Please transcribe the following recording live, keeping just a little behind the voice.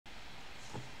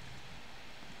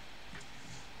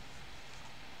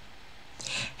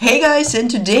Hey guys, and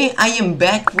today I am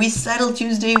back with Title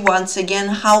Tuesday once again.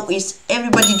 How is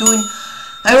everybody doing?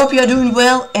 I hope you are doing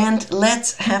well, and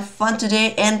let's have fun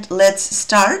today and let's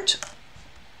start.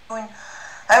 I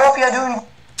hope you are doing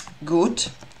good.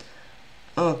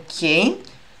 Okay,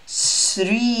 less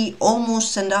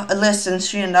than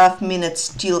 3.5 minutes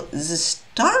till the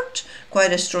start.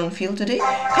 Quite a strong field today.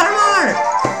 Karmar!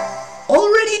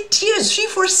 Already tier 3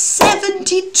 for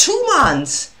 72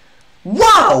 months.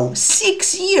 Wow,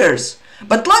 6 years.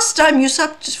 But last time you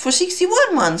subbed for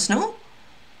 61 months, no?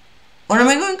 Or am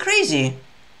I going crazy?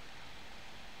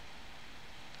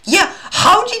 Yeah,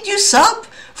 how did you sub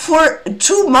for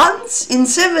 2 months in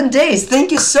 7 days?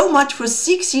 Thank you so much for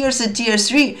 6 years at tier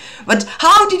 3. But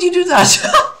how did you do that?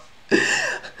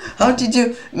 How did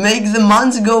you make the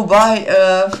months go by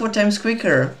 4 times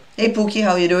quicker? Hey Pookie,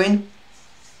 how you doing?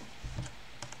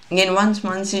 Again, once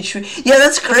months each week. Yeah,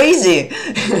 that's crazy.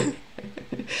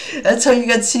 That's how you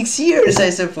got 6 years, I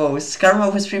suppose. Karma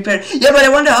was prepared. Yeah, but I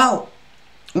wonder how.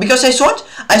 Because I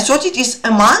thought it is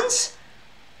a month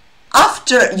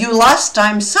after you last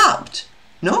time subbed.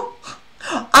 No?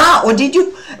 Ah, or did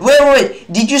you wait,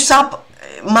 did you sub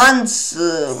months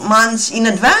in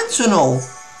advance or no?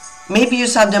 Maybe you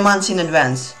subbed a month in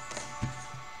advance.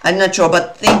 I'm not sure,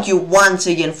 but thank you once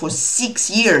again for 6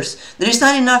 years. There is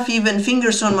not enough even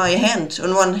fingers on my hand,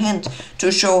 on one hand,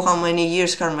 to show how many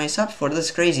years Karma is subbed for.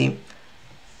 That's crazy.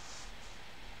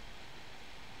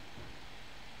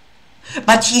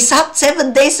 But he subbed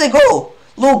 7 days ago.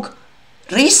 Look,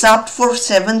 resubbed for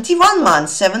 71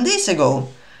 months 7 days ago.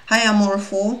 Hi,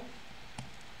 Amorpho.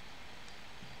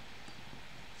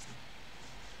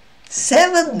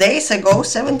 7 days ago,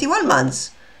 71 months.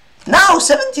 Now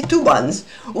 72 months.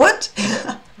 What?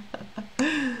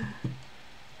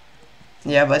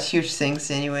 Yeah, but huge things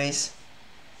anyways.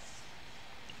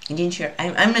 I didn't share.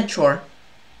 I'm not sure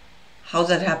how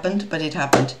that happened, but it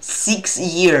happened. 6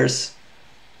 years.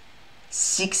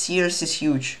 6 years is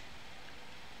huge.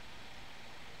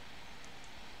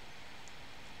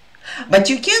 But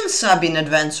you can sub in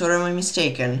advance, or am I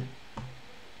mistaken?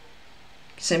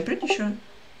 Because I'm pretty sure.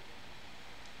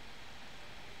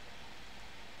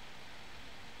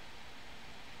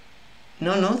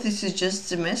 No, this is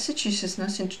just the message. This has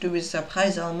nothing to do with sub. Hi,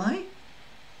 Zalmai.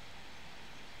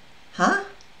 Huh?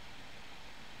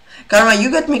 Karma, you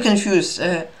got me confused.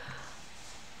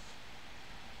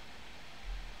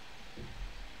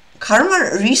 Karma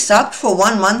resubbed for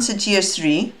 1 month at tier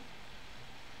 3.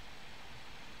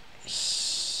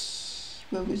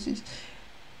 What was this?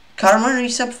 Karma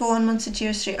resubbed for 1 month at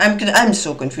tier 3. I'm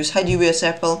so confused. Hi, US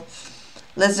Apple.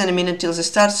 Less than a minute till the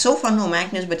start. So far, no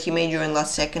Magnus, but he may join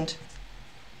last second.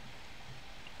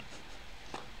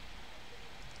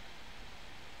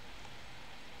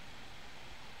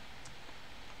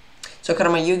 So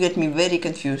Karma, you get me very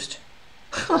confused.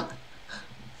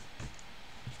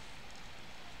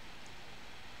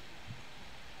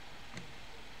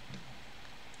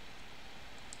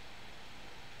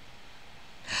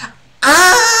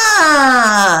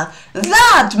 Ah,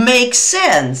 that makes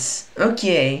sense.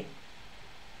 Okay.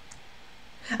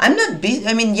 I'm not busy.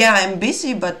 I mean, yeah, I'm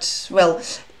busy, but well,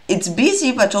 it's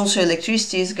busy, but also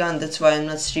electricity is gone. That's why I'm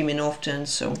not streaming often.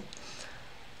 So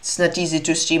it's not easy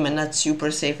to stream and not super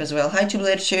safe as well. Hi to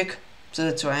PeshkaCh. So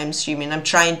that's why I'm streaming. I'm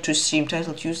trying to stream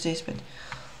Title Tuesdays, but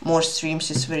more streams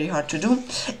is very hard to do.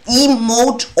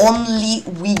 Emote only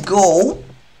we go.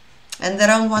 And the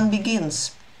round 1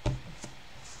 begins.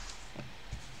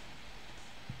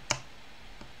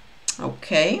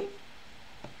 Okay.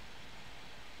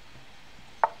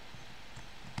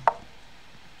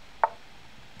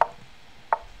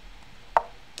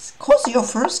 Is your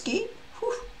first game?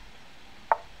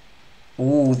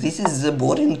 Oh, this is the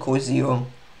boring Cosio.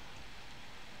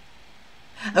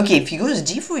 Okay, if he goes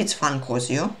d4, it's fun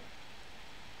Cosio.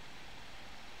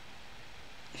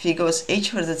 If he goes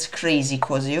h4, that's crazy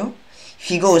Cosio. If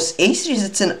he goes a3,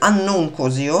 that's an unknown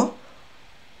Cosio.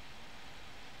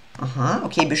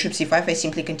 Okay, bishop c5, I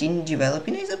simply continue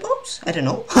developing, I suppose? I don't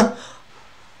know.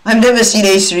 I've never seen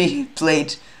a3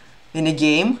 played in a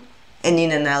game and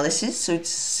in analysis, so it's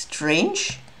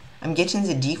strange. I'm getting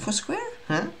the d4 square?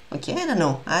 Huh? Okay, I don't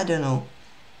know.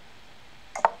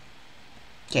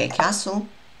 Okay, castle.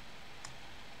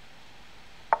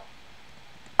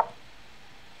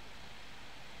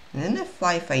 And then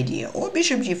f5 idea. Or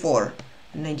bishop g4.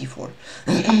 94.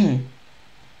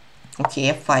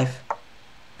 Okay, f5.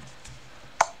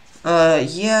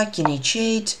 Yeah, king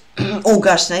h8. Oh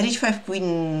gosh, knight h5,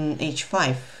 queen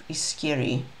h5 is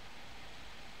scary.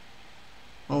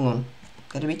 Hold on.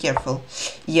 Gotta be careful.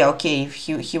 Yeah, okay, if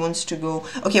he wants to go...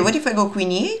 Okay, what if I go queen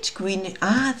e8? Queen...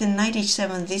 Ah, then knight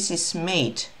h7, this is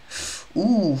mate.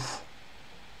 Ooh.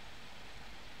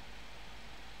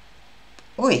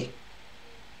 Oi.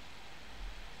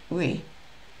 Oi.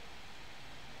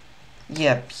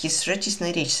 Yeah, his threat is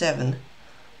knight h7.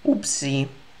 Oopsie.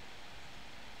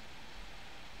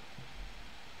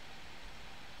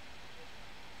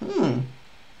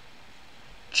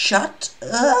 Chat?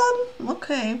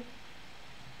 Okay.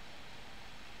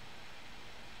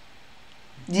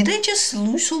 Did I just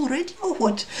lose already or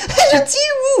what? I don't see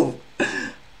a move.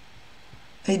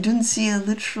 I don't see a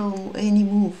literal any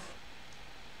move.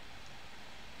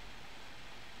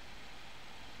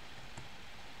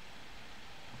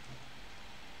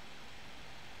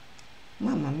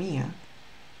 Mamma mia.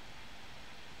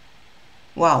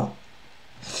 Wow.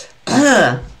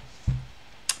 Ay,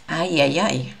 ay,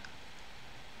 ay.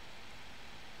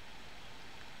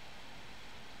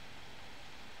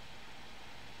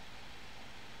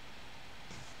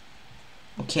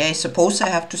 Okay, I suppose I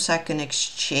have to sack an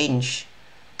exchange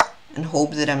and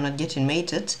hope that I'm not getting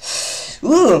mated.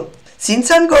 Ooh,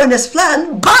 things aren't going as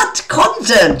planned, but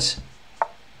content!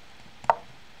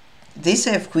 This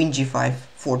I have queen g5,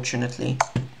 fortunately.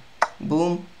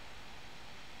 Boom.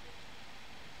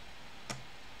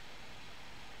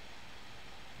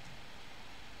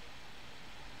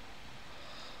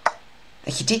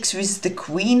 He takes with the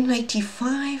queen, knight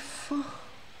e5.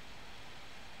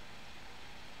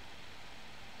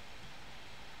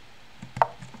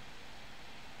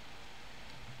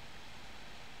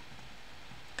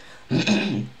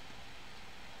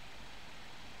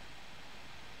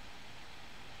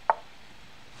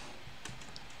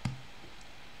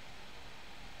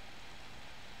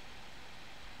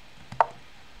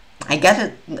 I got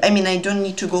it. I mean, I don't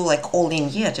need to go like all in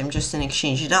yet. I'm just an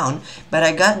exchange down, but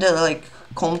I got to like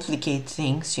complicate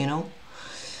things, you know.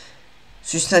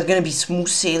 So it's not gonna be smooth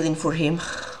sailing for him.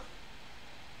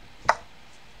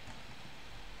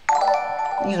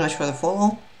 Thank you so much for the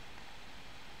follow.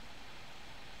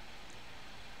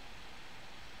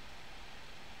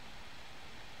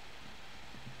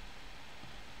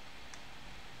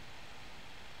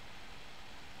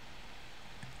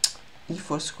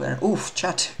 e4 square. Oof,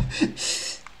 chat.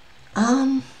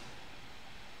 Oh,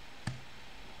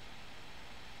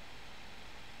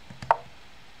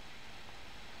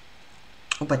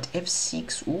 but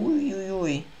f6. Ooh, ooh,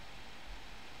 ooh.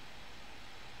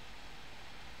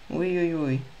 Ooh, ooh,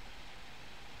 ooh.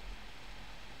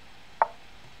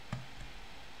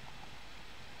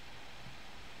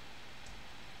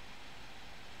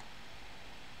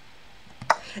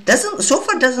 So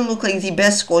far doesn't look like the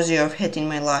best cosio I've had in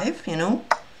my life, you know.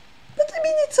 But I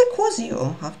mean, it's a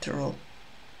cosio after all.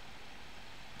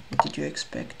 What did you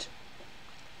expect?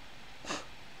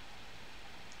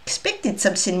 Expected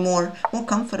something more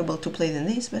comfortable to play than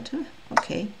this, but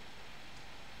okay.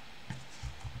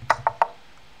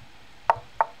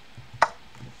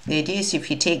 The idea is if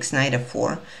he takes knight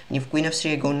f4, and if queen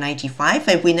f3 I go knight e5,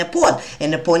 I win a pawn,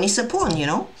 and a pawn is a pawn, you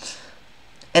know.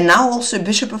 And now also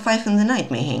bishop f5 and the knight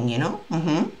may hang, you know.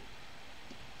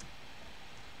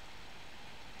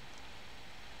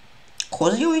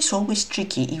 Cosio is always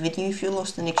tricky, even if you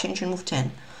lost an exchange and move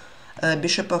 10.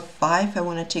 Bishop f5, I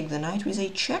want to take the knight with a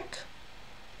check.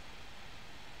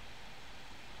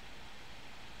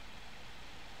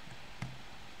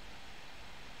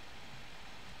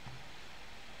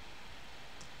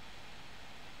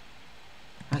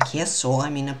 I guess so. I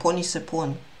mean, a pawn is a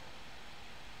pawn.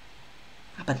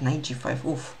 But knight g5,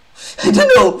 oof. I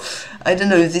don't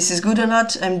know if this is good or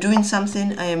not. I'm doing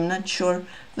something. I am not sure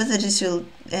whether this will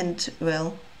end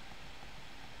well.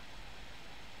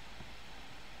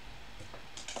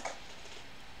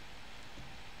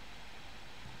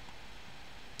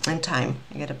 And time.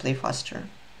 I gotta play faster.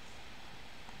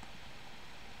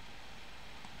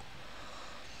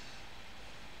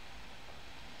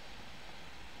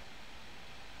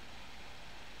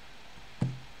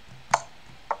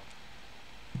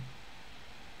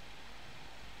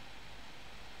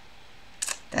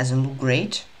 Doesn't look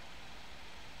great.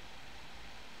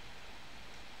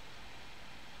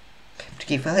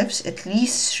 Okay, if I have at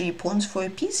least 3 pawns for a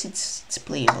piece, it's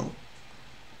playable.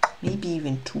 Maybe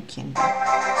even 2 can be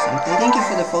something. Thank you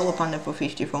for the follow, Panda, for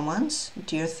 54 months.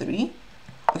 Tier 3.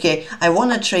 Okay, I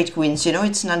want to trade queens. You know,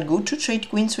 it's not good to trade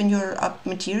queens when you're up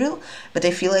material, but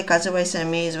I feel like otherwise I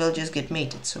may as well just get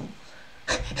mated, so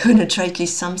I'm gonna try at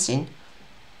least something.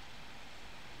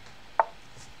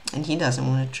 And he doesn't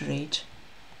want to trade.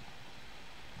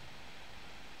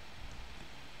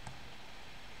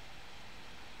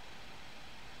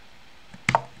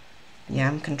 Yeah,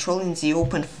 I'm controlling the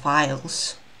open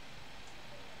files.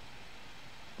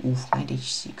 Ooh, knight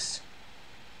h6.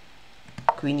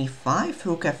 Queen e5,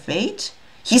 rook f8.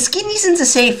 His king isn't the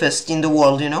safest in the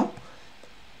world, you know.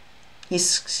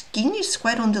 His king is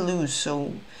quite on the loose,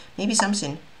 so maybe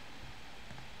something.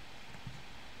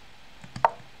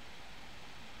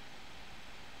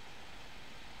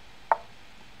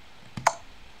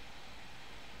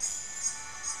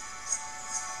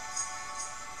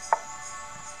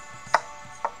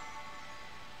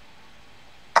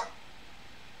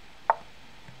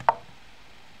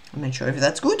 I'm not sure if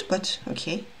that's good, but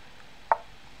okay.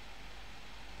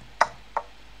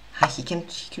 He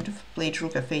could have played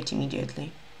rook f8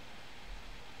 immediately.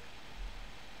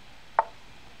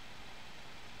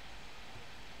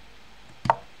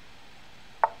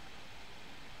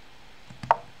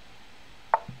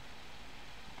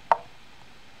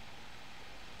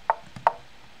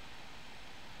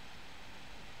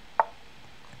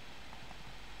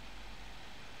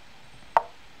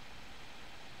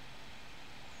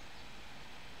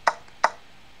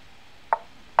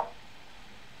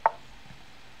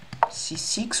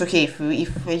 c6. Okay,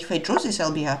 if I draw this,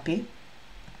 I'll be happy.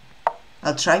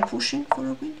 I'll try pushing for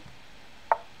a win.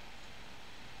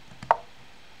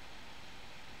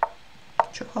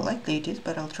 Sure how likely it is,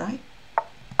 but I'll try.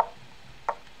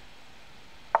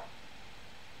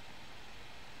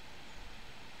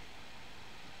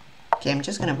 Okay, I'm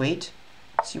just gonna wait,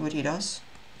 see what he does.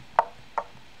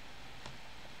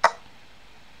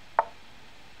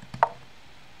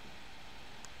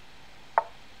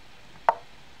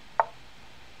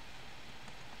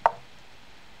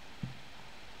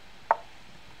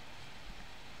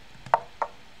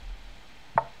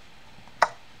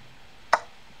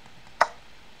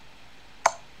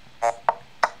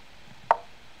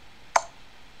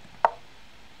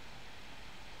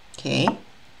 Okay.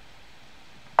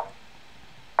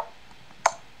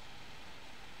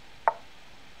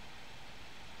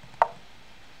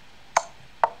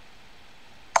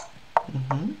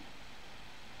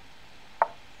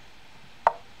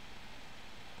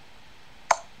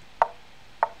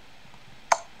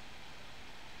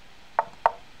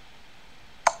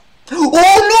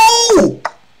 Oh no!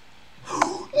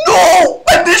 No!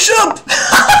 My bishop!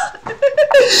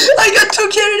 I got too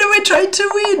carried away trying to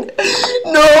win!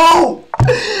 No!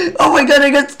 Oh my god, I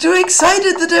got too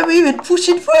excited that I'm even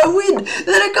pushing for a win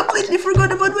that I completely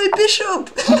forgot about my bishop!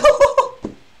 No!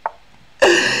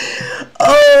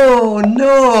 Oh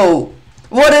no!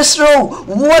 What a throw!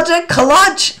 What a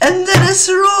clutch! And then a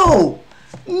throw!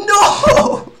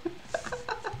 No!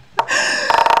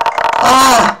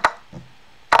 Ah!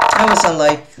 I was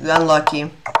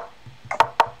unlucky.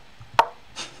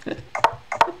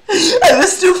 I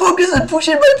was too focused on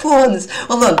pushing my pawns.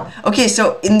 Hold on. Okay,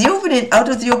 so in the opening, out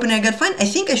of the opening I got fine. I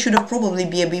think I should have probably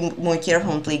be a bit more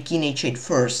careful and play king h8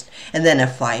 first, and then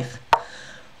f5.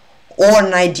 Or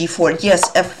knight d4.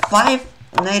 Yes, f5,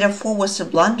 knight f4 was a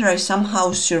blunder. I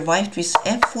somehow survived with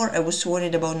f4. I was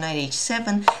worried about knight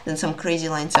h7, then some crazy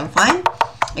lines. I'm fine.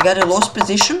 I got a lost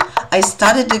position. I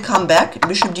started the comeback.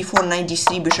 Bishop d4, knight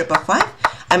d3, bishop f5.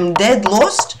 I'm dead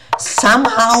lost.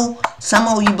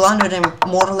 Somehow he blundered. I'm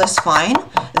more or less fine.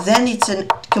 Then it's a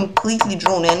completely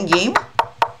drawn endgame.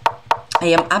 I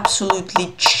am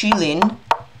absolutely chilling.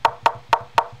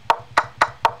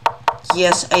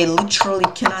 Yes, I literally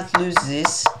cannot lose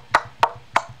this.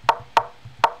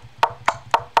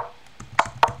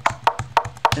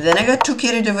 Then I got too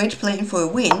carried away playing for a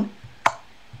win.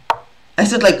 I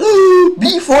thought like, ooh,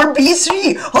 b4,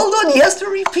 b3, hold on, he has to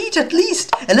repeat at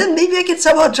least, and then maybe I can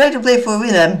somehow try to play for a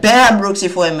win, and bam, rook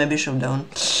c4 and my bishop down.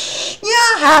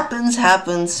 Yeah,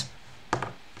 happens.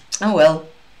 Oh well,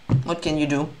 what can you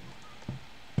do?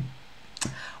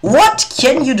 What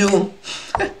can you do?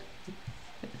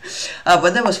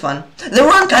 But that was fun. The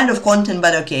wrong kind of content,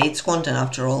 but okay, it's content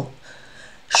after all.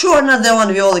 Sure, not the one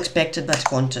we all expected, but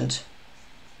content.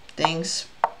 Thanks.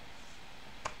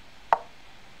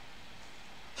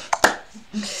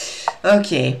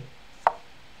 Okay.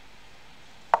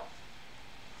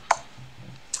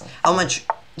 How much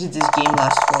did this game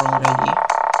last for already?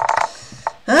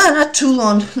 Not too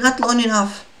long. Not long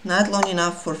enough. Not long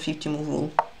enough for 50 move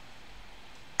rule.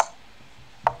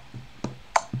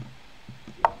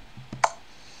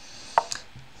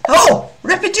 Oh!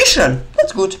 Repetition!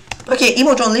 That's good. Okay,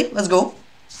 emote only. Let's go.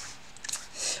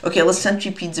 Okay, let's not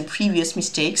repeat the previous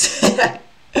mistakes.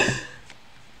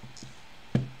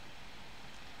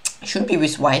 Should be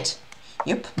with white.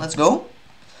 Yep, let's go.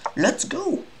 Let's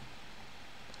go.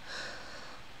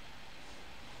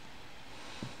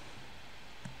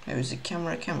 There is a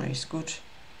camera. Camera is good.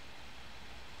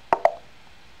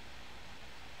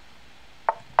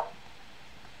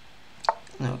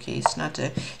 Okay,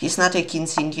 he's not a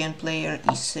King's Indian player.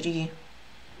 E3.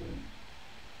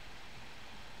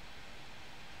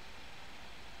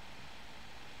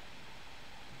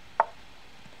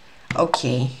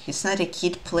 Okay, he's not a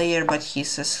kid player, but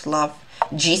he's a Slav,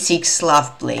 G6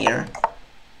 Slav player.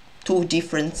 Two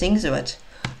different things, but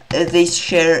they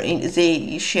share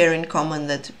in common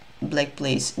that black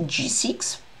plays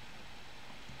G6.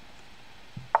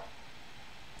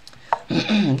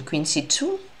 Queen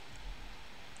C2.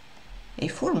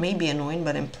 A4 may be annoying,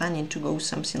 but I'm planning to go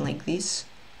something like this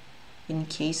in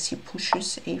case he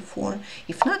pushes A4.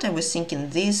 If not, I was thinking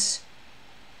this.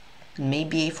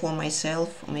 Maybe A4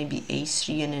 myself, or maybe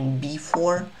A3 and then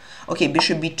B4. Okay,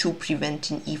 bishop B2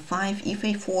 preventing E5, if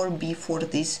A4, B4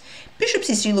 this. Bishop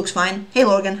C3 looks fine. Hey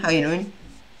Logan, how you doing?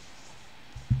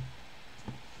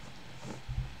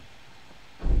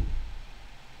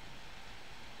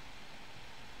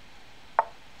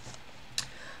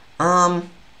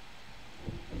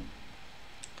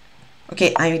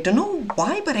 Okay, I don't know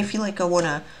why, but I feel like I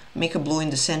wanna make a blow in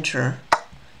the center.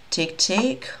 Take,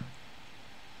 take.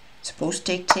 Suppose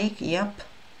take, take, yep.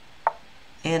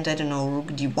 And I don't know, rook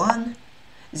d1.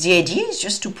 The idea is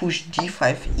just to push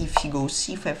d5. If he goes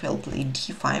c5, I'll play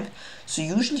d5. So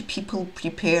usually people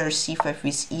prepare c5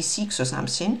 with e6 or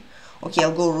something. Okay,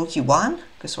 I'll go rook e1,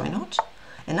 because why not?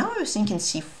 And now I was thinking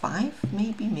c5,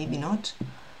 maybe, maybe not.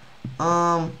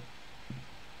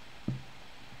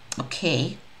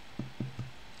 Okay.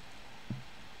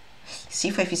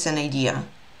 c5 is an idea.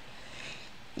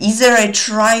 Either I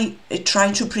try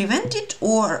to prevent it,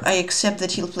 or I accept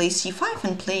that he'll play c5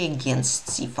 and play against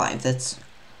c5. That's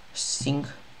thing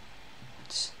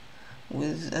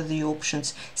with the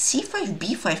options. c5,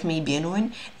 b5 may be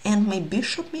annoying, and my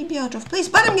bishop may be out of place.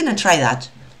 But I'm gonna try that.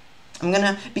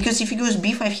 Because if he goes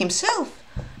b5 himself,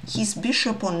 his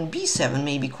bishop on b7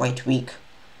 may be quite weak,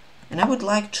 and I would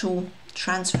like to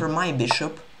transfer my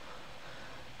bishop.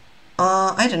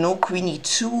 I don't know, queen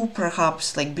e2,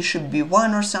 perhaps like bishop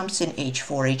b1 or something,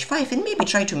 h4, h5, and maybe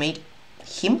try to mate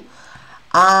him.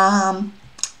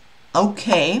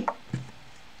 Okay.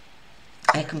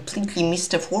 I completely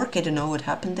missed a fork, I don't know what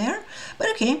happened there, but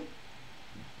okay.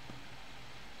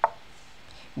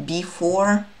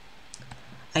 b4.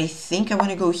 I think I want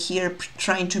to go here,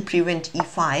 trying to prevent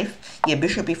e5. Yeah,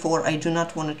 bishop e4, I do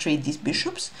not want to trade these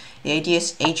bishops. The idea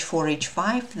is h4,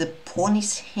 h5, the pawn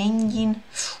is hanging.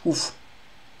 Oof.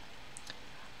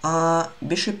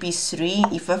 Bishop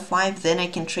e3, if f5, then I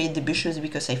can trade the bishops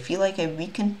because I feel like I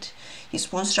weakened his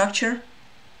pawn structure.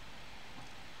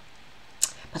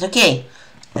 But okay,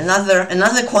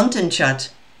 another content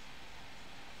chat.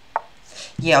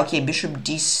 Yeah, okay, bishop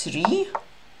d3.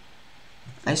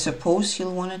 I suppose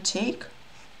he'll want to take.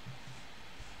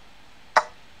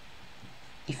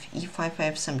 If e5, I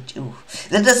have some... Ooh,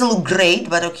 that doesn't look great,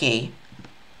 but okay.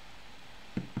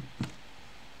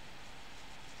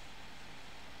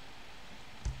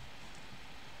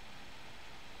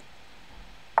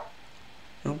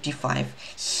 Rook d5.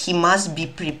 He must be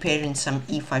preparing some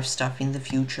e5 stuff in the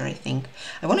future, I think.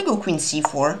 I want to go queen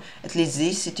c4. At least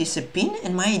this, it is a pin,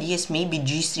 and my idea is maybe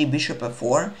g3, bishop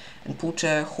f4, and put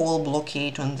a whole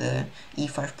blockade on the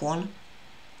e5 pawn.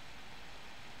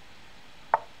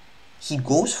 He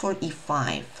goes for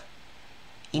e5.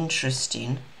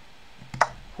 Interesting.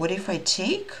 What if I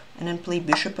take and then play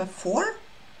bishop f4?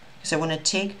 Because I want to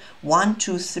take 1,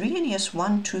 2, 3, and he has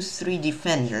 1, 2, 3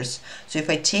 defenders. So if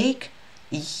I take...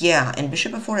 Yeah, and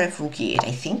bishop f4, f rook e8.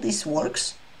 I think this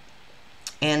works.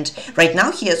 And right now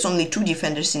he has only 2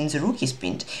 defenders since the rook is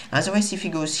pinned. Otherwise, if he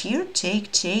goes here,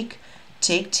 take, take,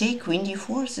 take, take, queen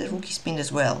d4, the rook is pinned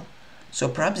as well. So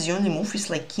perhaps the only move is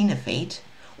like king f8.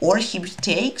 Or he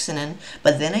takes and then,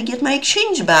 but then I get my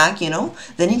exchange back, you know.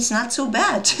 Then it's not so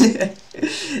bad.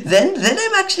 then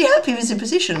I'm actually happy with the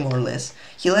position, more or less.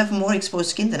 He'll have more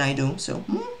exposed skin than I do, so...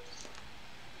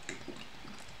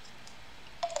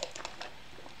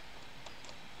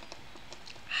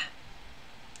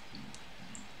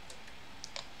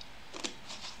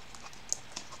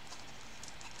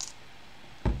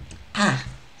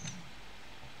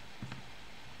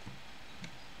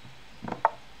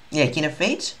 Yeah, king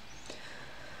f8.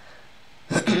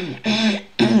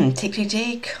 Take, take,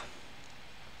 take.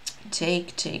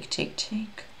 Take, take, take,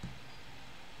 take.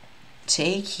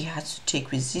 Take, he has to take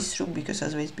with this rook because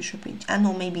otherwise bishop 8. Ah,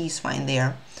 no, maybe he's fine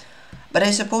there. But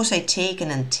I suppose I take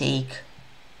and then take.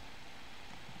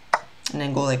 And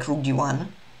then go like rook d1.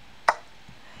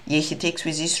 Yeah, he takes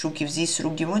with this rook if this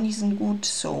rook d1 isn't good,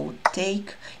 so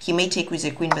take. He may take with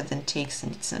the queen, but then takes,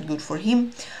 and it's not good for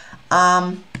him.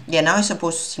 Yeah, now I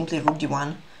suppose simply rook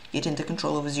d1, get into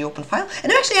control over the open file,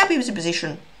 and I'm actually happy with the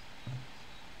position.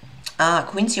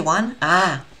 Queen c1.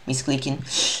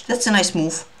 Misclicking. That's a nice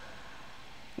move.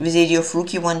 With the idea of rook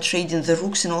e1 trading the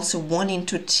rooks and also wanting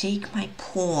to take my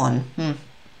pawn.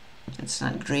 That's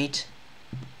not great.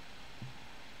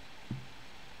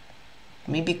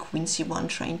 Maybe queen c1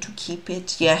 trying to keep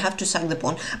it. Yeah, I have to sack the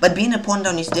pawn. But being a pawn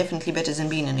down is definitely better than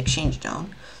being an exchange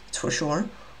down. That's for sure.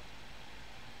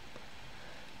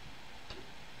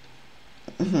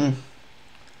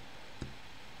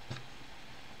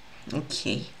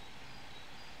 Okay.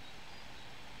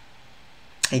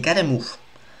 I gotta move.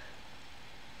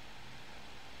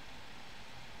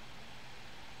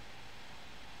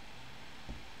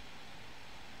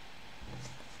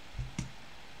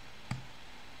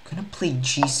 Gonna play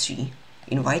g3,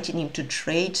 inviting him to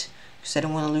trade because I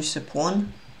don't want to lose a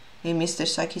pawn. Hey, Mr.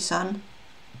 Saki-san.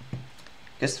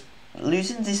 Because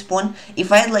losing this pawn,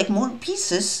 if I had like more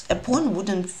pieces, a pawn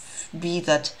wouldn't be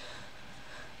that,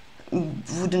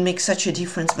 wouldn't make such a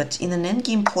difference. But in an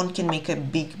endgame, pawn can make a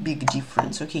big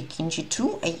difference. Okay, king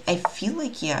g2. I feel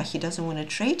like, yeah, he doesn't want to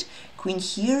trade. Queen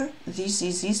here, this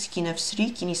is this, king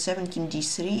f3, king e7, king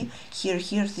d3.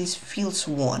 Here, this feels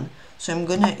won. So I'm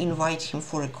gonna invite him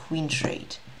for a queen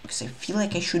trade because I feel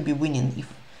like I should be winning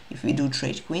if we do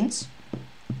trade queens.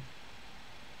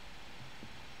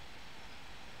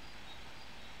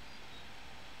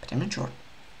 But I'm not sure.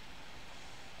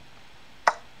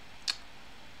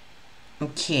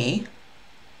 Okay.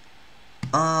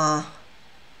 Let's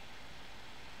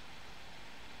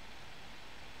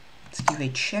give a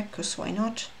check, because why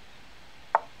not?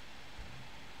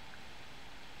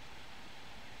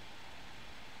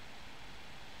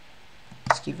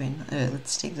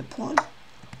 Let's take the pawn.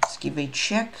 Let's give a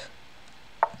check.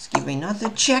 Let's give another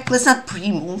check. Let's not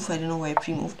pre-move. I don't know why I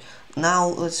pre-moved. Now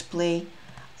let's play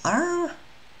R.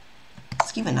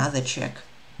 Let's give another check.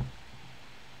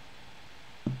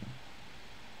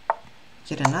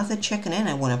 Get another check, and then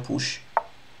I want to push.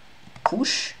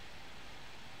 Push.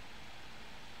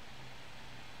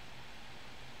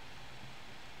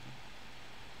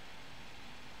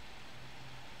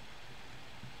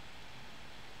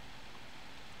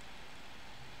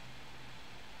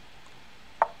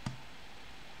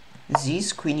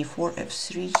 This, queen e4,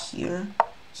 f3 here,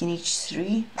 king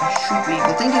h3. I should be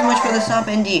able. Thank you so much for the sub,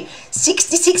 Andy.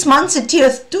 66 months at tier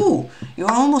 2.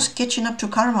 You're almost catching up to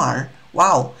Karmar.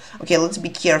 Wow. Okay, let's be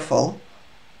careful.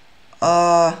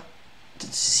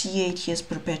 C8 he has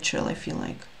perpetual, I feel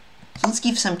like. So let's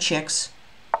give some checks.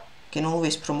 Can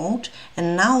always promote.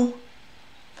 And now,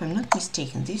 if I'm not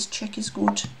mistaken, this check is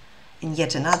good. And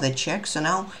yet another check. So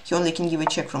now he only can give a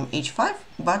check from h5.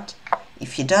 But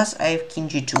if he does, I have king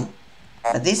g2.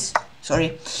 But this,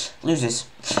 sorry, loses.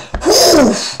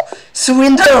 Oof,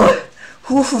 surrender.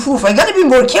 Oof. I gotta be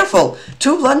more careful.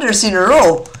 2 blunders in a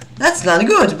row. That's not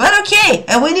good, but okay.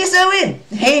 A win is a win.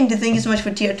 Hey, Andy, thank you so much for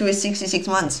tier 2 is 66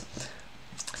 months.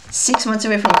 6 months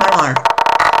away from Karmar.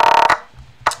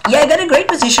 Yeah, I got a great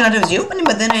position out of the opening,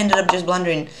 but then I ended up just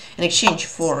blundering in exchange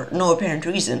for no apparent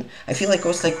reason. I feel like I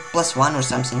was like +1 or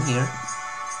something here.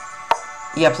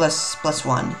 Yeah, plus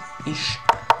 1-ish.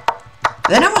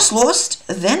 Then I was lost,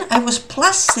 then I was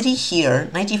 +3 here.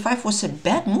 95 was a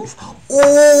bad move.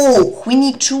 Oh, queen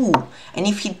e2. And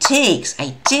if he takes,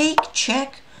 I take,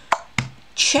 check,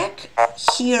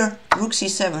 here, rook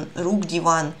c7, rook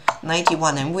d1,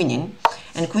 91, I'm winning.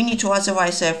 And queen e2,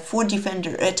 otherwise I have 4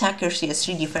 attackers, he has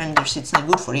 3 defenders, it's not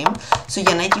good for him. So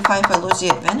yeah, 95 I lost the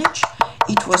advantage.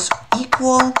 It was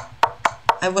equal.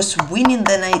 I was winning,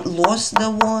 then I lost the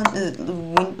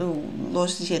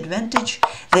lost the advantage.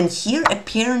 Then here,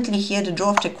 apparently he had a draw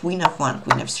after queen f1,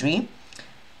 queen f3.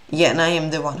 Yeah, and I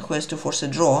am the one who has to force a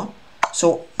draw.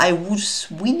 So I was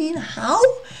winning. How?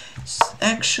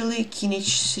 Actually, king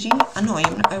h3. No,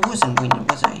 I wasn't winning,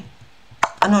 was I?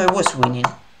 No, I was winning.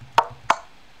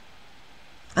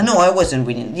 No, I wasn't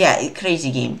winning. Yeah,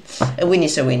 crazy game. A win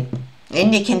is a win.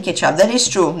 And they can catch up. That is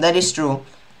true. That is true.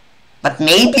 But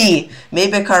maybe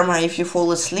Karma, if you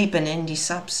fall asleep and Andy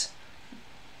subs,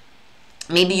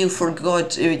 maybe you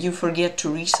forget to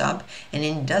resub, and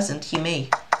Andy doesn't. He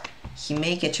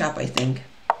may catch up, I think.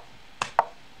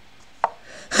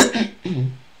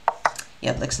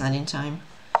 Yeah, black's not in time.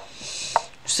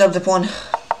 Sub the pawn.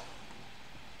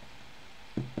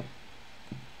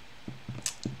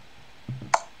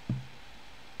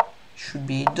 Should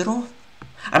be a draw.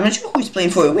 I'm not sure who is playing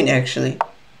for a win actually.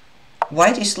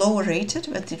 White is lower rated,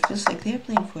 but it feels like they're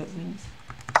playing for a win.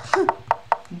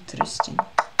 Interesting.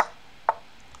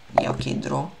 Yeah, okay,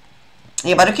 draw.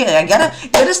 Yeah, but okay, I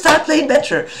gotta start playing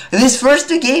better. These first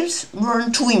 2 games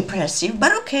weren't too impressive,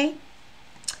 but okay.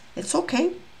 It's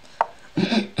okay.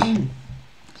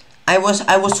 I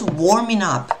was warming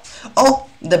up. Oh,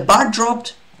 The bar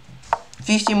dropped.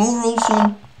 50 move rule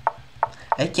soon.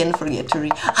 I can't forget to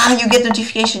read. Ah, you get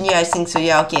notification. Yeah, I think so.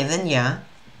 Yeah, okay, then yeah.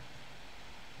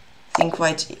 Think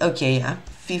white. Okay, yeah.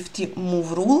 50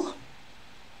 move rule.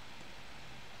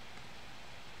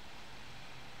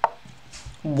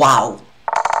 Wow.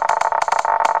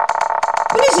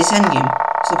 What is this endgame?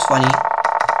 This looks funny.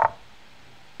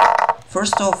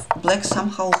 First off, black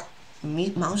somehow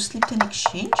mouse slipped an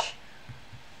exchange.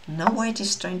 Now white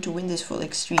is trying to win this for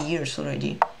like 3 years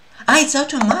already. Ah, it's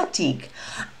automatic.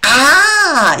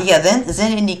 Ah, yeah, then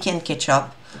Andy can catch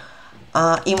up.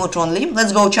 Emote only.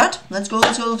 Let's go, chat. Let's go,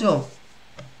 let's go, let's go.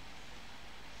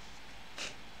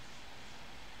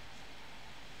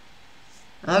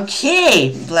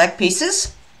 Okay, black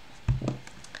pieces.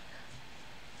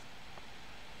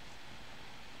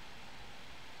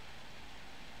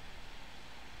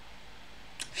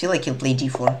 Feel like he'll play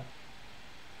d4.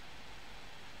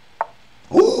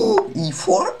 Ooh,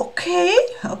 e4. Okay,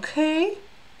 okay.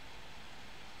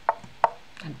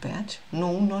 Not bad.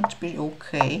 No, not be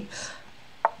okay.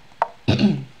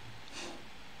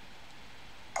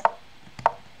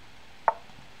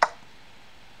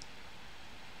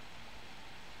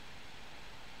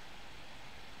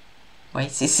 Why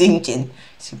is he thinking?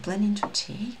 Is he planning to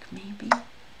take? Maybe.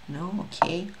 No.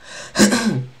 Okay.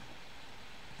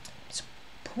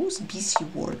 Suppose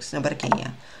BC works. No, but okay,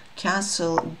 yeah.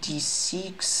 Castle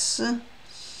d6.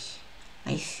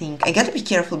 I think I gotta be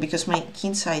careful because my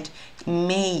kingside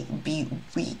may be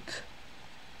weak.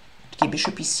 Okay,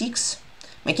 bishop e6.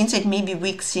 My kingside may be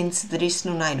weak since there is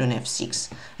no knight on f6.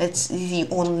 That's the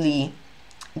only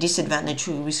disadvantage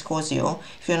with Cosio.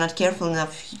 If you're not careful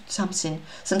enough, something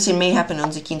may happen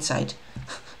on the kingside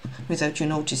without you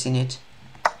noticing it.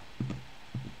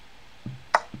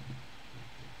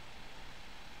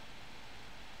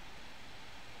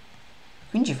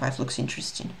 Queen g5 looks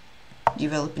interesting.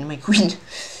 Developing my queen.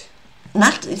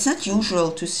 It's not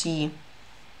usual to see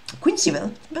queen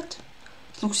c7, but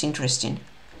it looks interesting.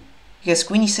 Because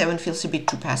queen e7 feels a bit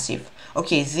too passive.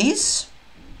 Okay, this.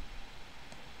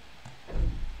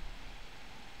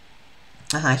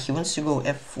 He wants to go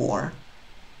f4.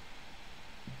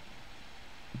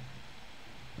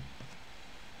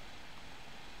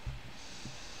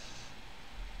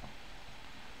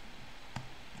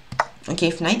 Okay,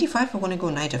 if knight d5, I want to go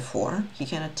knight f4. He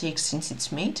cannot take since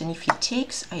it's mate, and if he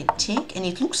takes, I take, and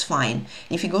it looks fine.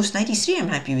 If he goes knight e3, I'm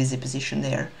happy with the position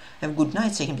there. I have good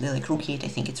knights, I can play like rook e8, I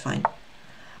think it's fine.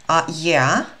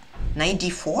 Yeah, knight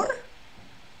d4?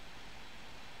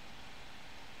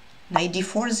 Knight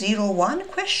d4 0-1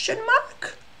 question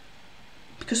mark?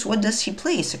 Because what does he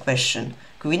play is a question.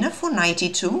 Queen f4, knight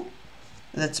e2.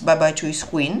 That's bye-bye to his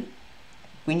queen.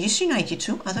 Queen g3, knight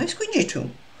e2. Otherwise queen g2.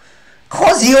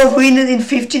 Cosio winning in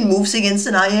 15 moves against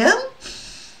an IM?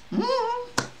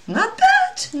 Not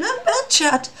bad,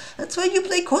 chat. That's why you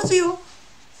play Cosio.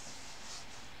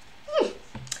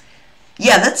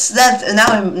 Yeah, that's that.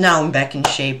 Now I'm back in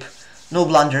shape. No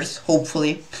blunders,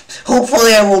 hopefully.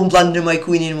 Hopefully I won't blunder my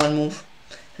queen in one move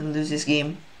and lose this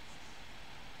game.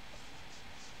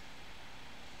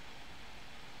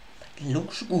 It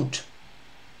looks good.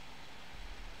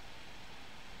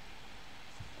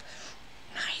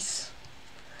 Nice.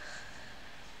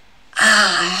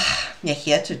 Yeah,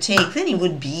 he had to take. Then it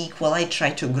would be equal. I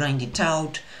tried to grind it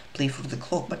out, play for the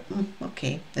clock, but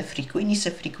okay. A free queen is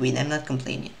a free queen. I'm not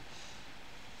complaining.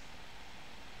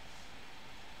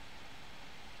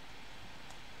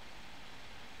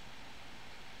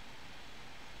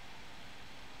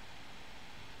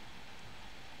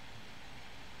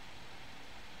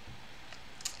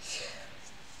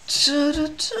 Let's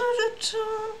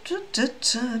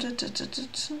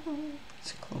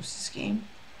close this game.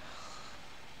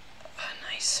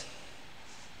 Nice.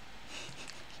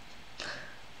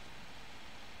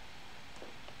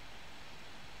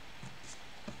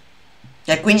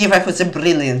 Yeah, Queen g5 was a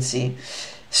brilliancy.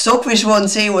 Stockfish won't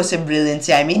say it was a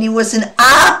brilliancy. I mean, it was an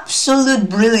absolute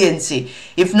brilliancy.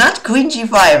 If not Queen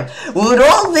g5, would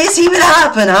all this even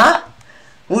happen, huh?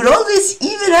 Would all this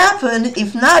even happen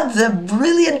if not the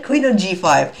brilliant queen on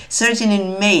g5, certain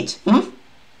in mate?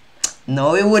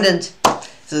 No, it wouldn't.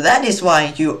 So that is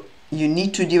why you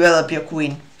need to develop your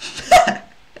queen.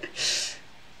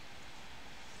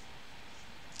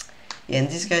 Yeah, and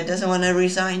this guy doesn't want to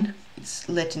resign. It's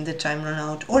letting the time run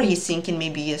out. Or he's thinking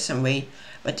maybe he has some way.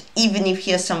 But even if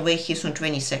he has some way, he's on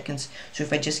 20 seconds. So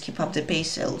if I just keep up the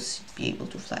pace, I'll be able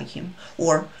to flag him.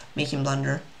 Or make him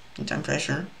blunder in time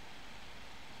pressure.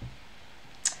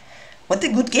 What a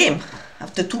good game.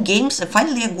 After 2 games,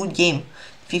 finally a good game.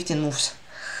 15 moves.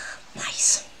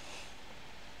 Nice.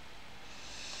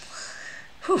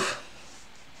 Whew.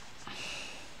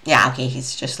 Yeah, okay,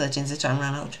 he's just letting the time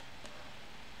run out.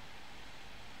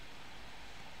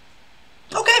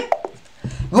 Okay,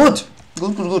 good.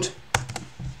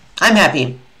 I'm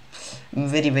happy. I'm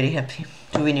very, very happy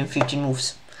to win in 15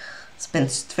 moves.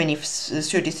 Spent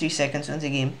 33 seconds on the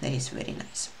game. That is very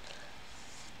nice.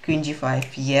 Queen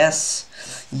g5, yes.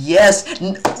 I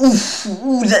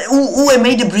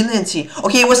made a brilliancy.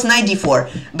 Okay, it was knight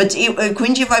d4, but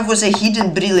queen g5 was a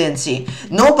hidden brilliancy.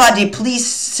 Nobody, please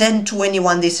send to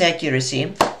anyone this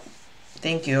accuracy.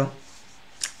 Thank you.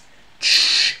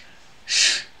 Shh.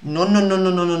 No.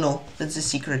 That's the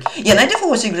secret. Yeah, knight f4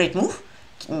 was a great move,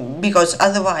 because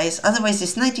otherwise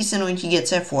this knight is annoying. He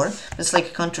gets f4. It's like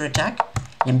a counter attack,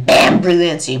 and bam,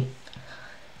 brilliancy.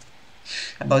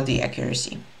 About the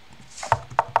accuracy.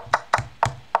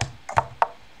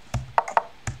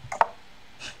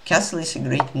 Castle is a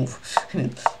great move.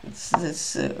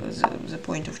 That's the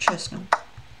point of chess now.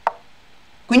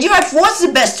 Queen g5 was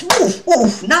the best move.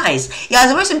 Oh, nice. Yeah,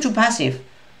 otherwise I'm too passive.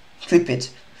 Clip it.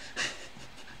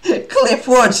 Clip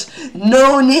what?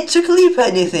 No need to clip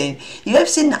anything. You have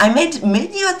seen I made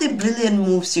many other brilliant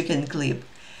moves you can clip.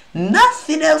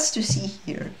 Nothing else to see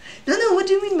here. No, what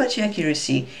do you mean much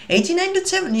accuracy?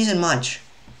 89.7 isn't much.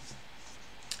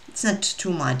 It's not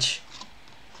too much.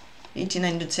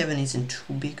 89.7 isn't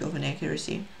too big of an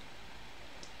accuracy.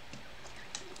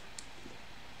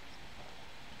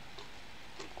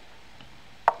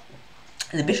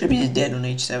 The bishop is dead on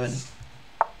h7.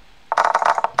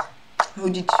 How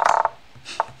did...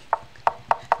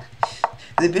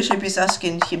 The bishop is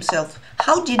asking himself,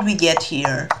 how did we get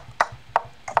here?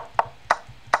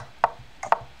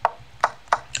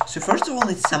 So first of all,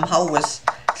 it somehow was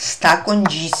stuck on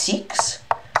g6,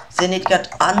 then it got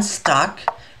unstuck,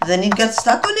 then it got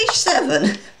stuck on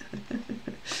h7.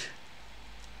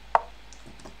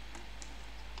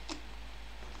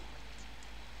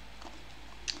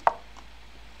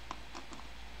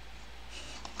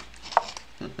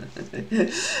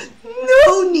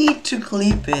 No need to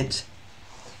clip it.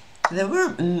 There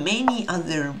were many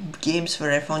other games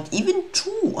where I found even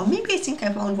 2, or maybe I think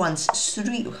I found once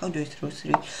 3. How do I throw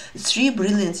 3? 3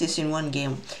 brilliancies in one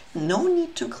game. No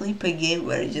need to clip a game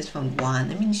where I just found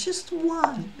 1. I mean, it's just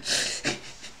 1.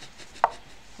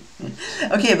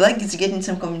 Okay, Black is getting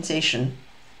some compensation.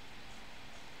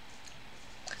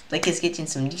 Black is getting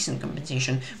some decent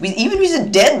compensation. Even with a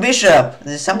dead bishop,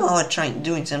 they somehow are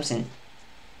doing something.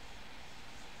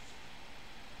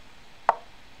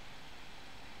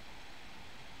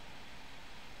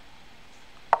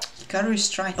 Hikaru is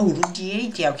trying. Oh, rook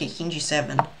d8. Yeah, okay, king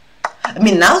g7. I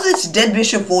mean, now this dead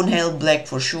bishop won't help Black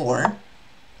for sure.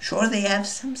 Sure, they have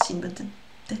something, but the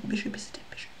dead bishop is a dead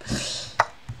bishop.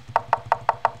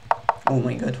 Oh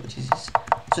my god, what is this?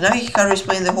 So now Hikaru is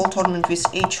playing the whole tournament with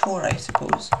h4, I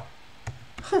suppose.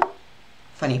 Huh.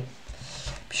 Funny.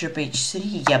 Bishop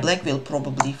h3. Yeah, Black will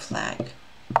probably flag.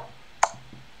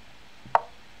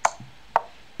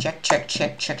 Check,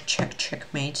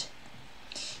 checkmate.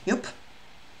 Yup.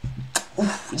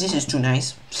 Oof, this is too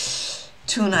nice.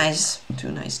 Too nice.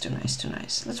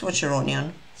 Let's watch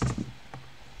Cherniaiev.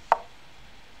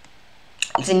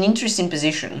 It's an interesting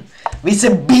position. With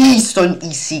a beast on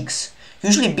e6.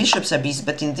 Usually bishops are beasts,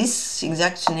 but in this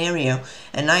exact scenario,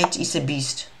 a knight is a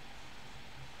beast.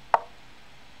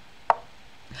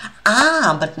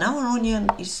 Ah, but now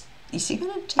Cherniaiev is he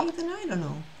gonna take the knight or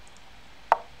no?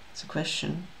 It's a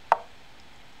question.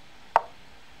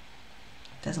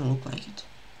 Doesn't look like it.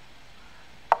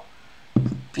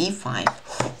 b5.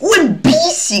 Oh, and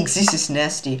b6. This is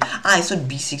nasty. Ah, I thought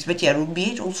b6, but yeah, rook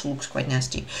b8 also looks quite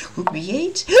nasty. Rook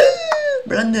b8.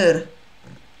 Blunder.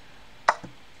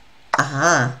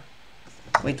 Aha.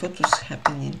 Wait, what was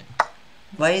happening?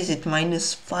 Why is it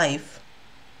 -5?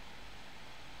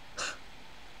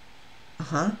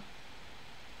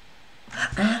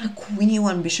 Ah, queen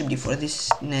e1, bishop d4. This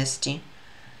is nasty.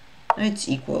 No, it's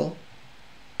equal.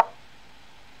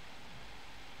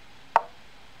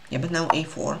 Yeah, but now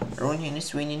a4. Cherniaiev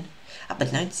is winning. Ah,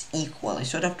 but now it's equal. I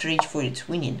thought after h4 it's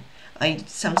winning.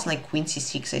 Sounds like queen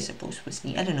c6, I suppose, was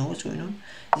I don't know what's going on.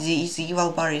 The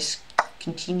eval bar is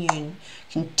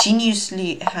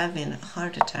continuously having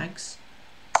heart attacks.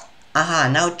 Aha,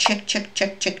 now check,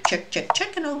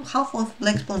 and now half of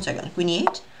Black's pawns are gone. Queen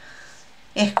e8?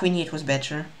 Queen e8 was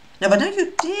better. No, but now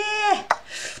you...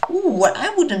 Ooh, what?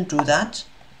 I wouldn't do that.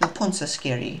 The pawns are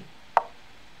scary.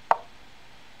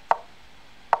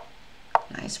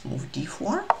 Nice move,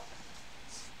 d4.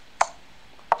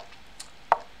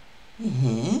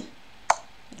 It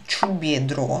should be a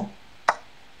draw.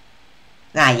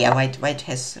 Ah, yeah, white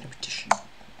has repetition.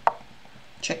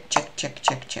 Check.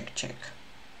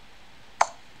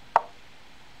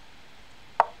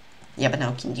 Yeah, but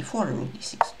now king d4, rook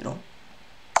d6, draw.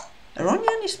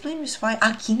 Aronian is playing with 5.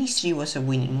 Ah, king e3 was a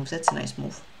winning move. That's a nice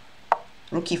move.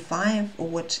 Rook e5 or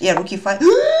what? Yeah, rook e5.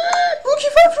 Rook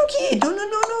e5, rook e8. No, no,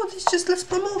 no, no. This just less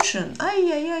promotion.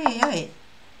 Ay, ay, ay, ay, ay.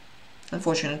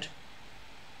 Unfortunate.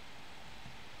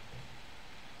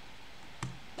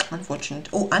 Unfortunate.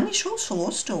 Oh, Anish also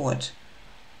lost or what?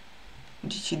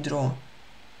 Did he draw?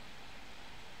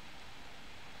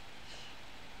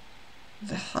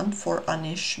 The hunt for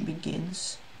Anish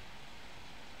begins.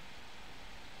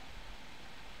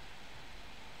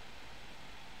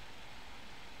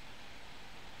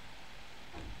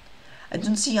 I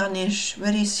don't see Anish.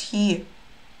 Where is he?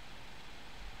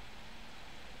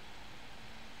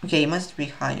 Okay, he must be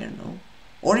higher, no?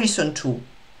 Or he's on 2.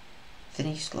 Then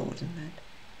he's lower than that.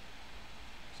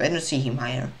 So I don't see him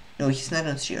higher. No, he's not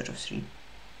on 3 out of 3.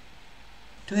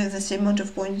 Do we have the same amount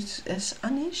of points as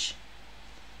Anish?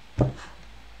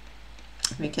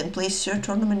 We can play third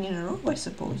tournament in a row, I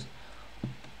suppose.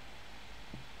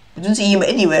 I don't see him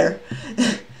anywhere.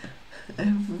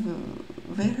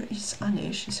 Where is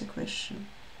Anish is a question.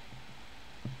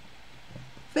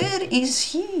 Where is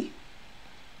he?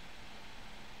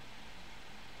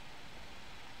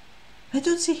 I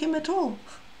don't see him at all.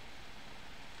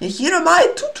 Yeah, here am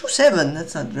I, 227.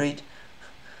 That's not great.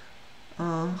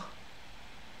 I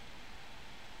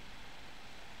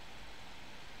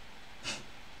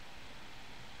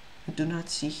do not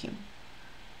see him.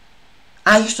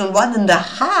 Ah, he's on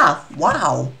 1.5.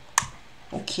 Wow.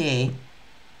 Okay.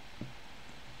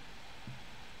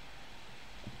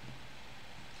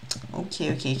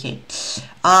 Okay.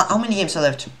 How many games are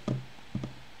left?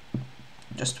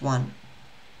 Just one.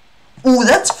 Oh,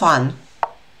 that's fun.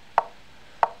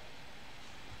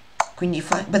 Queen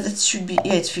d5, but that should be,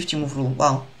 yeah, it's 50 move rule.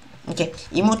 Wow. Okay,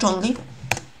 emote only.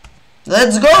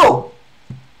 Let's go!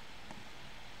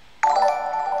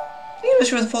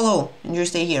 English will follow and you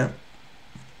stay here.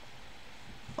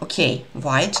 Okay,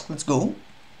 white, let's go.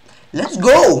 Let's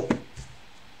go!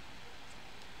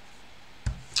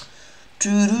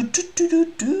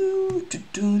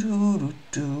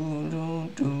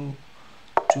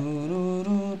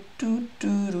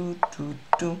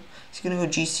 He's gonna go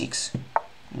g6.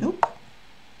 Nope.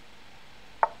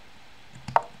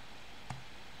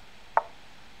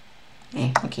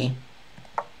 Okay.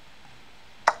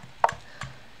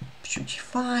 Bishop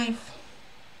g5.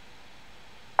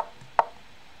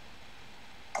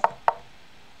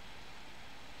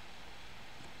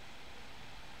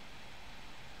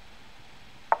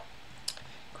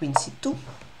 Queen c2.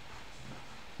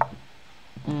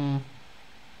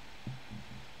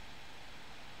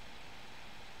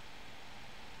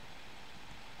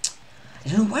 I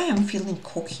don't know why I'm feeling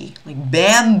cocky. Like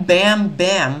bam, bam,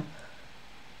 bam.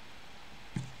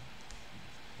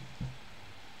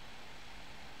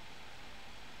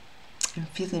 I'm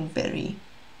feeling very,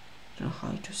 I don't know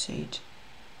how to say it.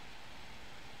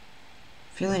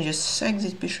 Feeling just sack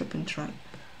this bishop and try.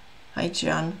 Hi,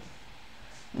 Jan.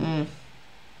 I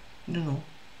don't know.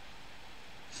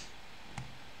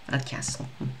 Not castle.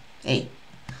 Hey,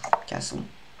 castle.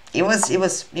 It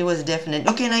was definite.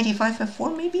 Okay, 95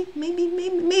 f4,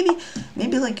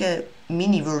 maybe like a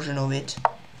mini version of it.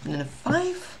 And then a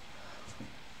 5.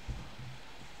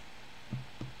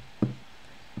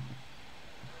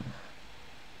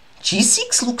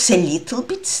 G6 looks a little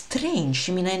bit strange.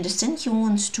 I mean, I understand he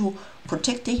wants to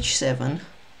protect h7,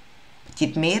 but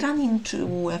it may run into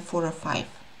f4 or 5.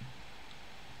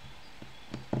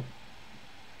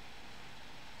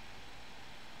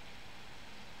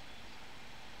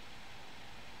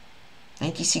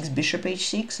 Knight bishop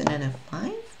h6 and then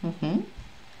f5.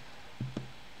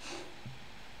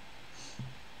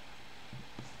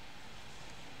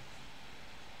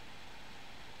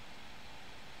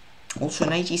 Also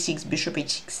knight e6, bishop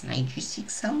h6, knight g6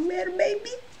 somewhere maybe.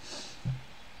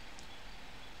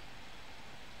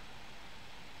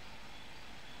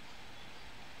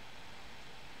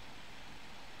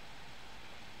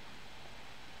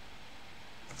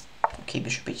 Okay,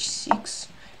 bishop h6,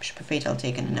 bishop f8, I'll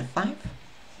take an f5.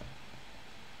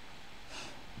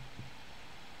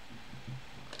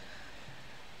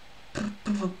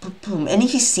 And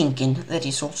he's thinking, that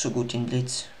is also good in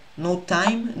Blitz. No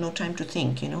time to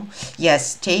think, you know.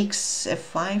 Yes, takes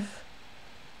f5.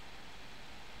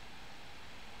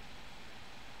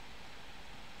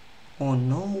 Oh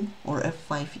no, or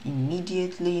f5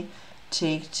 immediately.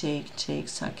 Take,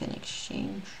 sack and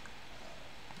exchange.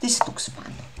 This looks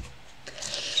fun.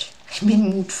 I'm in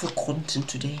mood for content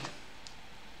today.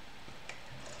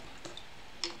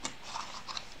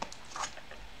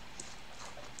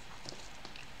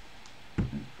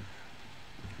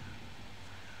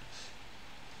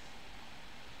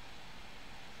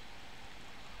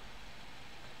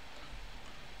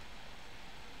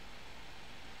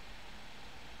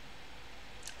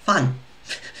 fun.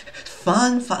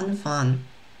 Fun, fun, fun.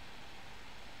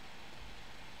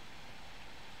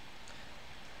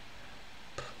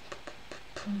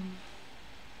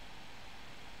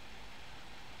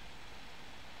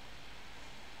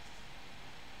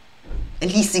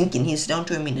 And he's thinking, he's down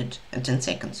to a minute and 10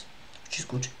 seconds, which is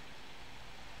good.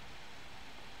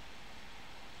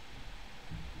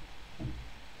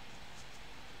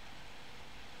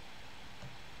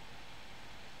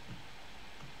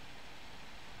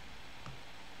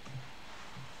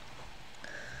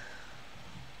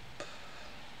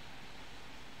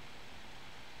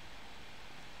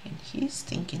 And he's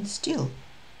thinking still.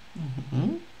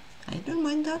 I don't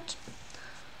mind that.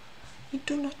 I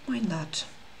do not mind that.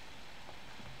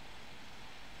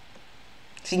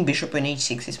 I think bishop on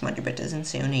h6 is much better than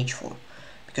say on h4,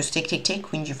 because take,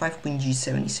 queen g5, queen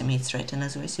g7 is a mate threat, and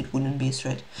otherwise it wouldn't be a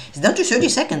threat. It's down to 30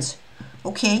 seconds.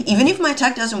 Okay, even if my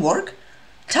attack doesn't work,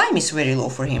 time is very low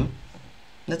for him.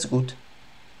 That's good.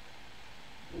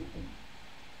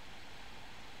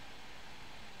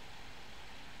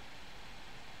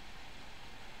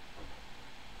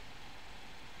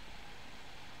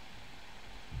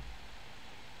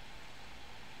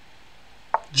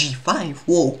 g5,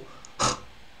 whoa.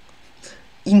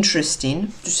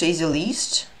 Interesting, to say the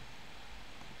least.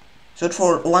 So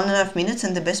for 1.5 minutes,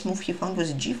 and the best move he found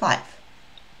was g5.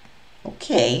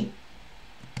 Okay.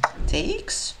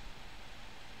 Takes.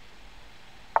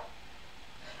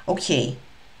 Okay.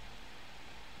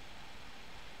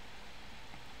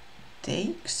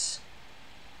 Takes.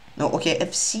 No, okay,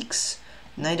 f6.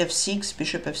 Knight f6,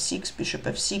 bishop f6, bishop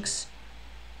f6.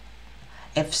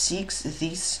 f6,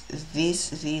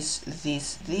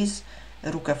 this.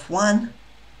 Rook f1.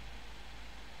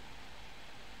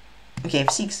 Okay,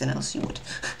 f6, then I'll see what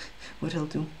what I'll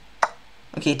do.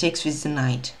 Okay, takes with the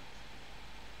knight.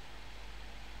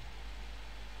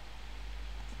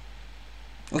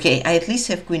 Okay, I at least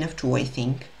have queen f2, I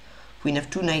think. Queen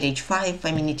f2, knight h5.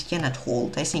 I mean, it cannot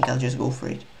hold. I think I'll just go for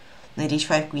it. Knight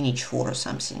h5, queen h4 or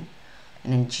something,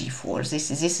 and then g4. This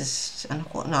is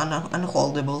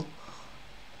unholdable.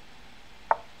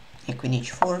 Yeah, queen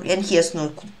h4, and he has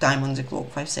no time on the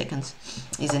clock. 5 seconds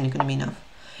isn't gonna be enough.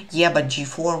 Yeah, but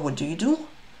g4, what do you do?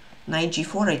 Knight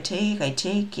g4, I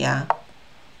take, yeah.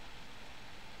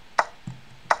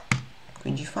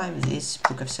 Queen g5, this,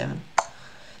 rook f7.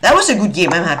 That was a good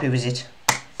game, I'm happy with it.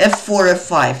 f4,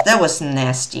 f5, that was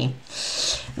nasty.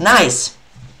 Nice.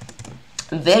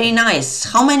 Very nice.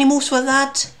 How many moves were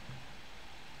that?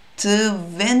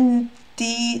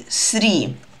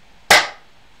 23.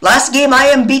 Last game I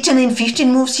am beaten in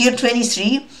 15 moves, here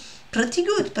 23. Pretty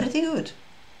good, pretty good.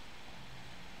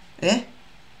 Eh?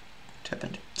 What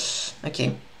happened?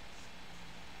 Okay.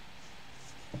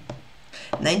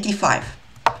 95.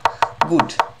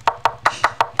 Good.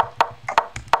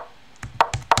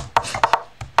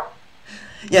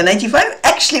 Yeah, 95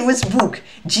 actually was book.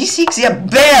 G6, yeah,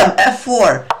 bam,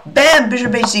 f4. Bam,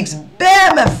 bishop h6.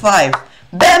 Bam, f5.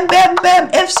 Bam, bam, bam,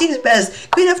 f6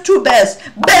 best. Queen f2 best.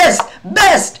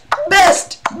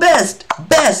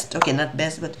 Best. Okay, not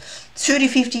best, but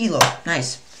 30-50 elo.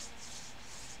 Nice.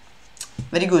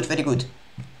 Very good, very good.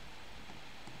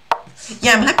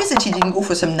 Yeah, I'm happy that he didn't go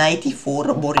for some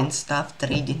 94 boring stuff,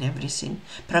 trading everything.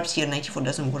 Perhaps here 94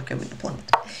 doesn't work with the pawn,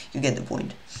 but you get the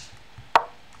point.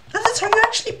 And that's how you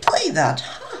actually play that.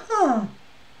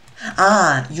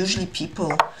 Ah, usually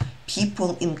people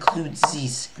include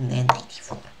this in their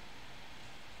 94.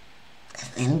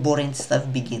 And boring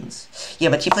stuff begins. Yeah,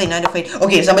 but he played knight f8.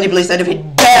 Okay, if somebody plays knight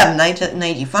f8, bam, knight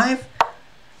 95.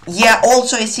 Yeah,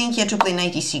 also I think he had to play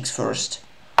 96 first.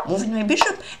 Moving my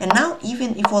bishop, and now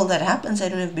even if all that happens, I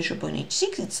don't have bishop on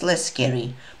h6, it's less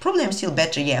scary. Probably I'm still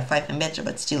better, yeah, 5 I'm better,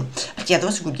 but still. But yeah, that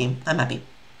was a good game, I'm happy.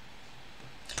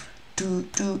 Boom.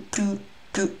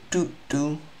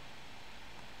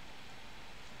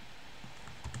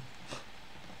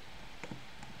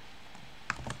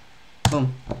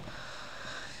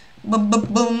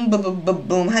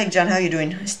 Boom. Hi John, how you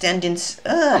doing? Standings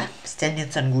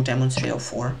standings aren't good. I'm on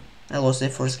 304. I lost the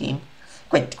first game.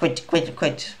 Quite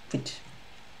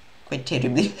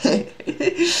terribly.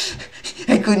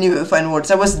 I couldn't even find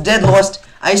words. I was dead lost.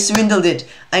 I swindled it.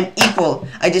 I'm equal.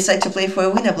 I decided to play for a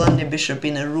win. I blundered the bishop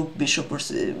in a rook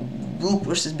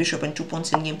versus bishop and 2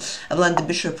 pawns in game. I blundered the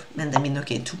bishop, and I mean,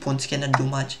 okay, 2 pawns cannot do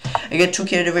much. I get too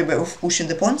carried away by pushing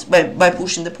the pawns,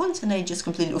 and I just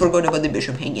completely forgot about the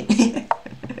bishop hanging.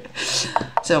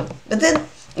 So, but then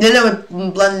I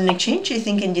blundered an exchange, I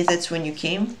think, and that's when you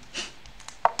came.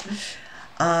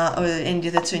 And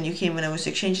that's when you came when I was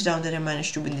exchanged down that I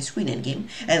managed to win this win game,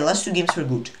 and the last 2 games were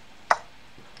good.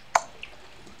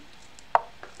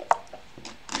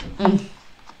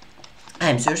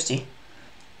 I'm thirsty.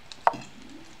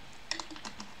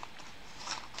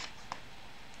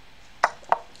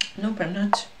 Nope, I'm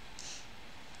not.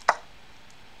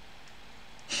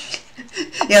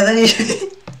 Yeah, that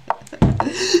is.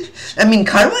 I mean,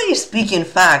 karma is speaking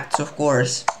facts, of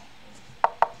course.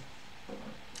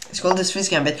 It's called the Swiss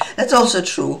Gambit. That's also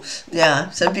true. Yeah,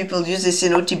 some people use this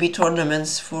in OTB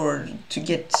tournaments to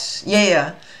get.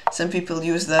 Yeah. Some people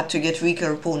use that to get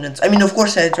weaker opponents. I mean, of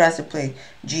course, I'd rather play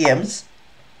GMs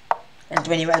and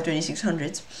 25,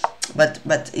 2600s,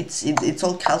 but it's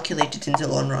all calculated in the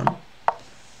long run.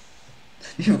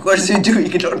 Of course, you do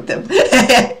ignore them.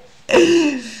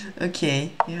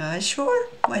 Okay, yeah, sure,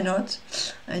 why not?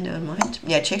 I don't mind.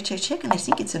 Yeah, check, and I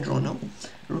think it's a draw, no?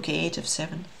 Rook a8,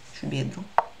 f7, should be a draw.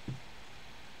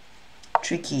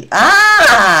 Tricky.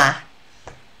 Ah!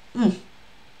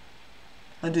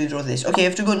 How do you draw this? Okay, you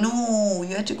have to go, no,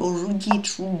 you have to go rook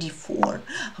d8, rook d4.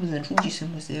 Oh, then rook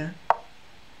d7 was there.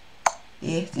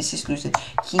 Yeah, this is losing.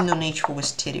 King on h4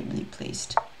 was terribly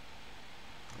placed.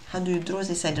 How do you draw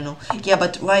this? I don't know. Yeah,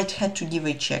 but white had to give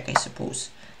a check, I suppose.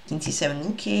 King c7,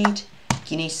 rook 8,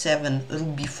 king a7,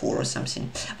 rook b4 or something.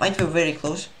 White were very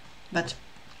close, but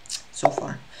so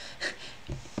far.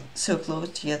 So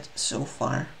close, yet so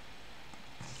far.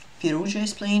 Perugia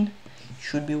is playing,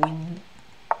 should be winning.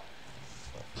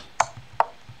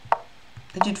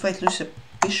 Did white lose a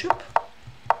bishop?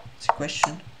 It's a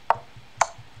question.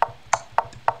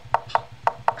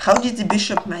 How did the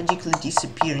bishop magically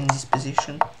disappear in this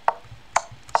position?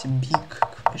 It's a big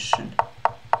question.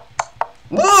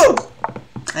 Whoa!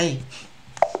 Aye.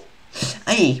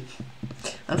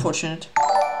 Unfortunate.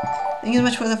 Thank you so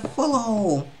much for the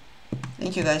follow.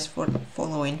 Thank you guys for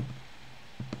following.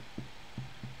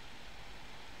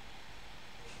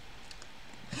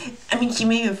 I mean, he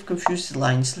may have confused the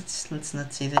lines. Let's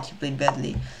not say that he played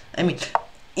badly. I mean,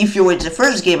 if you were the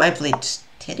first game, I played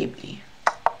terribly.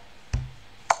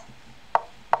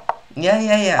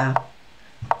 Yeah.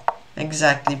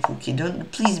 Exactly,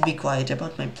 Pookie. Please be quiet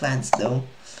about my plans, though.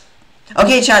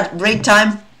 Okay, chat. Break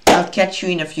time. I'll catch you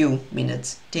in a few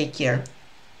minutes. Take care.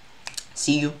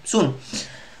 See you soon.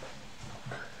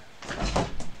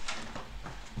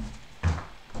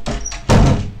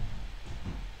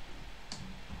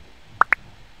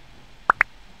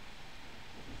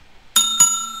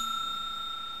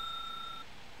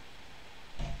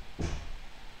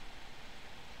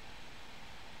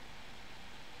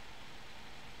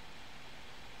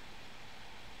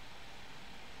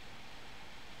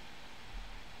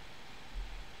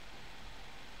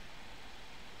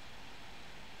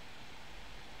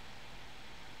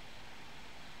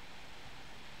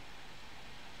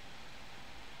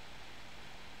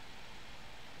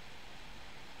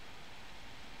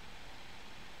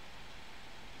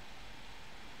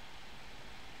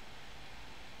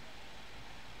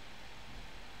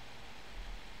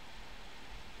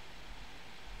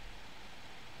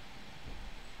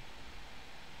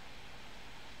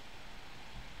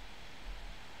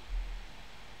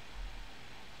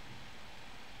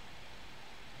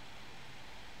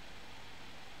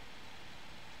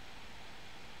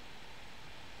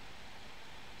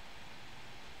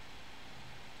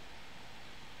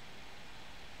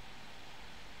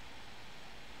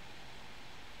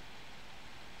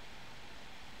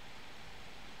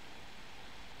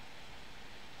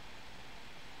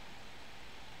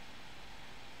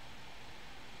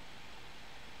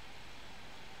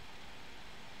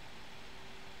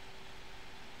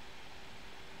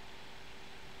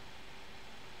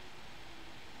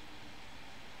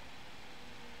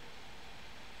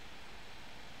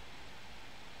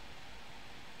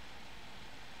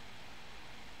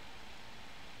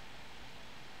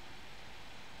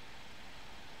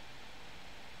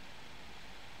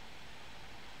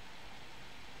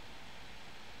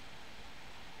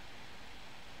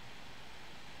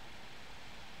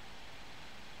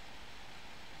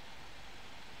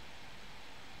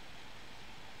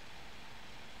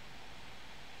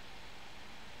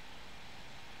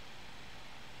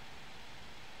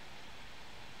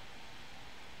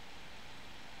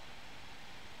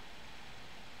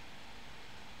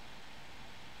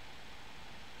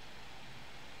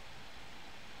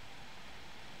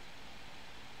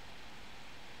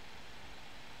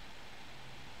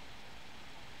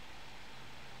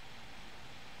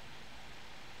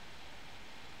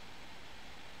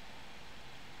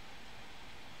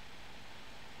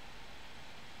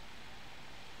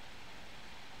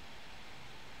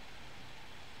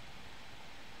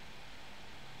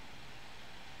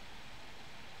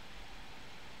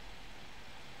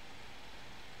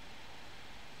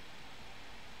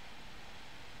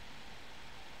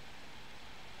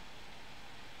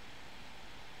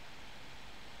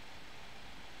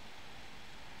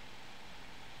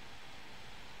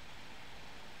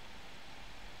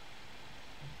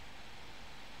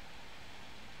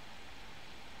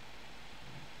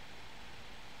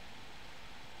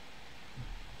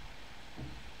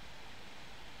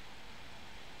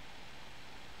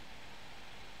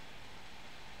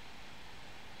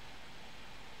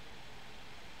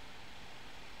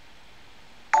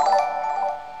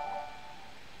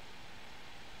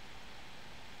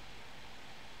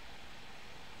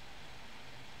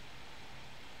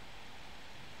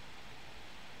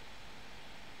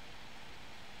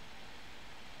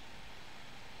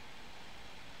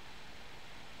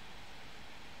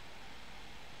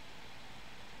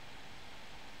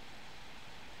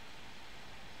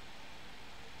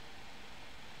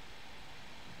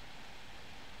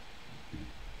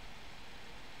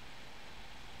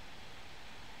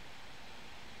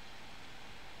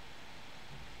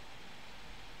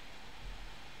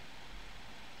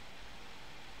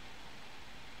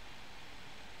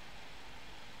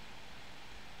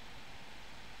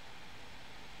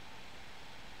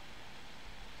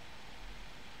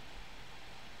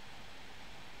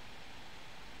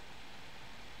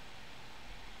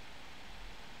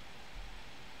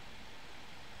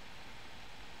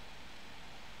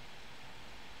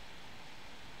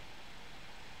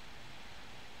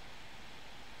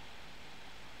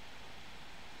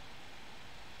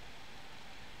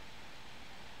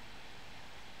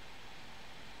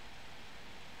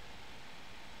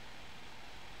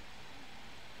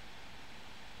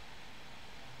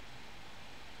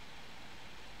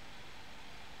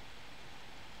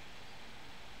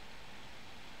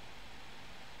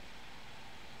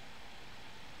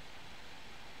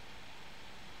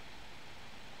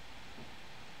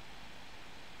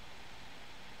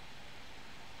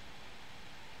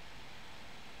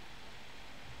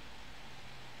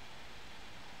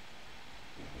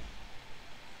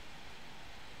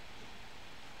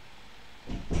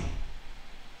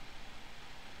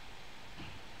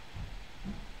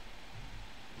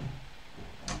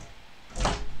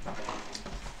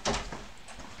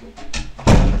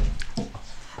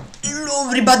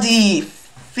 everybody.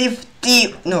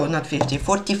 50, no, not 50,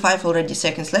 45 already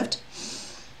seconds left.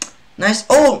 Nice.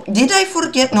 Oh, did I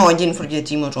forget? No, I didn't forget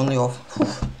emote only off.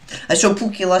 I saw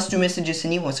Pookie last 2 messages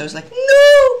in emotes. I was like,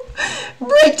 no!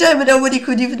 Break time, and nobody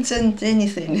could even send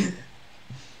anything.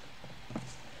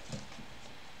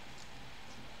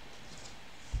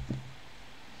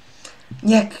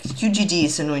 Yeah, QGD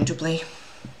is annoying to play.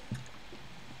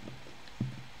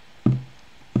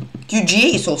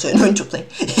 QGA is also annoying to play.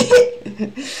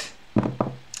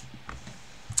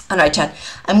 Alright, chat.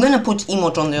 I'm gonna put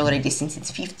emote on there already since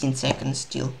it's 15 seconds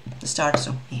till the start,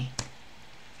 so yeah.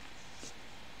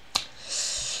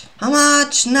 How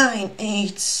much? 9,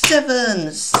 8,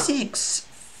 7, 6,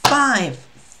 5,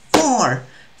 4,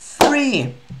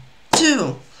 3,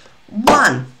 2,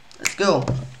 1. Let's go.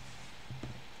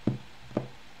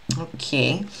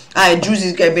 Okay. I drew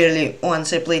this guy barely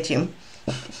once I played him.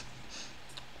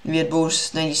 We had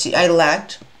both 96. I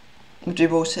lagged, but we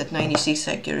both had 96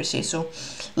 accuracy. So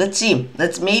let's see.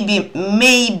 Let's maybe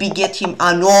get him.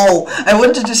 Ah, no! I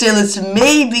wanted to say let's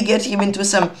maybe get him into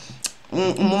some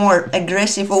more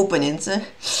aggressive opponents.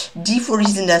 D4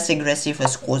 isn't as aggressive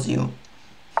as Cosio,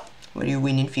 where you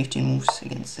win in 15 moves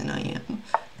against an IM.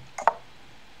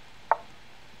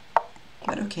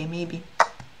 But okay, maybe.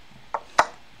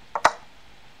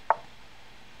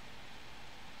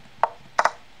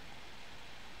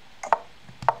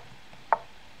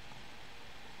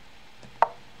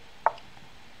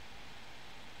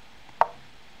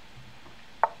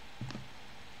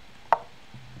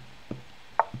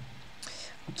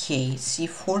 Okay,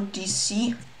 C4,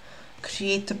 DC,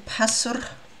 create a passer,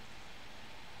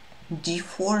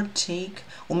 D4, take,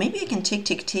 or maybe I can take,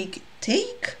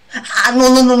 ah,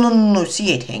 no,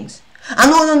 C8 hangs, ah,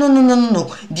 no,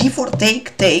 D4,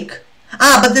 take,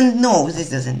 ah, but then, no, this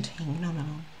doesn't hang, no,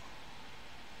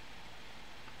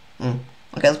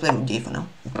 okay, let's play rook D for now,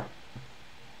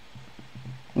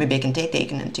 maybe I can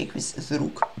take and then take with the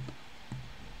rook.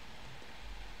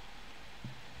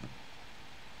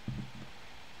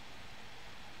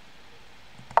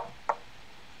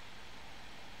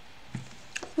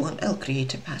 Well, I'll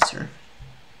create a passer.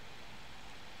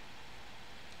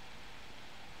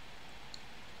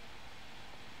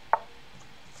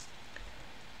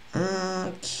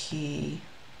 Okay.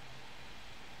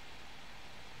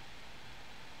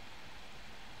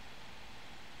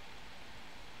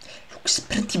 Looks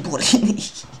pretty boring.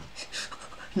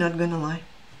 Not gonna lie.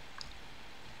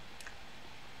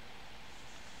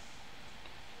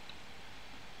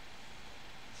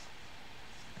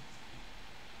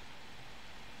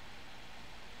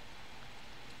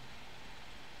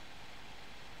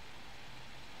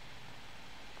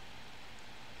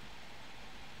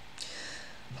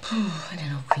 I don't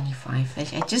know, Queen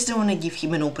E5. I just don't want to give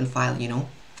him an open file, you know,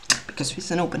 because with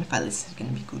an open file it's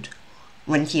gonna be good.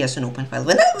 When he has an open file,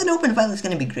 when I have an open file, it's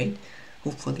gonna be great,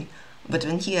 hopefully. But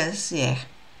when he has, yeah,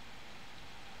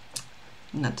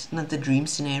 not the dream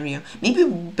scenario. Maybe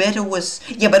better was,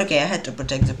 yeah, but okay, I had to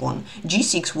protect the pawn.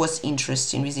 G6 was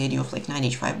interesting with the idea of like knight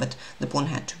H5, but the pawn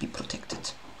had to be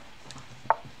protected.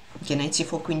 Okay, knight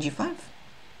C4, Queen G5.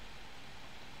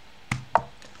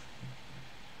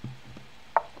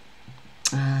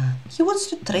 He wants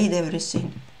to trade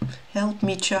everything. Help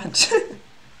me, chat.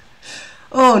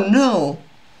 Oh no.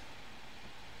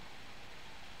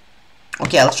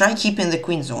 Okay, I'll try keeping the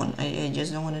queen zone. I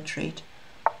just don't want to trade.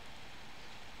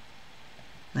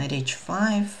 Knight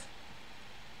H5.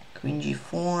 Queen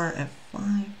G4,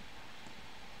 F5.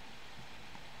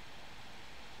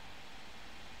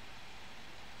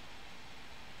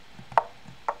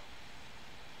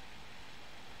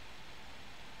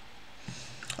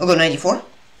 I'll go knight E4.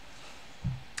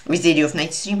 With the idea of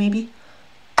knight C3 maybe.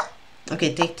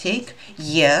 Okay, take.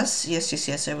 Yes,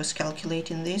 I was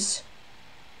calculating this.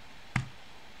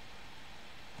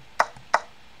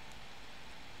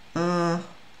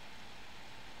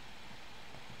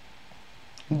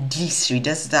 D3,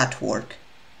 does that work?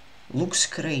 Looks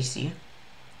crazy.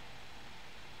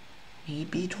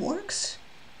 Maybe it works?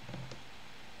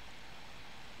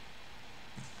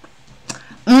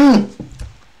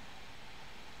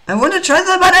 I want to try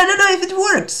that, but I don't know if it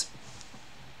works.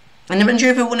 I'm not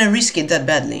sure if I want to risk it that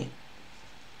badly.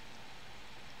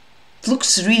 It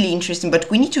looks really interesting, but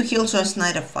we need to heal so as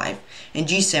knight F5 and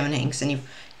G7 hangs, and if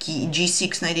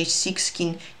G6, knight H6,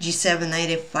 king G7, knight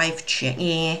F5 check.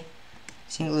 Yeah.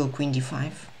 Single Queen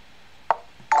D5.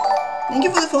 Thank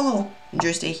you for the follow.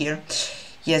 Enjoy stay here.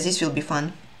 Yes, this will be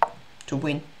fun to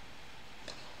win.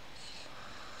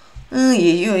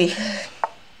 Oy.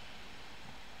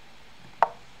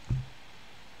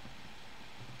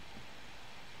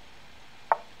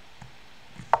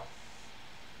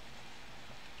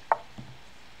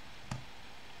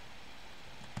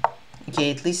 Okay,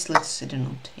 at least let's, I don't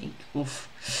know, take. Oof.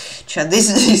 Chat,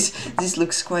 this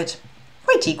looks quite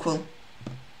equal.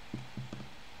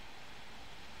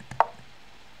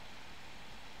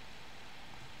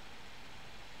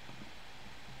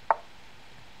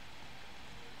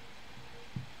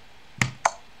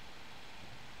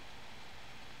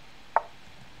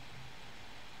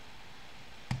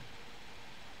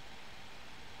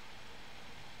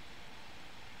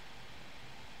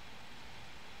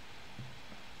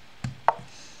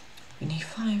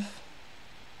 E5.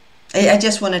 I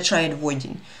just want to try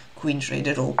avoiding queen trade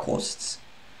at all costs.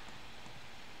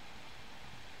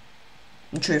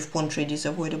 Not sure if pawn trade is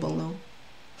avoidable now.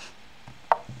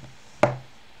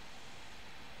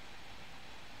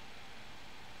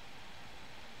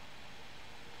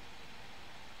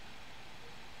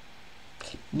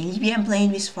 Maybe I'm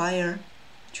playing with fire.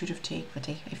 Should have taken, but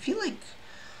I feel like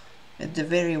at the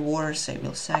very worst I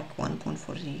will sack one pawn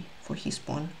for his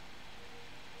pawn.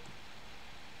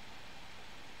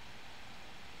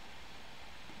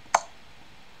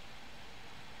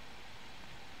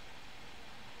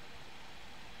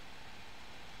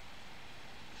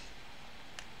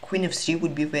 Queen of 3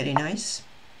 would be very nice.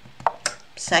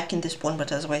 Sacking this pawn,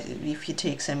 but otherwise if he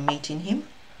takes, I'm mating him.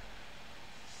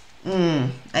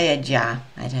 I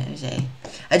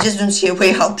just don't see a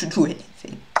way how to do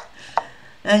anything.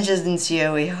 I just didn't see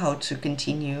a way how to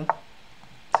continue.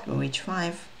 Let's go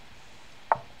h5.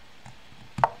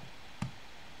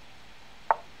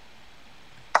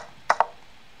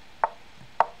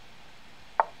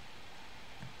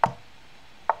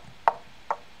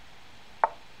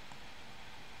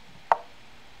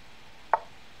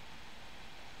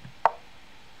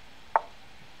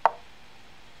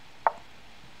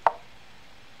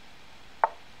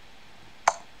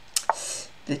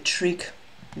 The trick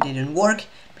didn't work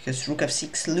because rook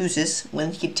f6 loses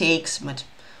when he takes, but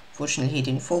fortunately he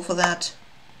didn't fall for that.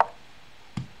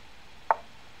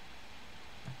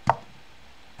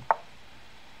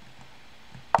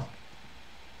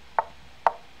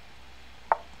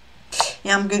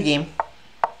 Yeah, good game.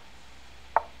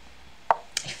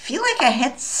 I feel like I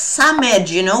had some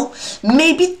edge, you know,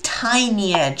 maybe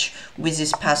tiny edge with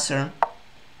this passer.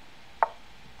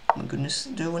 Oh my goodness,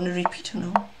 do I want to repeat or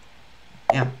no?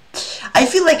 Yeah, I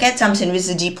feel like I had something with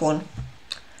the d pawn,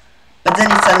 but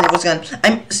then it suddenly was gone.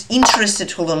 I'm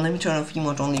interested. Hold on, let me turn off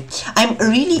emote only. I'm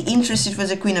really interested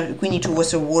whether queen e2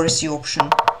 was a worthy option.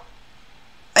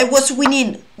 I was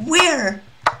winning. Where?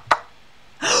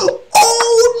 Oh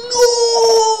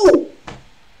no!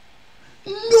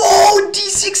 No,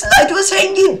 d6 knight was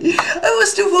hanging. I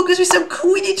was too focused with some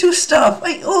queen e2 stuff.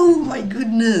 Oh my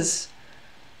goodness.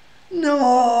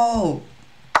 No.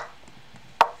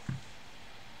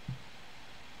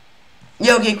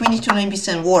 Yeah, okay, queen e2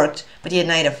 9% worked, but he had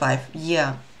knight f5.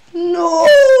 Yeah. No!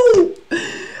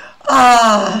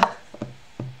 Ah!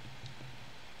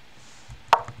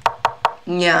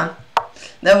 Yeah,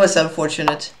 that was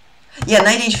unfortunate. Yeah,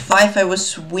 knight h5 I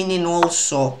was winning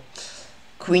also.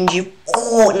 Queen g...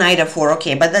 Oh, knight f4,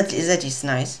 okay, but that is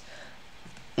nice.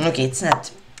 Okay, it's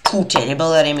not too terrible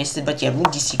that I missed it, but yeah,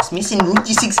 rook d6. Missing rook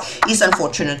d6 is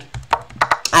unfortunate.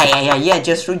 Yeah,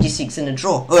 just rook d6 and a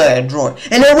draw. Draw.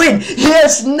 And I win!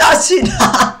 Yes, nothing!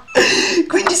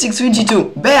 Queen d6, queen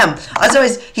g2. Bam!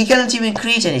 Otherwise, he cannot even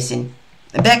create anything.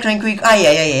 Back rank quick. So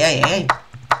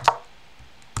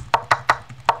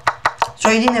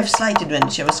I didn't have slight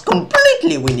advantage. I was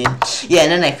completely winning. Yeah,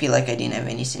 and then I feel like I didn't have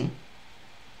anything.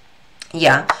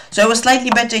 Yeah, so I was slightly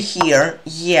better here.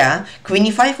 Yeah, queen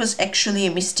e5 was actually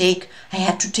a mistake. I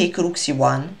had to take rook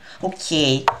c1.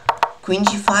 Okay. Queen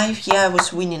g5, yeah, I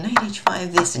was winning. Knight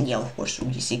h5, this, and yeah, of course, rook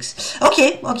d6.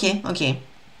 Okay.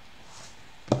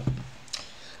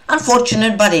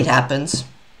 Unfortunate, but it happens.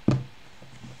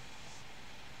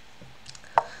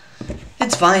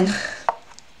 It's fine.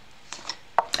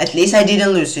 At least I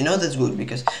didn't lose, you know, that's good,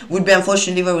 because it would be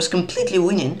unfortunate if I was completely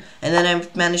winning, and then I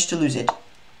managed to lose it.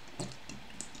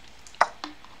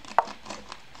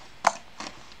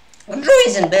 Draw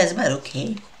isn't best, but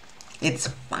okay. It's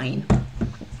fine.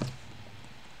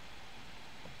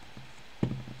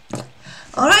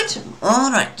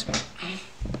 Alright.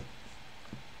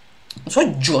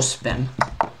 So just spam.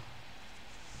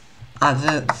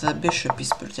 The bishop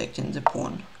is protecting the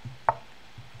pawn.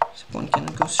 The pawn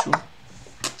cannot go through.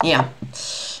 Yeah.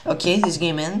 Okay, this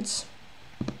game ends.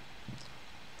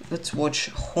 Let's watch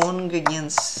Hong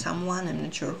against someone. I'm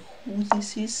not sure who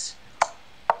this is.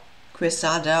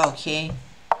 Quesada, okay.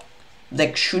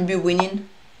 Deck should be winning.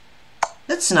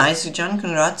 That's nice, John.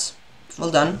 Congrats.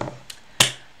 Well done.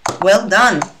 Well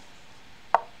done.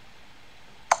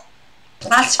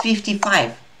 Plus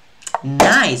 55.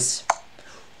 Nice.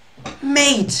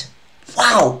 Mate!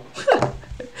 Wow!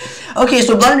 Okay,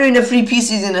 so blundering a free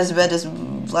piece isn't as bad as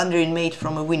blundering mate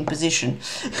from a win position.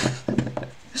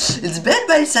 It's bad,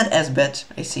 but it's not as bad,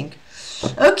 I think.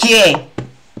 Okay.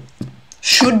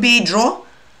 Should be a draw.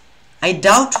 I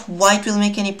doubt white will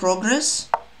make any progress.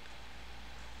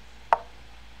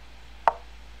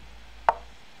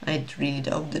 I really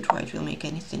doubt that white will make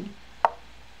anything.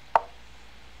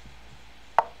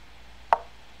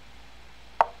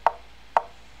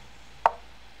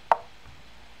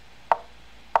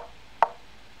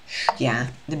 Yeah,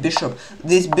 the bishop.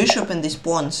 This bishop and these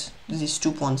pawns, these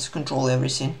two pawns control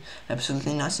everything.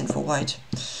 Absolutely nothing for white.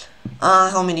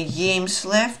 How many games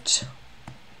left?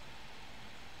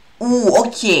 Ooh,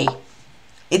 okay.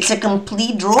 It's a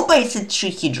complete draw, but it's a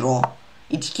tricky draw.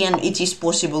 It is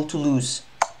possible to lose.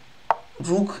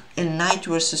 Rook and knight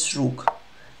versus rook.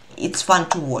 It's fun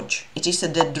to watch. It is a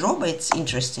dead draw, but it's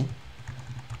interesting.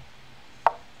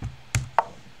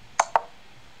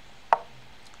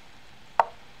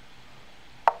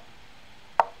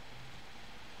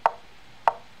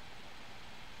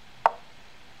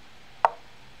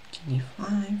 King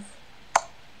e5,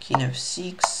 king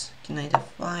f6, king knight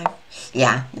f5.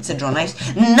 Yeah, it's a draw.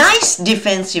 Nice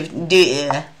defensive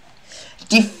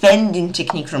defending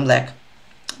technique from black.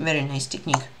 Very nice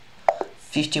technique.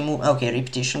 50 move. Okay,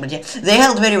 repetition, but yeah, they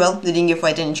held very well. They didn't give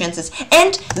white any chances.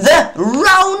 And the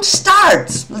round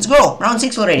starts. Let's go. Round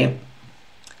 6 already.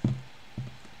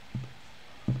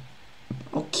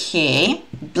 Okay,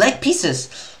 black pieces.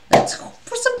 Let's hope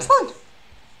for some fun.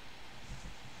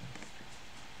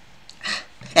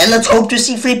 And let's hope to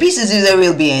see free pieces if there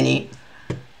will be any.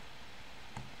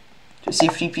 To see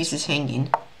free pieces hanging.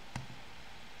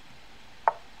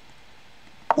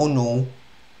 Oh no.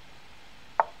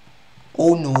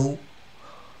 Oh no.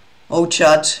 Oh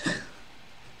chat.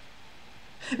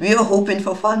 We were hoping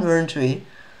for fun, weren't we?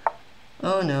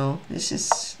 Oh no. This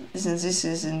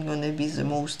isn't gonna be the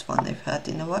most fun I've had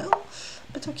in a while.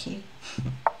 But okay.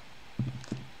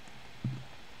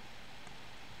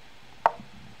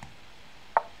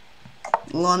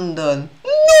 London.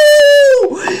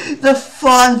 No! The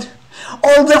fun,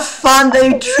 all the fun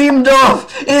I dreamed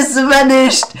of is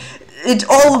vanished. It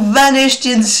all vanished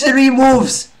in 3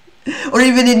 moves, or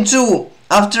even in 2.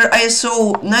 After I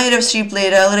saw knight f3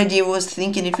 played, I already was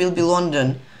thinking it will be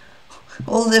London.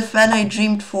 All the fun I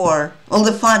dreamed for, all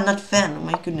the fun, not fan. Oh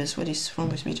my goodness, what is wrong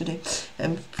with me today?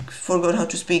 I forgot how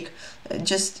to speak.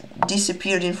 Just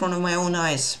disappeared in front of my own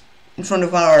eyes, in front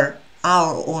of our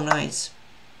own eyes.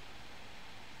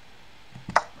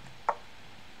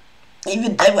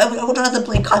 Even I would rather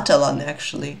play Catalan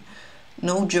actually.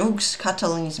 No jokes,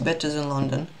 Catalan is better than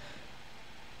London.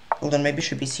 Hold on, my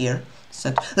bishop is here.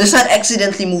 Let's not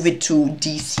accidentally move it to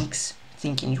d6,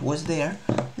 thinking it was there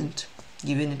and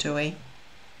giving it away.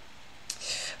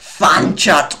 Fun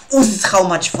chat. Ooh, how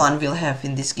much fun we'll have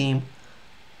in this game.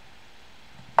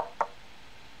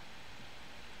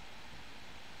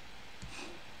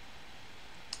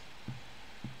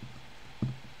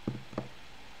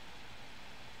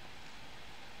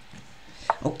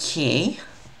 Okay,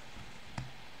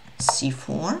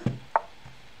 c4,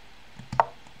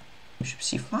 bishop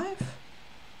c5.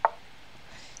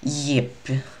 Yep.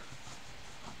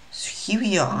 So here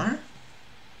we are.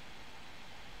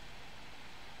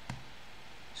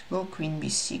 Let's go queen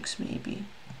b6 maybe,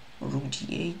 or rook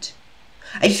d8.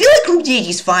 I feel like rook d8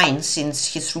 is fine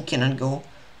since his rook cannot go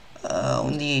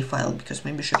on the a file because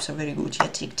my bishops are very good. Yeah,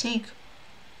 take.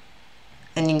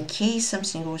 And in case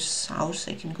something goes south,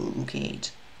 I can go rook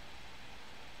a8.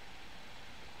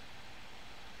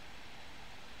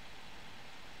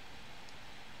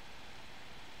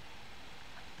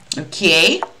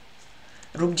 Okay,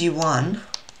 rook d1.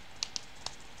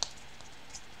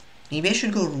 Maybe I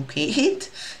should go rook a8,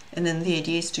 and then the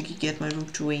idea is to get my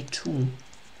rook to a2.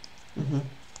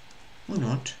 Or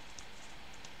not.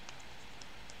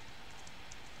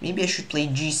 Maybe I should play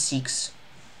g6,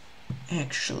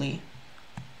 actually.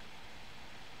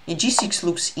 Yeah, g6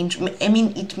 looks I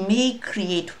mean, it may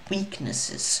create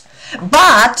weaknesses,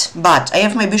 but I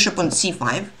have my bishop on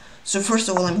c5. So first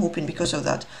of all, I'm hoping because of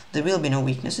that there will be no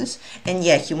weaknesses. And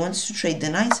yeah, he wants to trade the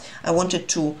knights. I wanted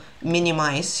to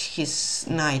minimize his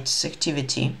knight's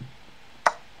activity.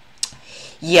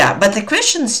 Yeah, but the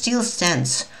question still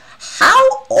stands.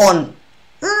 How on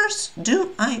earth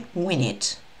do I win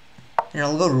it? And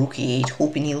I'll go rook e8,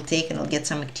 hoping he'll take and I'll get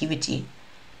some activity.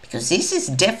 Because this is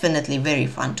definitely very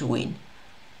fun to win.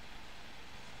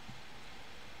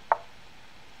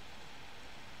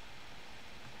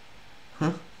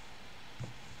 Huh?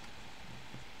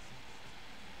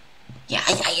 Yeah,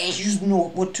 I just know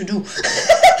what to do.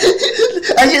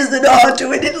 I just don't know how to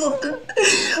win in London.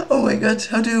 Oh my god,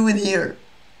 how do you win here?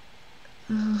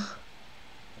 I'm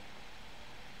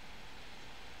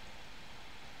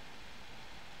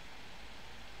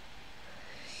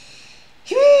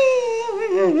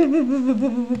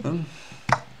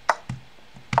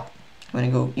gonna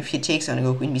go, if he takes, I'm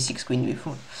gonna go queen b6, queen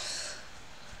b4.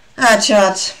 Ah,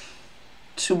 chat.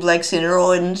 2 blacks in a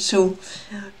row and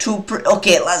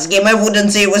okay, last game I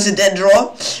wouldn't say it was a dead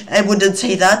draw. I wouldn't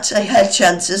say that. I had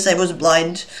chances, I was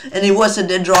blind, and it was a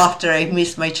dead draw after I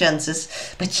missed my chances.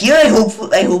 But here I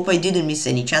hope I didn't miss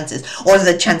any chances, or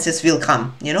the chances will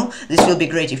come, you know? This will be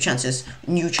great if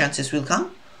new chances will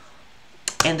come,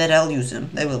 and that I'll use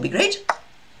them. That will be great.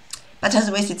 But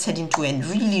otherwise it's heading to a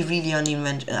really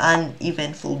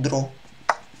uneventful draw,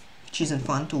 which isn't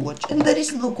fun to watch, and there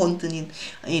is no content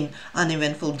in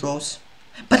uneventful draws.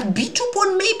 But b2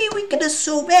 pawn, maybe we could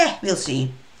solve. We'll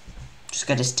see. Just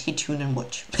gotta stay tuned and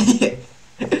watch.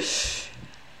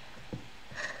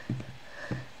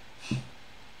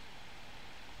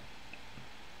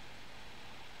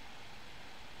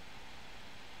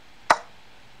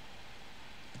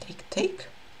 Take.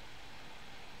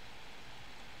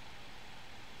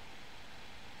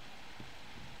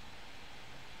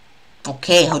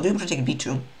 Okay, how do you protect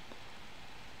b2?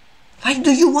 Why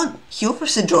do you want? He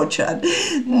offers a draw, Chad.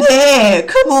 Nah,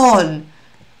 come on.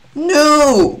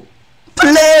 No.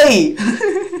 Play.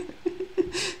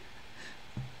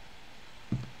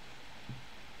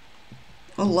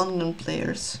 All London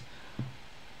players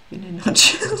in a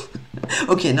nutshell.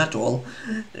 Okay, not all.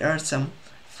 There are some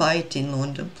fighting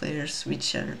London players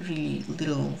which are really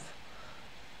little off.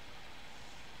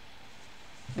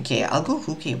 Okay, I'll go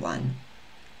rook a1.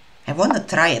 I wanna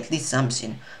try at least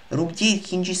something. Rook d8,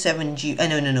 king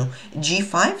g7, no.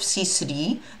 g5,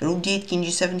 c3, rook d8, king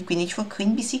g7, queen h4,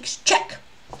 queen b6, check!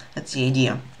 That's the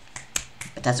idea.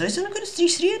 But otherwise I'm gonna go to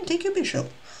c3 and take your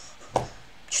bishop. You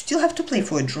still have to play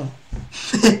for a draw.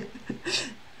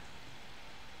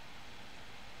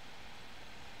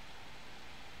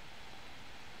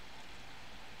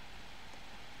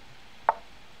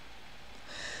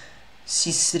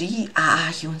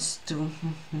 c3, he wants to...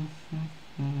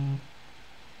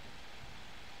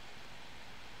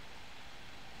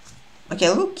 Okay,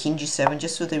 I'll go king g7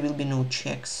 just so there will be no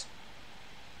checks.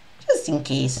 Just in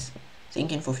case.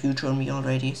 Thinking for future me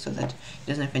already, so that he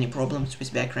doesn't have any problems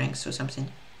with back ranks or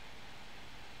something.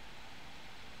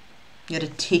 You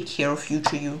gotta take care of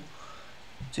future you,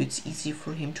 so it's easy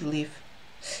for him to leave.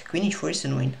 Queen h4 is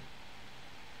annoying.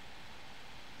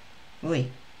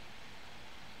 Wait.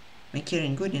 Am I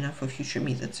carrying good enough for future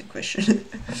me? That's a question.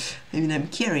 I mean, I'm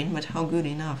carrying, but how good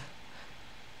enough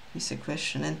is a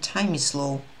question. And time is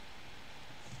slow.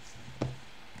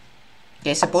 Okay,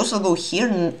 I suppose I'll go here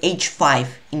and h5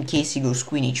 in case he goes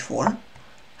queen h4.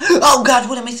 Oh god,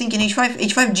 what am I thinking? h5,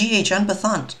 h5, gh,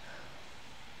 unpathant.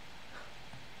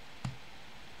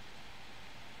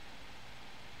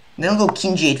 Then I'll go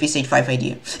king g8 with h5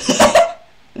 idea.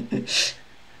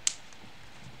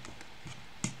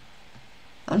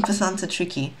 Unpathants are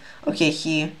tricky. Okay,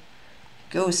 he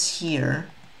goes here.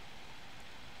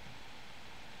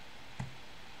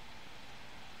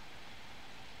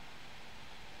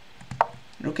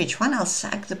 Rook h1, I'll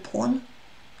sack the pawn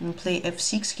and play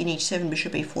f6, king h7,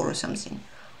 bishop a4 or something.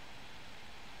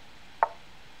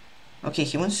 Okay,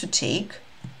 he wants to take.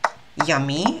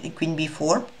 Yummy. Queen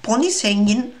b4. Pawn is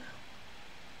hanging.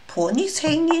 Pawn is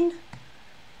hanging.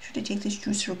 Should I take this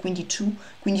juicer or queen d2?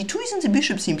 Queen d2 isn't the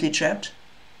bishop simply trapped?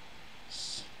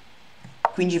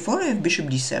 Queen g4, I have bishop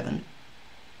d7.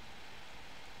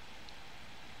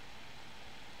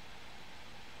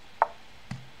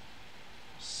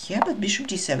 Yeah, but bishop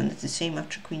d7 is the same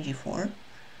after queen g4.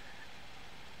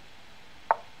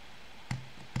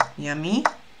 Yummy.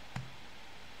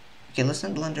 Okay, let's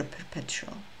not blunder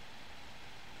perpetual.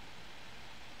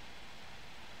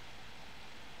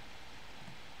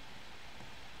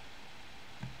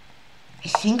 I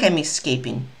think I'm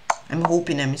escaping. I'm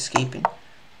hoping I'm escaping.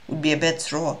 Would be a bad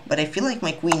throw, but I feel like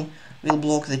my queen will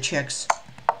block the checks.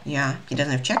 Yeah, he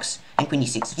doesn't have checks. And queen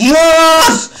e6.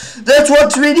 Yes! That's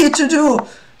what we need to do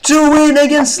to win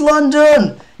against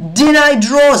London. Deny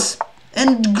draws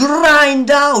and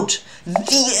grind out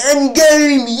the end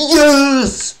game.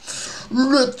 Yes!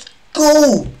 Let's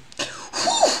go!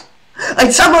 Whew. I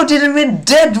somehow didn't win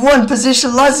dead one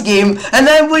position last game, and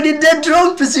I'm winning dead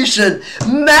wrong position.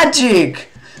 Magic!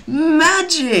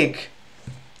 Magic!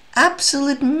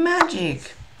 Absolute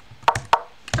magic!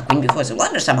 Queen b4 is a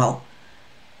wonder somehow.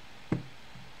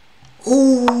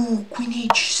 Oh, queen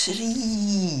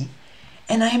h3.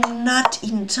 And I'm not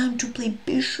in time to play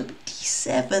bishop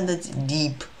d7. That's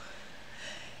deep.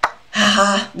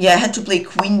 Haha, yeah, I had to play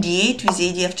queen d8 with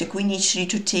AD after queen h3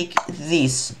 to take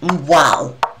this.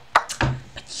 Wow.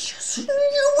 But yes,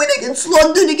 you win against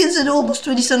London, against an almost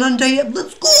 20-son anti-app.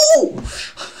 Let's go!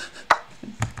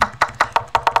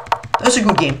 That was a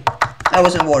good game. I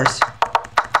wasn't worse.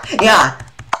 Yeah,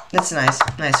 that's nice.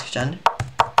 Nice, John.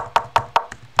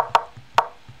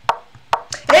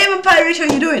 Hey, I'm a pirate, how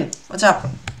you doing? What's up?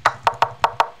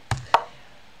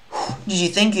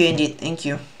 GG, thank you indeed, thank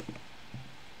you.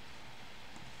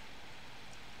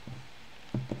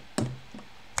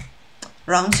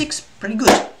 Round 6, pretty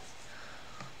good.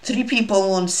 3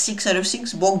 people on 6 out of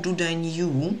 6. Bog, Duda, and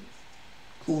you.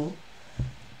 Cool.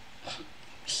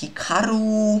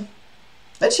 Hikaru.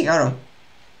 That's Hikaru.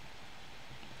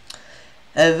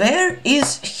 Where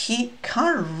is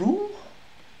Hikaru?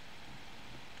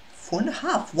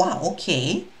 4.5. Wow,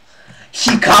 okay.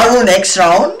 Hikaru next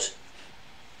round.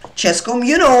 Chesscom,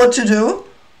 you know what to do.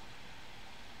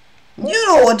 You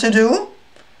know what to do.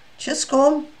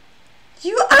 Chesscom,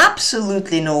 you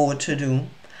absolutely know what to do.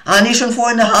 Anish on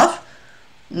 4.5.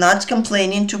 Not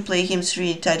complaining to play him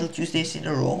 3 title Tuesdays in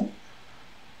a row.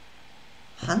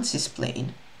 Hans is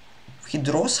playing. If he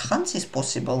draws, Hans is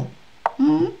possible.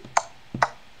 Hans,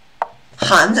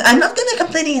 I'm not gonna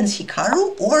complain against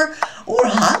Hikaru or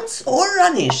Hans or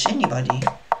Anish, anybody.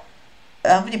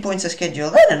 How many points are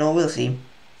scheduled? I don't know, we'll see.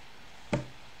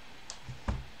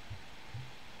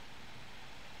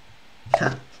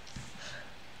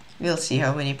 We'll see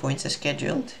how many points are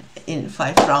scheduled. In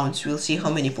 5 rounds, we'll see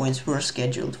how many points were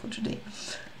scheduled for today.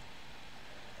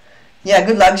 Yeah,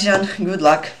 good luck, Jean. Good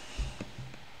luck.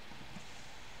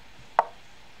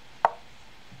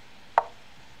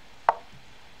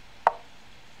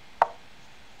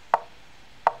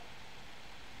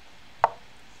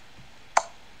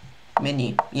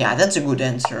 Many. Yeah, that's a good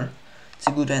answer. It's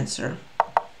a good answer.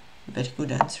 Very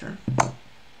good answer.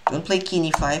 Don't play king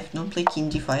e5. Don't play king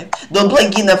d5. Don't play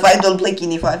king f5. Don't play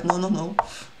king e5. No, no, no.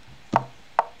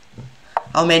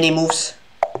 How many moves?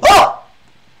 Oh!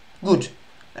 Good.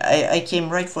 I came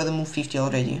right for the move 50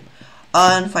 already.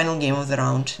 And final game of the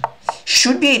round.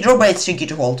 Should be a draw, but it's tricky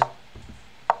to hold.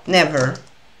 Never.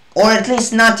 Or at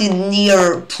least not in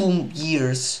near 2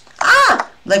 years. Ah!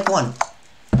 Like 1.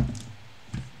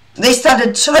 They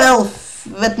started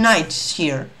 12 at night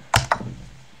here.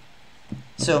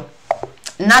 So,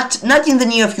 not in the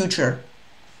near future.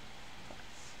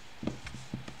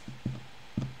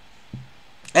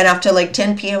 And after like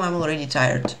 10 PM, I'm already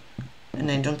tired. And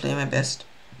I don't play my best.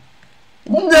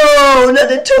 No,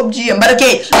 not a top GM. But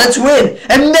okay, let's win.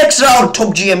 And next round,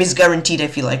 top GM is guaranteed, I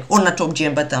feel like. Or not top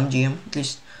GM, but GM, at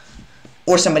least.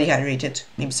 Or somebody high rated.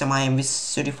 Maybe some IM with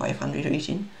 3500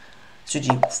 rating.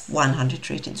 100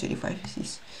 rating, 35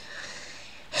 is.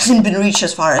 Hasn't been reached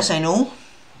as far as I know.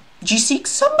 G6,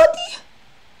 somebody?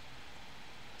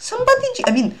 Somebody?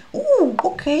 I mean, oh,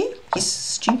 okay. He's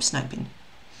stream sniping.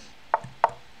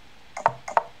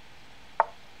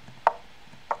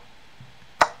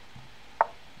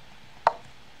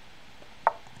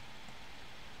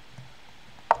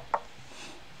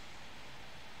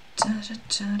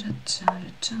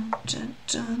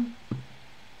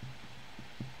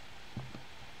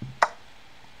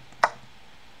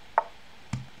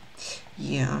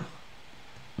 Yeah.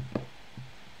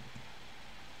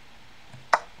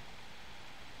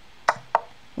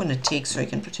 I'm gonna take so I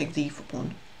can protect the e4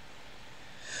 pawn.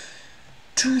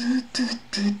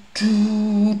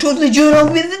 Totally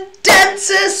Juvenile with the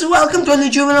dances! Welcome, Totally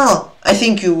Juvenile! I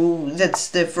think that's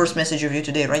the first message of you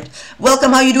today, right?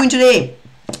 Welcome, how you doing today?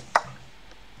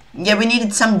 Yeah, we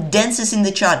needed some dances in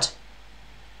the chat.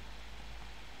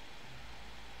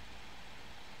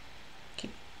 Okay.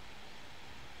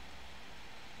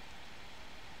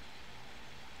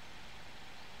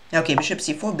 Okay, bishop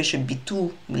c4, bishop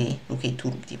b2. Okay, 2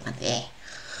 rook d1.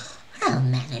 I'll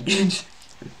manage.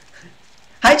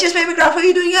 Hi, Chess PeshkaCh, how are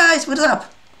you doing, guys? What's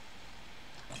up?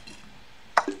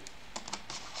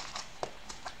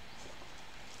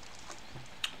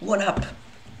 What up?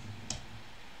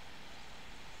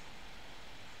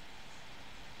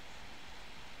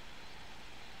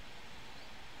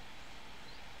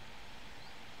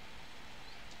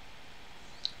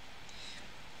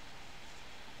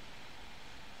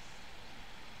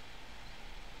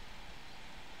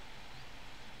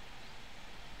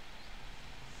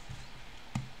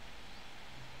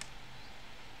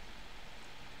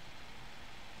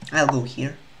 I'll go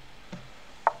here.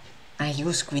 I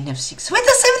use queen f6. Why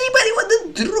does everybody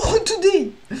want to draw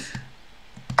today?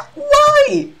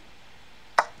 Why?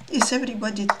 Is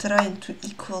everybody trying to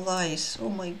equalize? Oh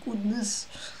my goodness.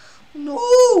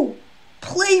 No!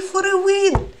 Play for a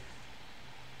win!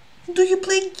 Do you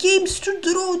play games to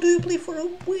draw? Do you play for a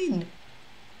win?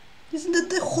 Isn't that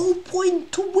the whole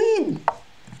point, to win?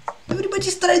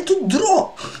 Everybody's trying to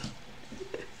draw.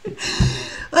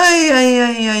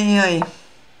 Ay.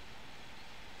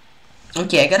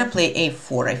 Okay, I gotta play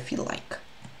a4, I feel like.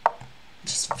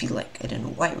 Just feel like. I don't know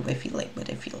why I feel like, but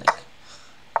I feel like.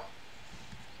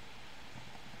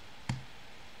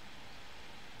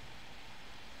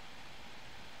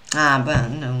 Ah, but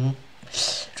no.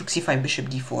 Rook c5, bishop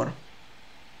d4.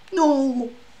 No!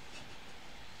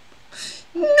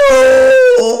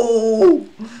 No!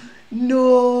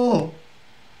 No!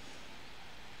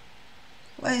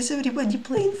 Why is everybody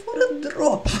playing for a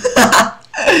draw?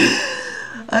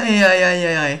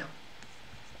 Ay.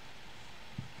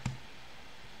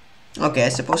 Okay, I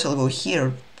suppose I'll go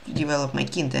here, develop my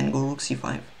king, then go rook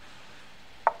c5.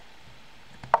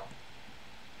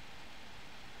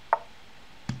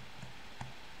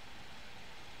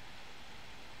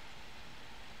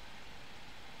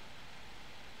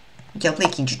 Okay, I'll play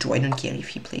king g2. I don't care if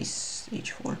he plays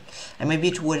h4. I'm a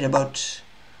bit worried about...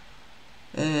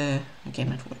 okay, I'm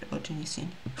not worried about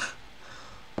anything.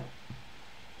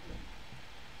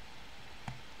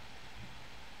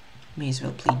 May as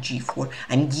well play g4.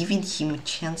 I'm giving him a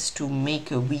chance to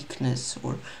make a weakness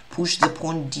or push the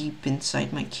pawn deep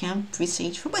inside my camp with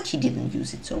h4, but he didn't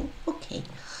use it, so okay.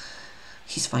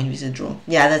 He's fine with a draw.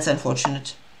 Yeah, that's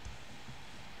unfortunate.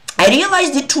 I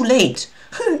realized it too late.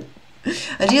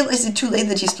 I realized it too late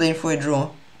that he's playing for a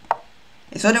draw.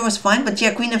 I thought it was fine, but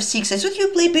yeah, queen f6. I thought you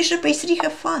play bishop a3,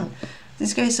 have fun.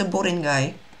 This guy is a boring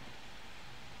guy.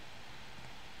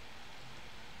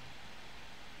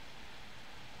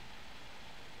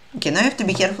 Okay, now I have to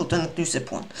be careful to not lose a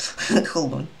pawn.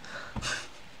 Hold on.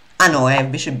 Ah no, I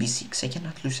have bishop b6. I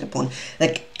cannot lose a pawn.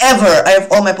 Like, ever! I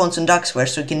have all my pawns in dark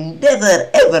squares, so I can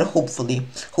never, ever, hopefully,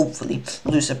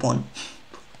 lose a pawn.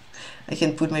 I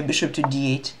can put my bishop to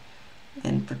d8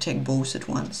 and protect both at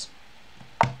once.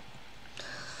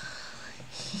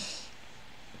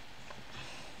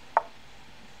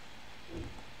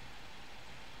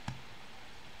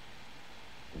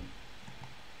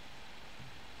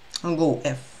 I'll go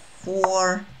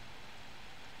f4.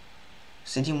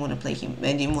 So I didn't want to play him.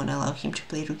 I didn't want to allow him to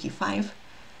play rook e5.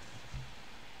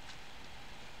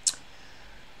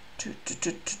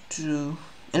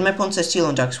 And my pawns are still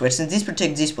on dark squares. Since this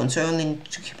protects this pawn, so I only need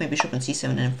to keep my bishop on c7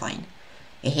 and I'm fine.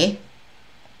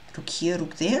 Rook here,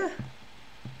 rook there.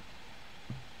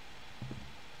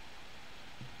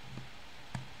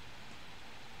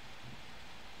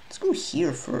 Let's go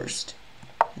here first,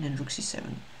 and then rook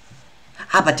c7.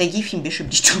 Ah, but I gave him bishop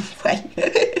d2. Fine.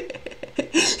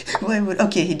 Why would?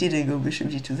 Okay, he didn't go bishop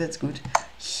d2. That's good.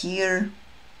 Here.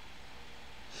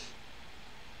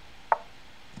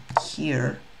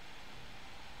 Here.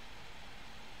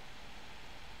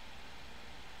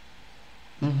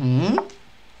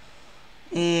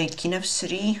 King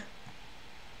f3. I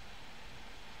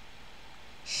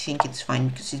think it's fine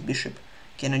because his bishop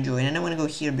cannot join. And I want to go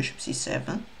here, bishop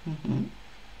c7.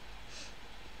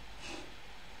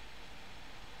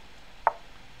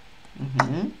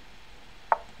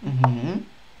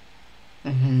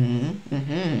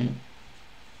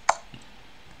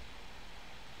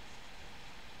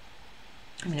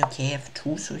 I mean, okay,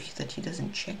 f2 so that he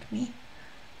doesn't check me.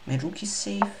 My rook is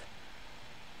safe.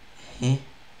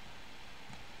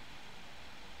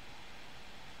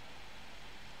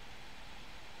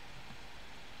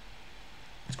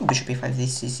 Let's go bishop a5.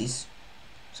 This is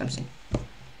something.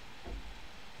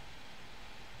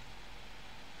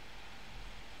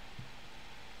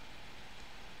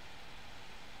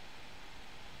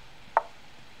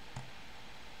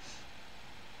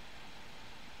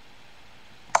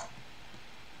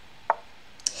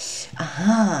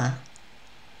 Aha.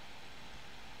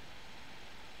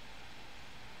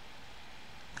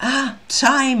 Ah,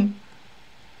 time.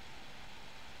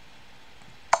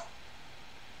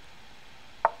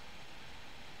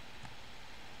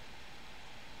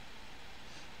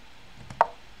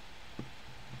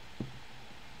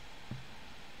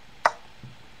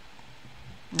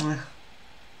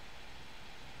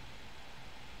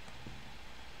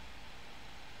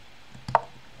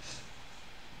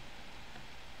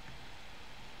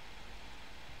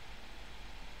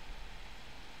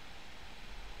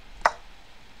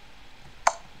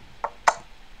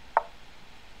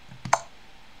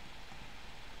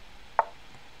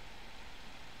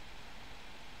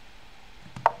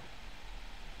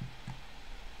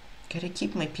 Gotta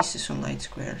keep my pieces on light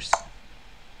squares.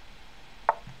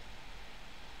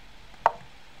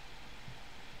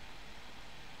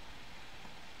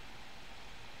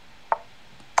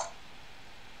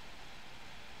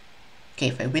 Okay,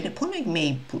 if I win a pawn, I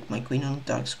may put my queen on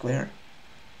dark square.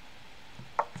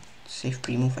 Safe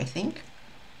pre-move, I think.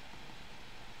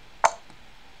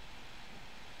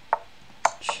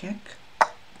 Check.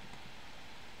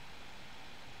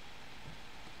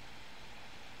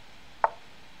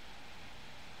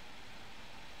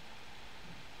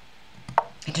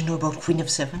 I don't know about queen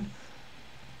f7.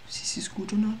 If this is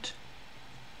good or not.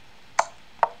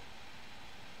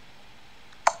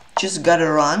 Just gotta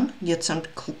run, get some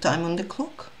time on the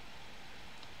clock.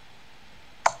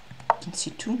 King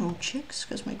c2, no checks,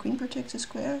 because my queen protects the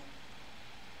square.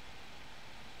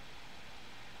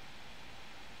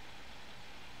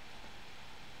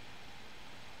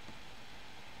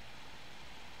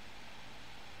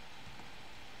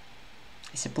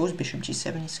 I suppose bishop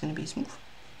g7 is going to be his move.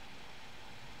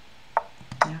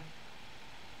 Yeah.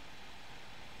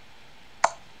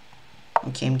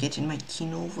 Okay, I'm getting my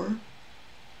king over.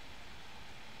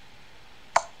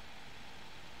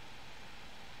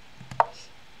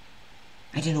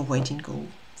 I don't know why I didn't go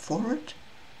forward.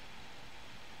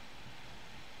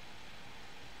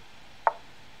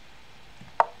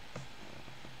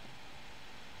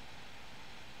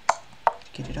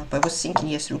 Get it up. I was thinking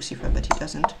yes, rook c5, but he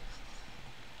doesn't.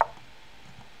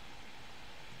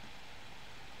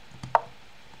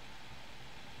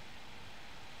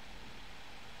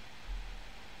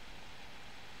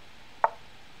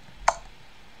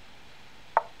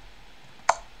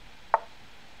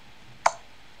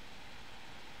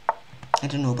 I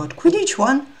don't know about queen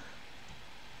h1.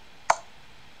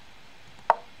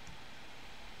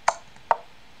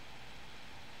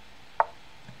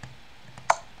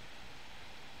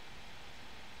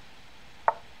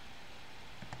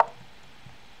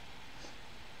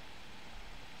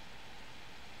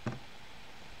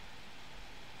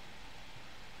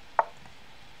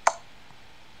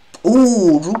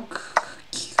 Ooh, rook,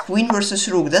 queen versus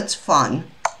rook, that's fun.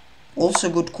 Also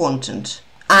good content.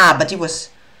 Ah, but it was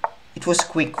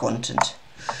quick content.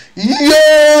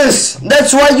 Yes!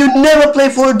 That's why you never play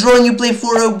for a draw and you play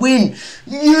for a win.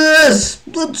 Yes!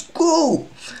 Let's go!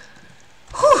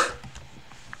 Whew.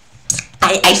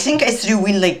 I think I threw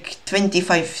win like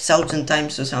 25,000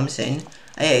 times or something.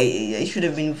 I should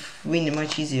have been winning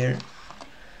much easier.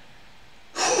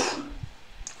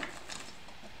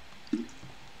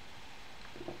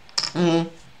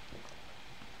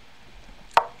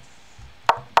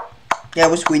 Yeah, I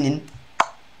was winning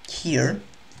here.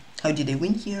 How did I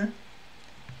win here?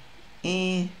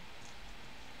 I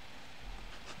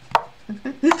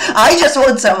just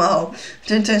won somehow.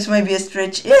 10 times might be a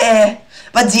stretch. Yeah,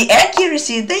 but the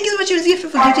accuracy. Thank you so much for the gift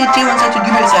for getting T1 side to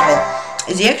give you a level.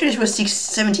 The accuracy was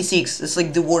 676. It's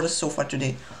like the worst so far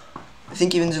today. I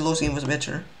think even the last game was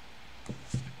better.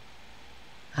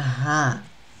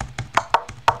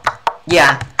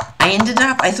 Yeah, I ended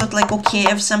up. I thought like, okay, I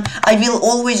have some. I will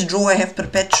always draw. I have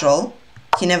perpetual.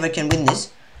 He never can win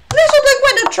this. And I thought like,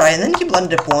 why not try? And then he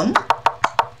blundered a pawn.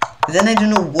 Then I don't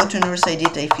know what on earth I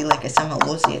did. I feel like I somehow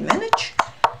lost the advantage.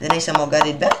 Then I somehow got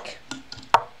it back.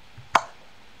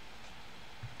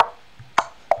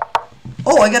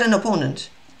 Oh, I got an opponent.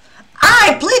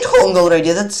 I played Hong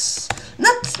already. That's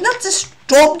not the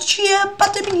top GM,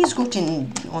 but I mean he's good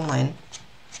in online.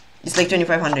 It's like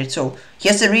 2500, so he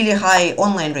has a really high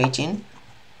online rating.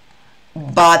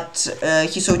 But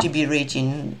his OTB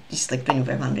rating is like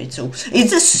 2500, so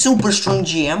it's a super strong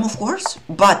GM, of course,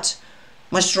 but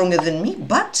much stronger than me,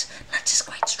 but not as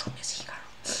quite strong as Ykow.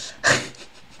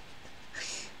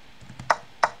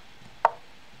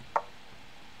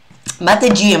 But the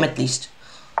GM at least.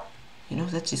 You know,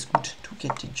 that is good to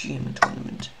get the GM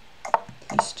tournament,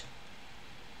 at least.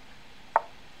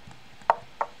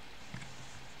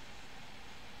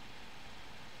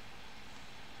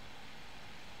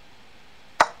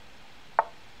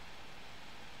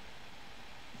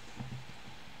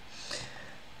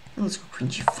 Let's go queen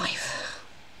g5. I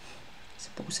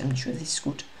suppose I'm sure this is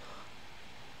good.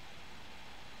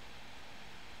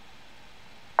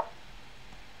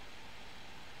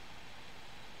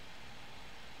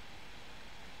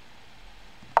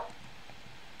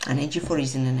 And g4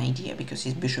 isn't an idea because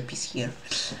his bishop is here,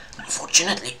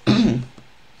 unfortunately.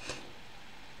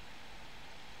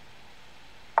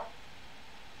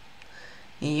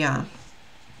 Yeah.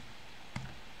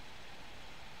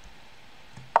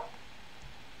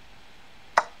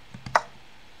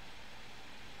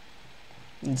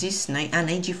 This knight,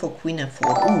 knight g4, queen f4.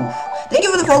 Ooh. Thank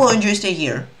you for the follow, enjoy, stay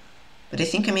here. But I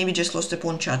think I maybe just lost the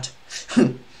pawn chat.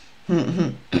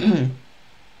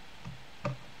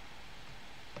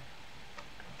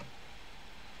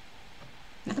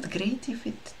 Not great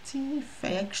if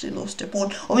I actually lost a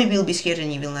pawn. Or maybe he'll be scared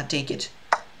and he will not take it.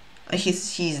 He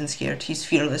isn't scared, he's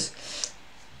fearless.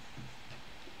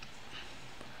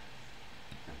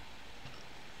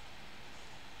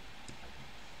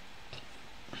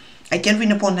 I can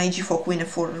win a pawn, knight g4, queen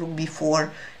f4, rook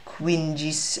b4, queen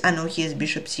g... I know he has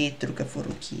bishop c8, rook f4,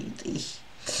 rook e8.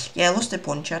 Yeah, I lost a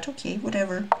pawn, chat. Okay,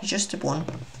 whatever. It's just a pawn.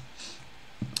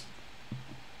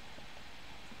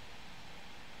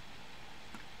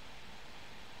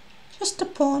 Just a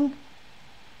pawn.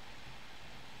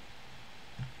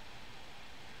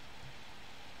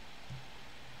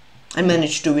 I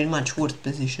managed to win much worse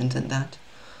position than that.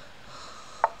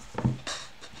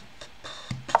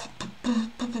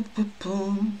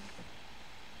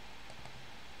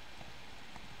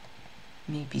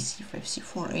 Maybe c5,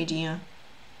 c4 idea.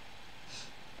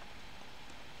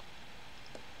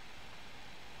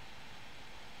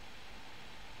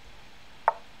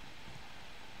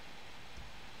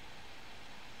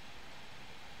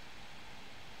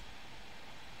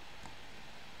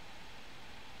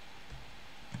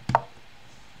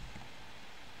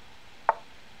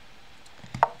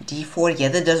 d4, yeah,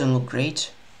 that doesn't look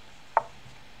great.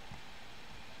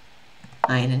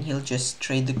 And then he'll just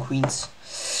trade the queens.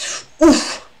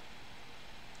 Oof!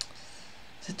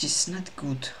 That is not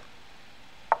good.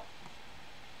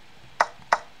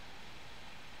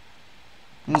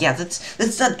 Yeah,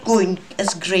 that's not going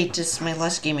as great as my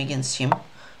last game against him.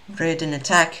 I had an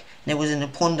attack, there was a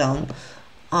pawn down.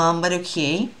 But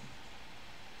okay.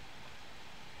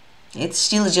 It's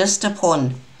still just a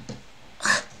pawn.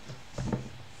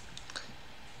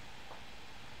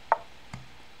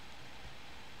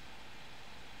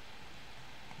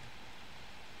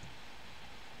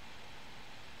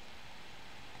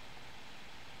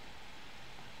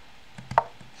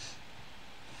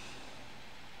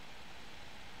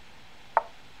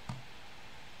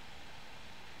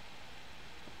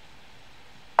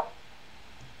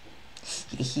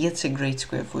 He gets a great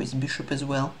square for his bishop as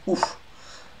well. Oof.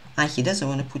 He doesn't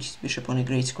want to put his bishop on a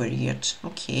great square yet.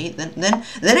 Okay, then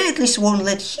I at least won't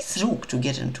let his rook to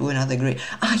get into another great.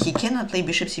 He cannot play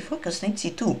bishop c4 because knight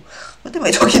c2. What am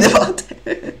I talking about?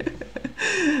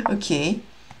 Okay.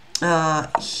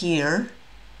 Here.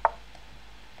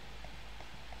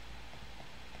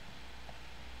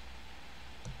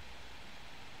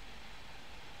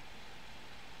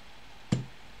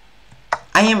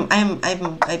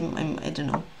 I don't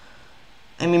know.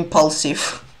 I'm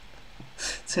impulsive.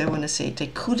 So I want to say it. I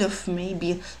could have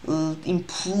maybe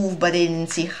improved, but I didn't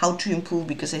see how to improve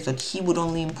because I thought he would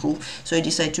only improve. So I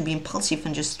decided to be impulsive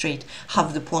and just straight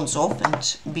have the pawns off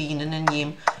and be in an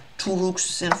endgame 2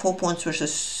 rooks and 4 pawns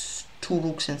versus 2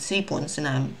 rooks and 3 pawns, and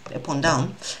I'm a pawn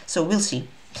down. So we'll see.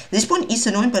 This pawn is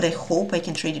annoying, but I hope I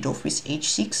can trade it off with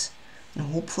h6,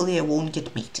 and hopefully I won't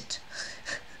get mated.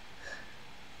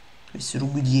 With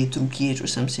rook d8, rook e8 or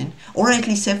something, or at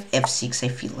least f6. I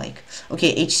feel like.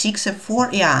 Okay, h6,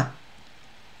 f4, yeah,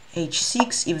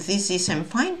 h6. If this is, I'm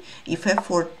fine. If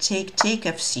f4, take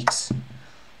f6.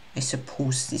 I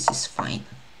suppose this is fine.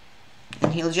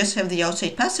 And he'll just have the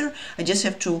outside passer. I just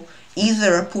have to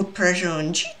either put pressure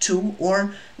on g2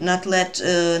 or not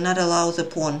allow the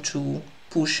pawn to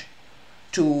push,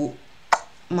 to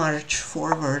march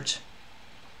forward.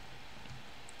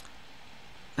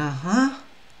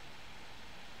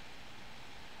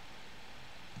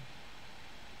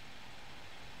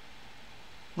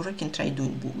 Or I can try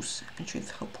doing both. I'm not sure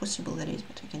how possible that is,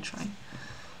 but I can try.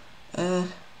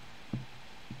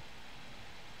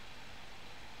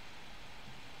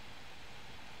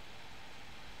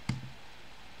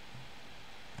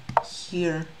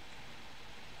 Here,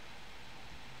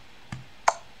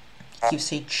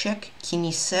 gives a check, king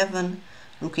e7,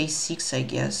 rook a6, I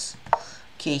guess.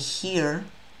 Okay, here.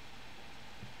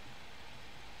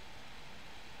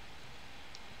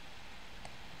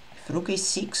 Rook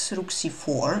a6, rook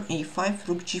c4, a5,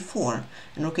 rook g4,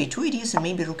 and rook a2 ideas, and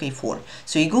maybe rook a4.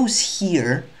 So he goes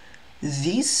here,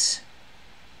 this,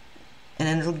 and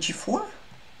then rook g4,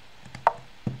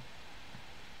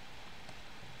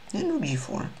 then rook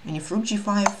g4, and if rook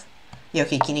g5, yeah,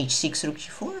 okay, king h6, rook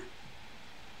g4,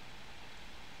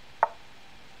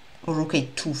 or rook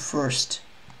a2 first,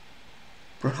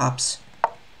 perhaps,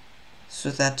 so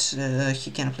that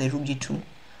he can play rook g2.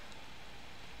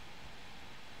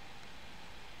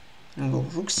 I'm gonna go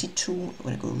rook c2, I'm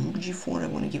gonna go rook g4, I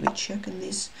want to give a check on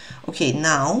this. Okay,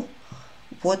 now,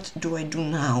 what do I do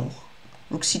now?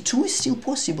 Rook c2 is still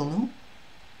possible, no?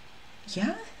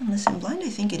 Yeah, unless I'm blind, I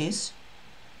think it is.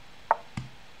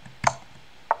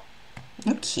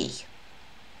 Okay.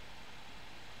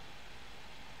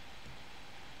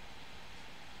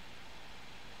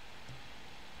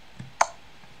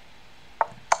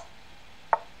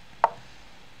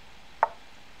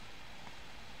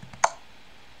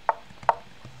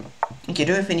 Okay,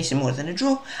 do I have anything more than a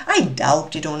draw? I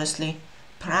doubt it, honestly.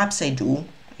 Perhaps I do.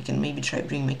 I can maybe try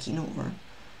bring my king over.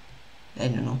 I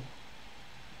don't know.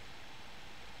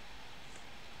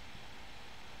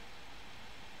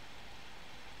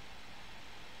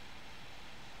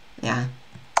 Yeah.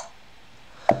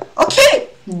 Okay,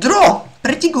 draw.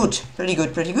 Pretty good. Pretty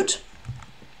good, pretty good.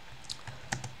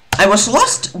 I was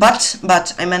lost,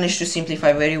 but I managed to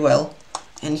simplify very well.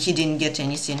 And he didn't get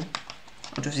anything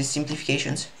out of these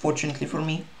simplifications, fortunately for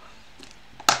me.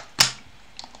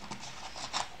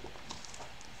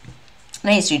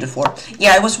 Knight c4.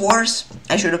 Yeah, I was worse.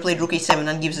 I should have played rook a7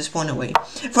 and give this pawn away.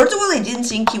 First of all, I didn't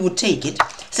think he would take it.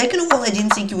 Second of all, I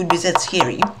didn't think he would be that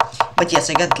scary. But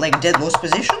yes, I got like dead lost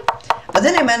position. But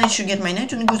then I managed to get my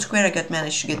knight on a good square. I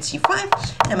managed to get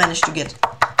c5. And I managed to get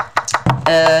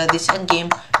this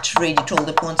endgame, traded all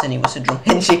the pawns, and it was a draw.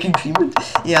 Handshake agreement.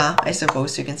 Yeah, I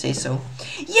suppose you can say so.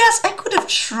 Yes, I could have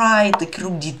tried the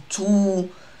rook d2.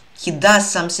 He does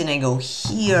something, I go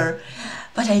here.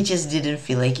 But I just didn't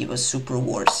feel like it was super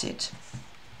worth it.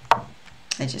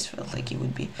 I just felt like it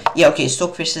would be. Yeah, okay,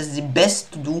 Stockfish says the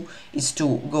best to do is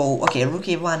to go, okay, rook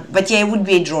a1. But yeah, it would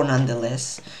be a draw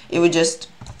nonetheless. It would just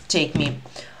take me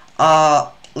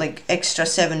like extra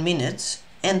 7 minutes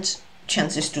and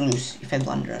chances to lose if I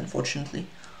blunder, unfortunately.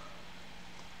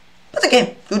 But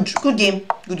again, good game,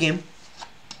 good game,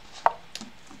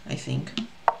 I think.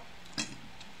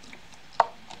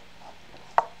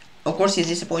 Of course, he's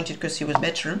disappointed because he was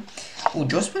better. Oh,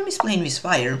 Jospam is playing with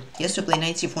fire. He has to play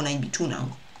knight c4, knight b2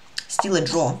 now. Still a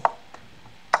draw.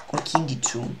 Or king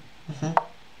d2.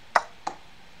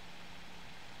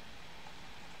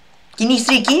 King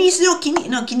e3, king e3,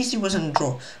 no, king e3 wasn't a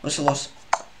draw. It was a loss.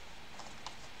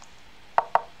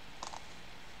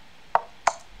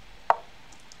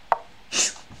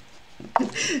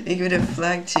 He could have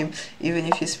flagged him, even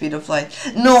if his speed of flight.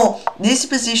 No, this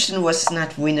position was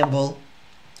not winnable.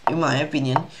 In my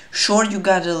opinion, sure, you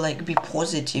gotta like be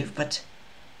positive, but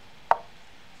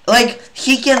like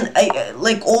he can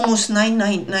like almost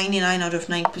 99 out of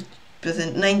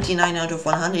 99 out of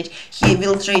 100. He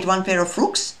will trade one pair of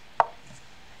rooks,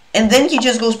 and then he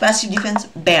just goes passive defense.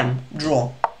 Bam,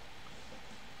 draw.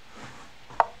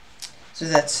 So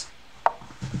that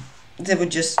would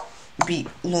just be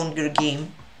longer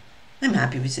game. I'm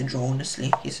happy with the draw,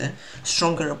 honestly. He's a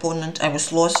stronger opponent. I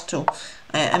was lost, so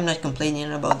I'm not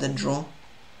complaining about the draw.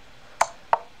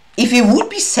 If it would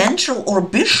be central or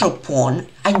bishop pawn,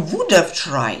 I would have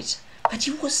tried. But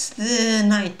it was the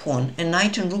knight pawn, and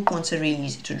knight and rook pawns are really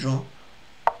easy to draw.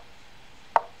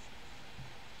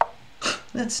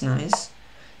 That's nice.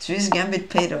 Swiss Gambit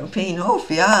paying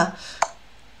off, yeah.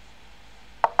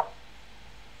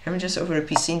 I'm just over a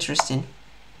piece, interesting.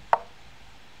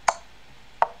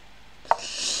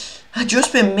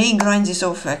 Jospin may grind this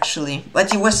off actually,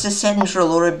 but it was a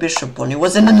central or a bishop pawn. It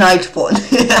wasn't a knight pawn.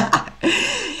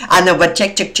 I know, but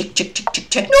check. No, but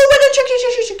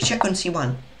check on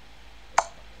c1.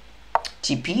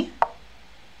 TP.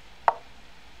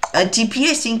 TP,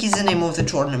 I think, is the name of the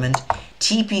tournament.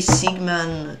 TP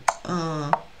Sigman.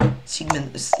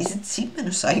 Sigman. Is it Sigman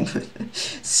or Sigman?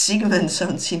 Sigman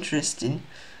sounds interesting.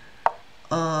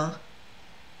 Yeah,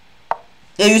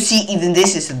 you see, even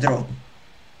this is a draw.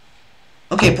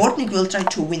 Okay, Portnik will try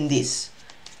to win this.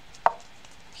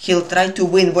 He'll try to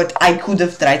win what I could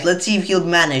have tried. Let's see if he'll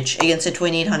manage against a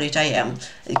 2800 IM.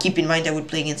 Keep in mind I would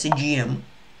play against a GM.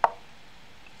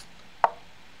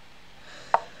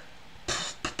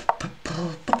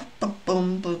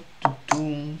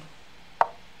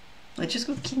 I just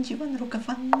got King G1, Rook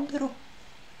F1, draw.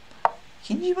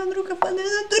 King G1, Rook F1 and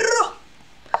a draw.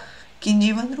 King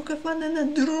G1, Rook F1 and a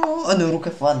draw. Oh no, Rook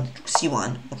F1, Rook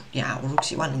C1. Yeah, or Rook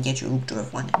C1 and get your Rook to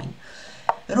F1, I mean.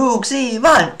 Rook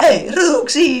C1, hey, Rook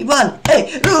C1,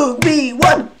 hey, Rook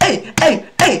B1, hey, hey,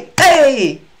 hey,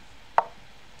 hey.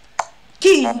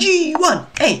 King G1,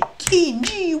 hey, King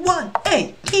G1,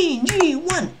 hey, King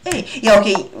G1, hey. Yeah,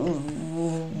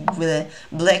 okay,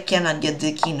 black cannot get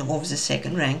the king of the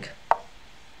second rank.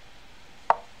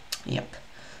 Yep.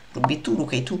 Rook b2,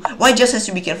 rook a2. Why just has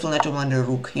to be careful not to blunder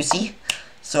rook, you see?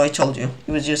 So I told you,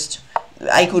 it was just,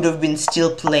 I could have been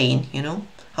still playing, you know?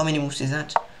 How many moves is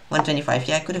that? 125,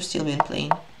 yeah, I could have still been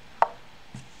playing.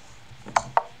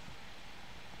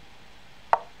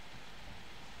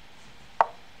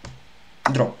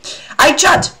 Draw. I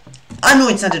chat! Ah no,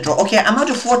 it's not a draw. Okay, I'm out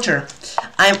of water.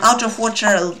 I'm out of water.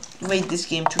 I'll wait this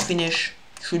game to finish.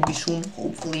 Should be soon,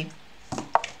 hopefully.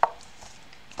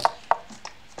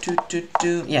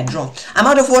 Yeah, draw. I'm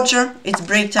out of water. It's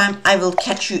break time. I will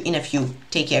catch you in a few.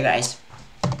 Take care, guys.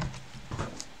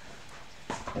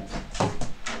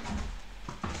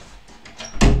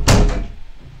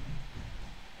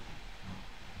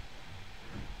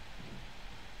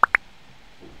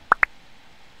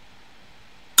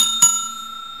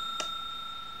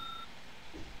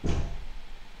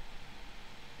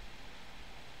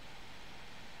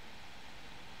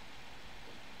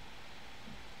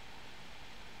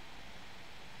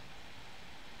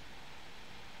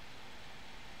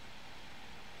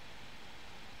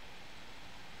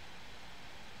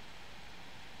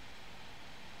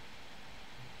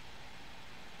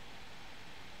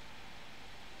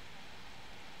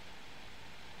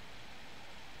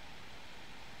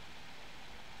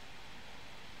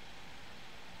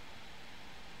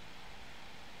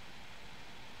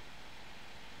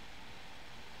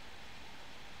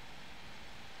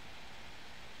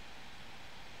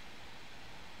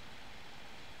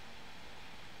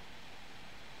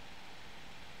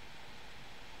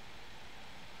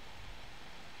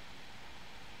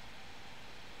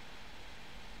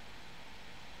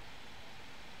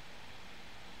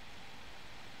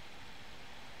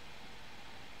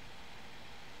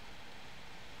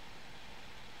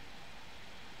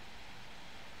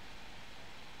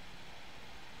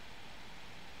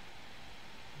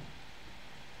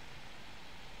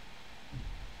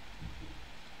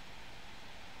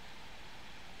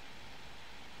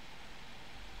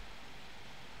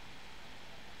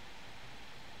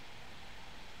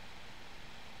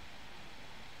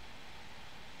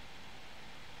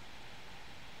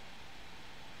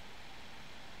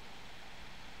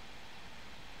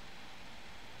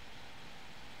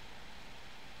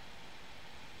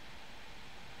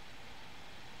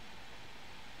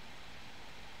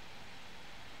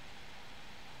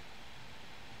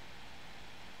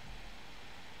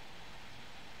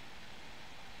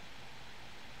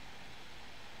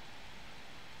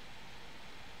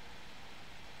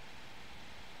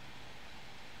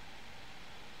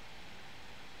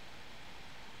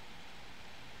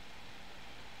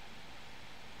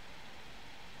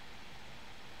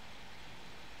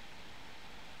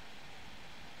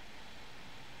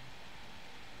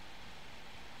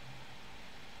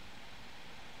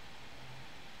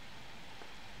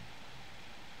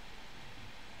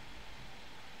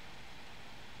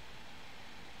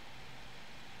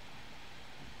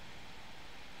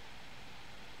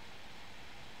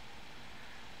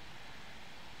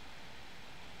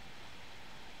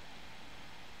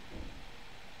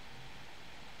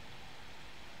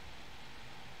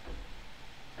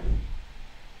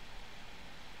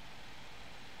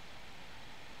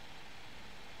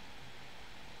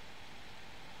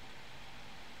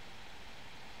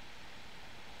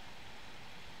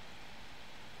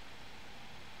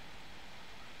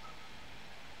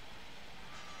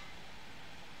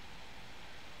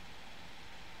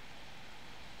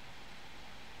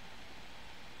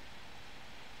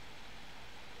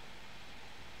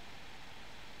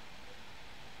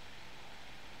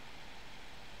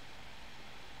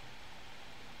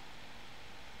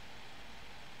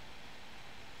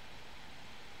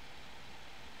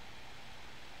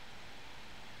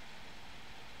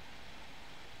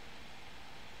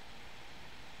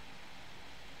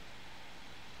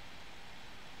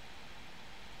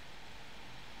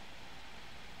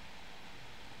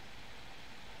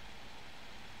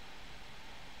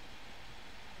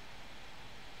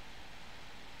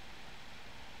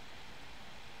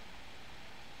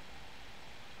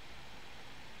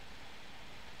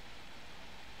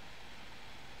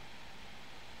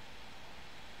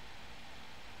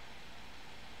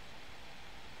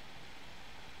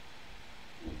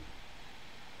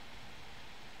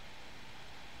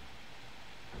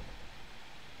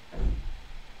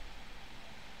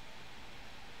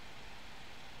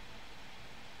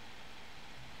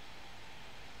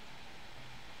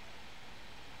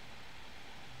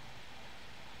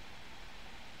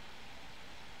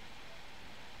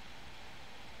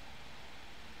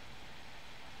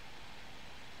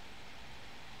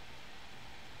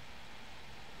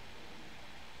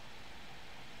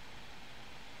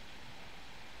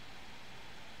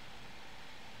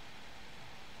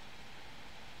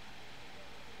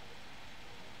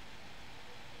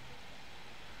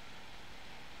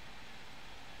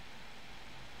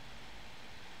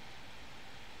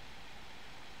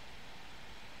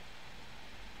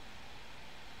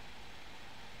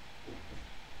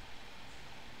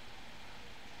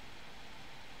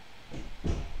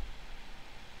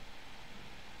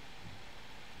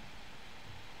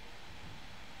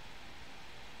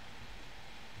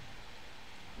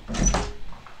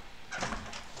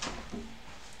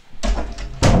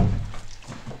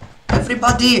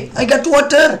 everybody. I got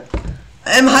water.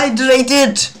 I'm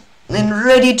hydrated and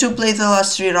ready to play the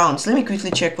last 3 rounds. Let me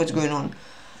quickly check what's going on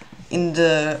in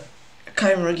the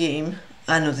camera game.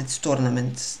 I know that's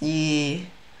tournaments. Yeah.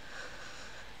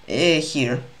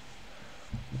 Here.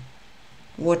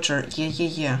 Water.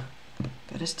 Yeah.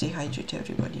 Gotta stay hydrated,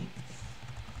 everybody.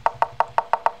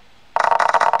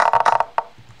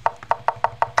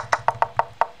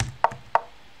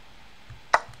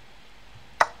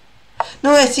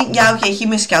 No, I think, yeah, okay, he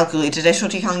miscalculated. I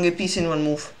thought he hung a piece in one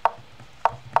move.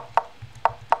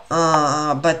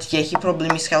 But yeah, he probably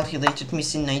miscalculated,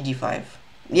 missing knight d5.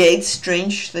 Yeah, it's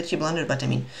strange that he blundered, but I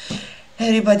mean,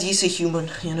 everybody is a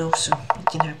human, you know, so it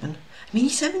can happen. I mean,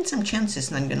 he's having some chances,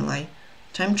 not gonna lie.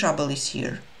 Time trouble is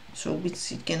here, so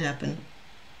it can happen.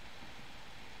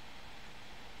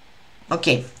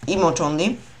 Okay, emote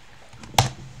only.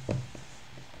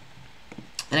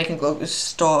 And I can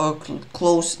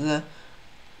close the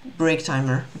break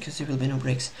timer because there will be no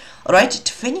breaks. Alright,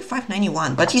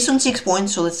 25.91, but he's on 6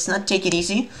 points, so let's not take it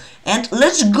easy and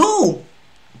let's go.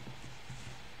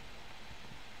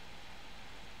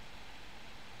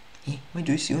 Hey, why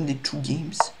do you see only 2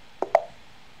 games?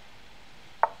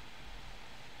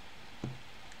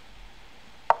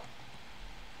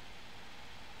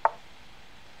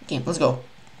 Okay, let's go.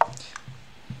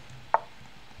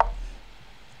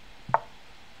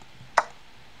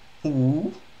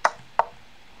 Ooh.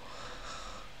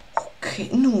 Okay,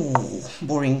 no,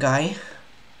 boring guy.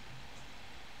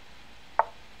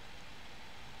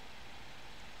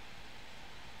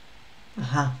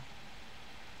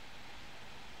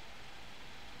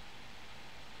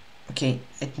 Okay,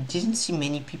 I didn't see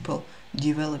many people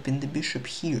developing the bishop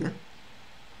here,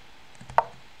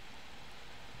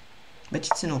 but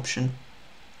it's an option.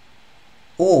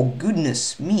 Oh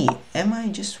goodness me, am I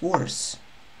just worse?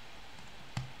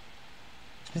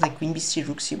 Like queen b3,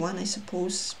 rook c1, I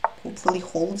suppose. Hopefully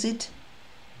holds it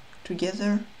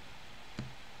together.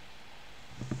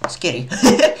 Scary.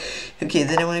 Okay,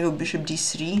 then I want to go bishop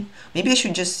d3. Maybe I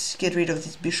should just get rid of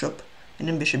this bishop and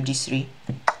then bishop d3.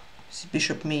 This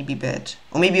bishop may be bad.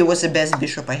 Or maybe it was the best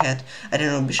bishop I had. I don't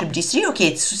know. Bishop d3? Okay,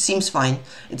 it seems fine.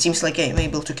 It seems like I'm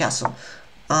able to castle.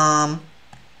 Yeah,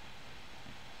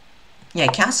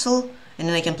 castle. And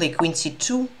then I can play queen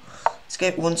c2. This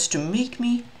guy wants to make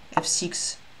me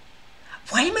f6.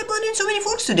 Why am I blundering so many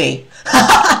forks today?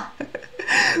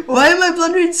 Why am I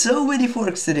blundering so many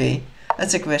forks today?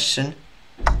 That's a question.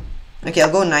 Okay,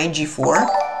 I'll go knight g4.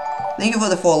 Thank you for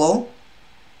the follow.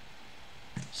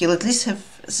 He'll at least have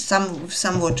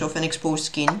somewhat of an exposed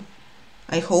skin,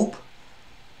 I hope.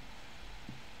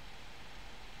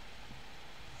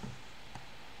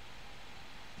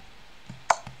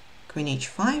 Queen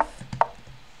h5.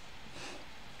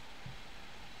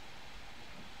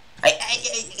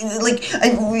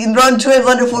 In round 2 I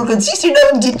blundered 4 consistent,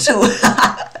 I did 2.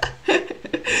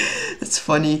 That's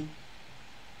funny.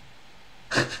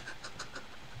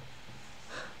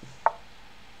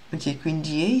 Okay, queen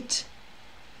d8.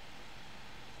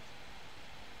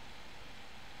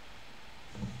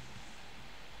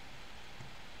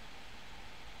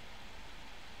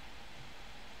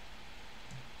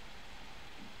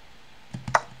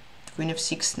 Queen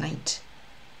f6, knight.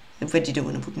 Where did I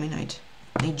want to put my knight?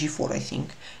 Knight g4, I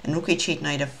think. And rook h8,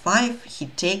 knight f5. He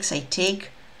takes, I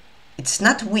take. It's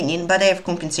not winning, but I have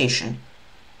compensation.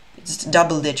 It's a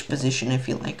double-edged position, I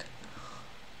feel like.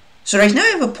 So right now I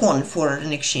have a pawn for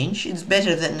an exchange. It's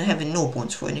better than having no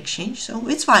pawns for an exchange. So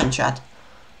it's fine, chat.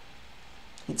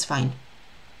 It's fine.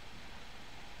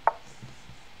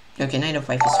 Okay, knight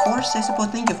f5 is forced, I suppose.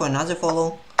 Thank you for another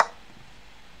follow.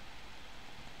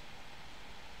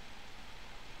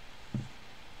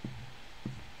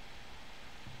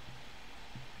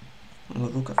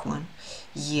 Rook f1.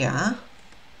 Yeah.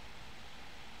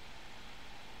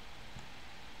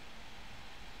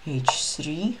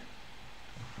 h3.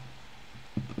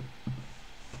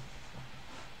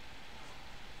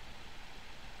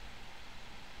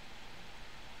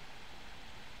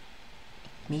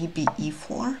 Maybe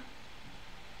e4.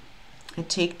 I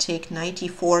take knight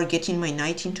e4, getting my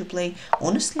knight into play.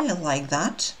 Honestly, I like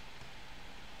that.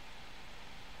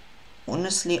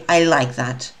 Honestly, I like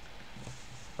that.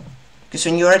 Because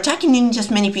when you're attacking in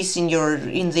just many pieces in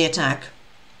the attack,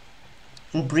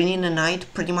 and bringing a knight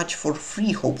pretty much for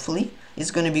free, hopefully,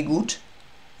 is gonna be good.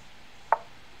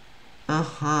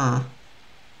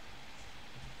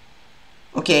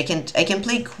 Okay, I can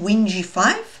play queen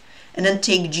g5 and then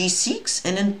take g6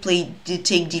 and then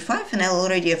take d5, and I'll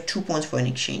already have 2 pawns for an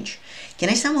exchange. Can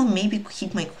I somehow maybe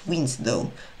hit my queens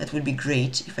though? That would be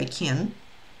great if I can,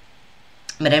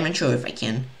 but I'm not sure if I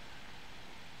can.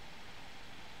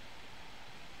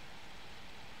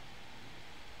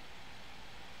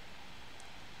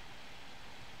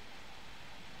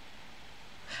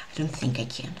 I don't think I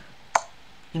can.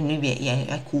 Maybe, yeah,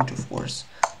 I could, of course.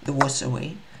 There was a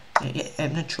way.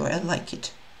 I'm not sure I like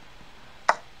it.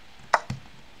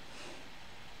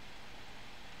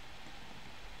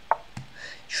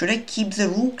 Should I keep the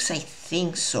rooks? I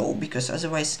think so, because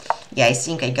otherwise, yeah, I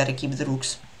think I gotta keep the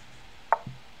rooks.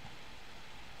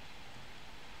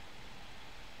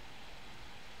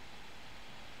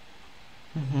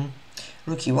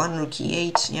 Rook e1, rook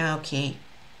e8, yeah, okay.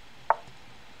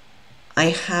 I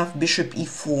have bishop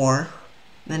e4,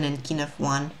 then king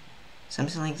f1,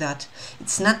 something like that.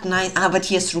 It's not nice. Ah, but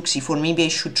yes, rook c4. Maybe I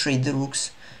should trade the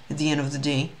rooks at the end of the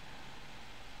day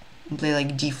and play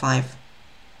like d5.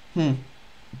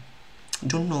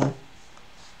 Don't know.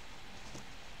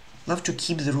 Love to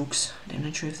keep the rooks. I'm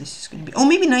not sure if this is going to be... Oh,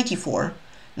 maybe knight e4.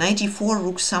 Knight e4,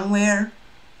 rook somewhere.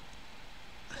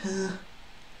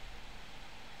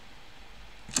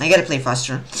 I gotta play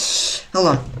faster. Hold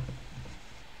on.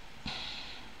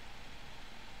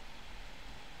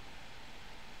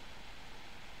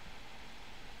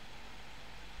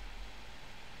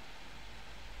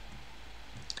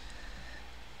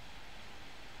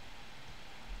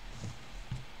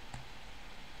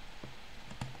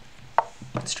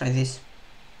 Let's try this.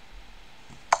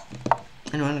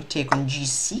 I want to take on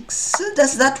g6.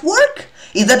 Does that work?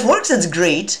 If that works, that's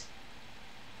great.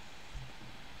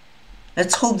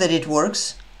 Let's hope that it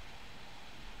works.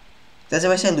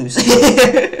 Otherwise I lose.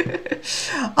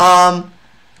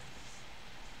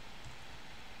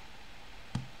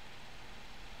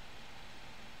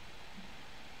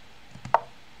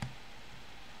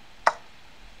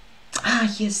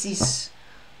 Yes, this.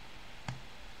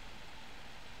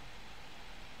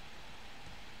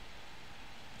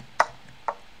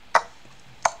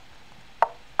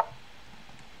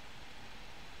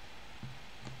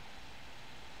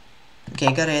 Okay,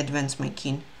 I gotta advance my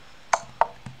king.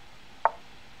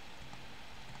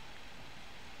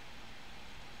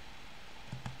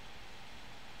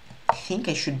 I think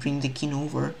I should bring the king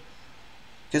over,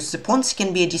 because the pawns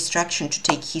can be a distraction to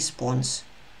take his pawns.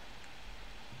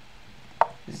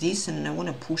 This, and I want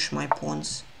to push my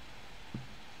pawns.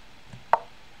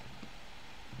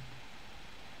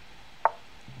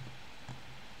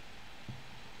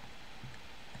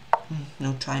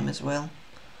 No time as well.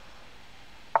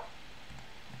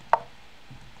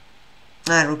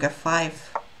 Rook f5,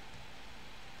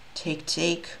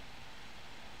 take,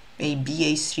 a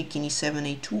b, a3, king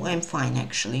e7, a2. I'm fine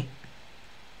actually.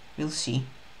 We'll see.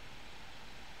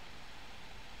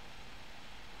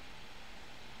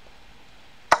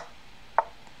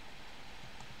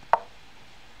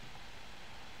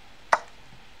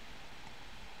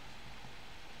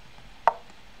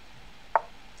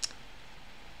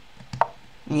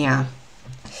 Yeah,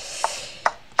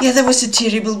 that was a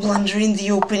terrible blunder in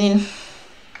the opening.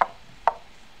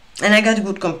 And I got a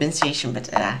good compensation, but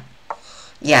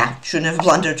yeah, shouldn't have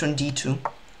blundered on d2.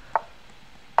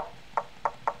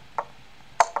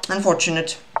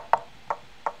 Unfortunate.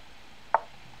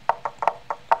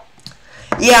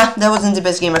 Yeah, that wasn't the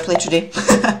best game I played today.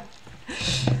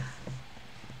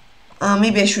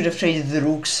 Maybe I should have traded the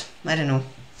rooks. I don't know.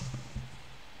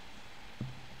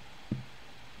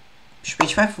 Bishop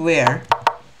h5 where?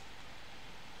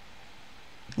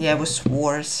 Yeah, it was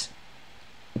worse.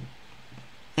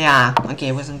 Yeah, okay,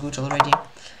 it wasn't good already.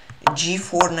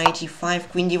 g4, knight e5,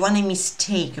 queen d1, a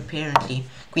mistake apparently.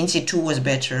 Queen c2 was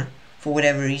better for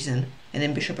whatever reason, and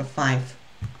then bishop f5.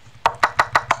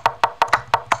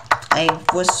 I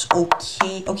was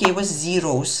okay. Okay, it was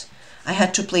zeros. I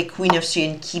had to play queen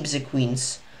f3 and keep the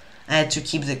queens. I had to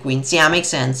keep the queens. Yeah, makes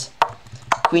sense.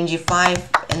 Queen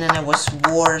g5, and then I was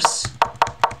worse.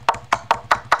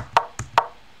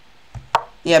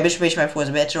 Yeah, bishop h5 was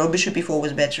better, or bishop e4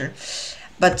 was better.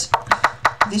 But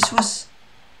this was...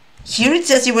 Here it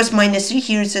says it was -3,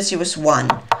 here it says it was 1.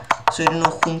 So I don't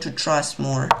know whom to trust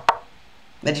more.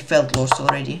 But it felt lost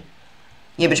already.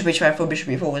 Yeah, bishop h5 for bishop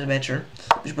e4 was better.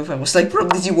 Bishop e5 was like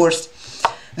probably the worst.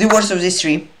 The worst of these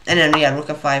three. And then yeah, rook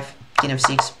f5, king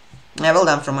f6. Yeah, well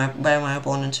done by my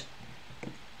opponent.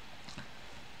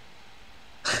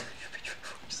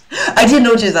 I didn't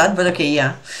notice that, but okay,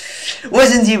 yeah.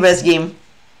 Wasn't the best game.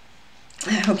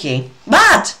 Okay,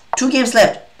 but 2 games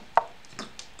left.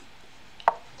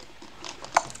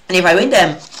 And if I win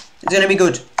them, it's gonna be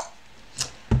good.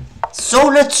 So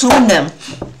let's win them.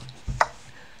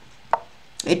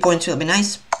 8 points will be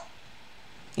nice.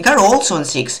 Ykow also on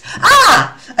 6.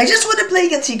 Ah! I just want to play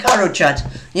against Ykow, chat.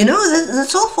 You know,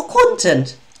 that's all for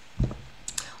content.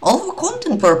 All for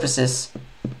content purposes.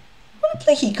 I want to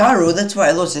play Ykow, that's why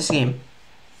I lost this game.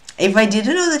 If I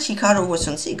didn't know that Ykow was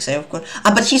on 6, I of course...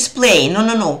 Ah, but he's playing.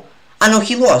 No. Ah, no,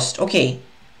 he lost. Okay.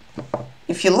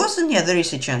 If he lost, then yeah, there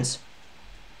is a chance.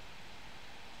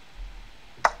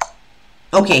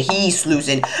 Okay, he is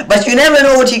losing, but you never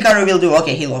know what Hikaru will do.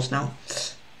 Okay, he lost now.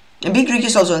 And Big Rick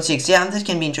is also on 6. Yeah, that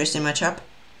can be interesting matchup.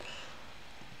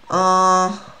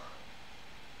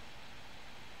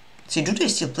 See, Judo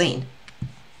is still playing.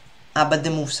 Ah, but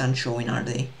the moves aren't showing, are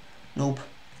they? Nope.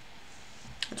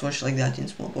 Let's watch like that in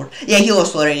small board. Yeah, he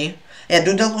lost already. Yeah,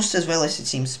 Duda lost as well as it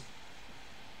seems.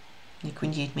 Yeah,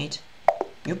 Queen D8 mate.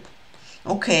 Yep.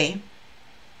 Okay.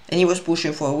 And he was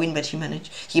pushing for a win, but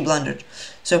he blundered.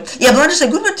 So, yeah, blunders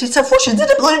are good, but it's unfortunate that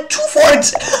he blundered 2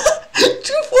 forks! 2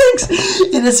 forks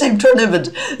in the same tournament.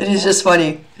 It is just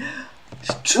funny.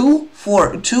 2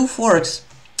 forks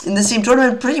in the same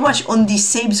tournament, pretty much on the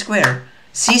same square.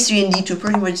 C3 and D2,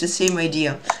 pretty much the same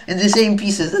idea. And the same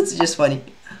pieces, that's just funny.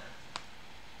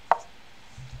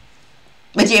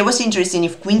 But yeah, it was interesting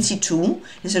if Queen C2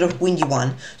 instead of Queen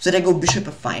D1, so that I go Bishop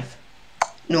F5.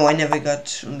 No, I never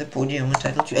got on the podium on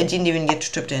title 2. I didn't even get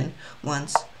to top 10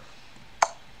 once.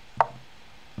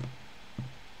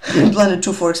 Blundered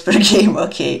 2 forks per game,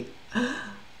 okay. How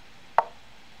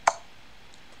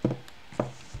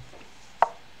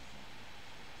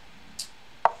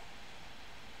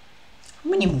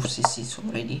many moves is this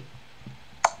already?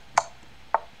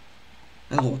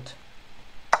 A lot.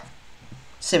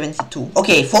 72.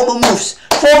 Okay, 4 more moves.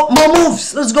 4 more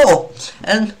moves. Let's go.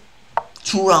 And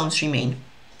 2 rounds remain.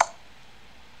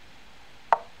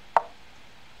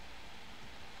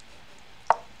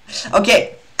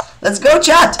 Okay, let's go,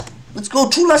 chat. Let's go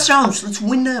 2 last rounds. Let's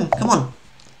win them. Come on.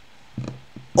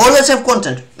 Or let's have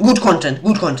content. Good content.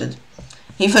 Good content.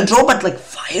 If a draw, but like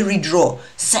fiery draw,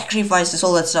 sacrifices,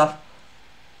 all that stuff.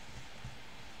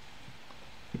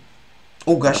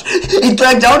 Oh gosh, it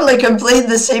dragged out like I'm playing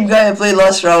the same guy I played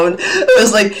last round. I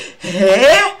was like,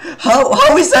 eh?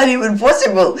 How is that even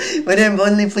possible? When I'm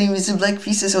only playing with the black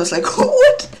pieces, I was like,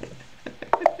 what?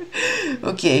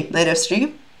 Okay, knight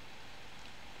f3.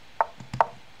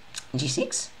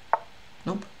 G6?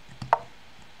 Nope.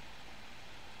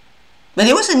 But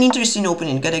it was an interesting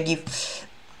opening, gotta give...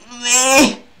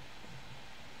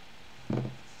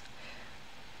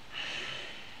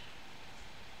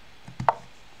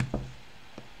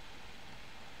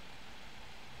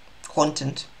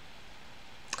 Content.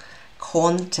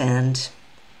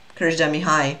 Courage dummy,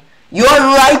 hi. You are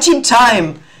right in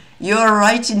time. You are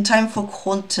right in time for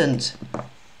content.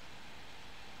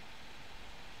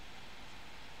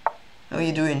 How are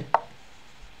you doing?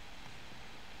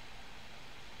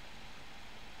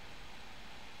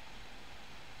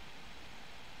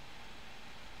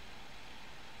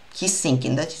 He's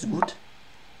thinking, that is good.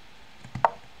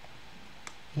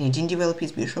 And he didn't develop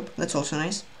his bishop, that's also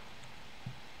nice.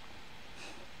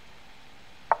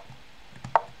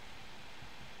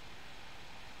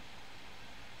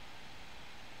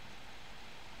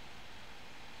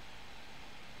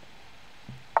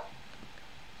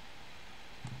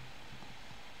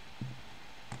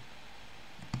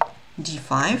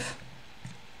 D5.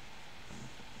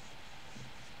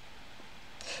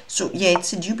 So yeah,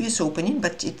 it's a dubious opening,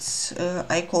 but it's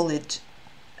I call it,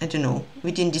 I don't know,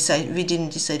 we didn't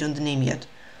decide on the name yet,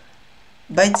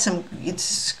 but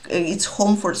it's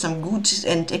home for some good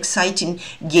and exciting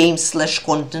games /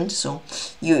 content. So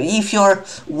if you're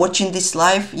watching this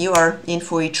live, you are in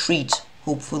for a treat,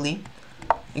 hopefully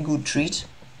a good treat,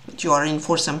 but you are in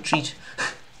for some treat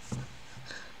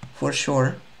for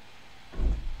sure.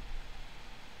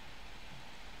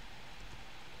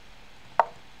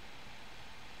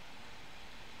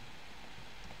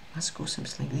 Let's go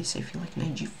something like this. I feel like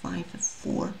knight g5,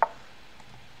 f4.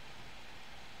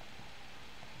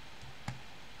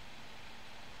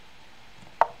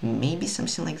 Maybe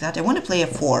something like that. I want to play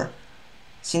f4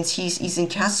 since he's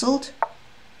encastled.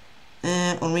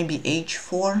 Or maybe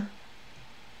h4.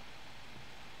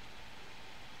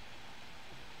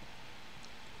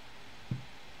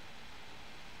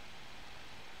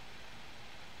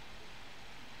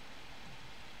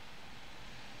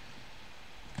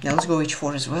 Yeah, let's go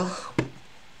h4 as well.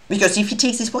 Because if he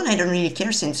takes this pawn, I don't really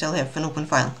care since I'll have an open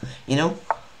file, you know?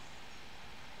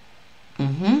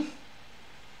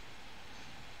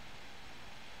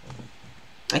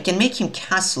 I can make him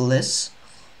castleless.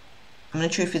 I'm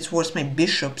not sure if it's worth my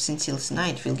bishop since his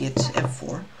knight will get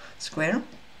f4 square.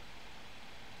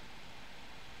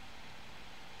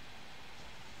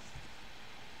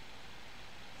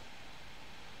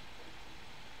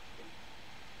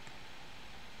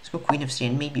 Go queen f3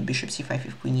 and maybe bishop c5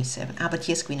 if queen e7. Ah, but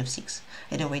yes, queen f6.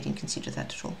 I know I didn't consider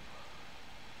that at all.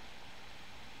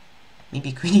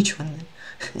 Maybe queen h1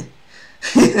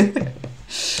 then.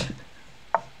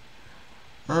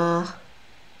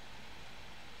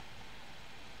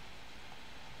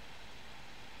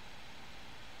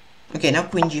 Okay, now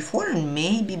queen g4 and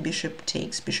maybe bishop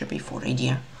takes, bishop a4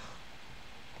 idea.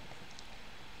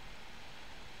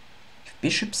 If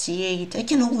bishop c8, I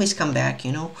can always come back,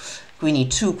 you know. Queen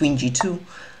e2, queen g2.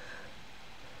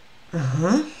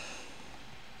 I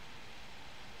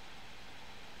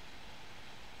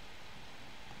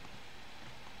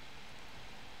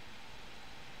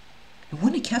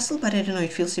want a castle, but I don't know,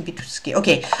 it feels a bit scary.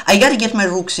 Okay, I gotta get my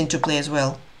rooks into play as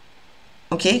well.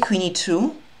 Okay, queen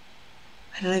e2.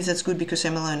 I don't know if that's good because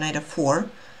I'm allowed knight f4.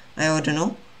 I don't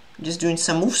know. I'm just doing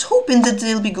some moves, hoping that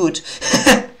they'll be good.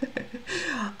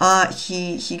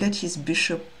 He got his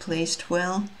bishop placed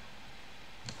well.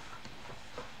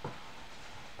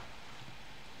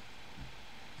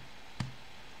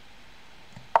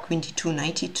 Queen d2,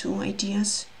 knight e2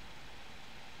 ideas.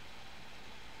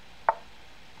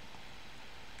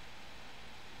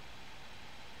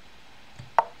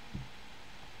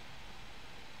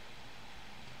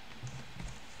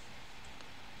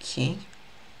 Okay,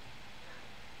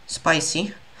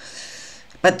 spicy,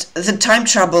 but the time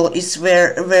trouble is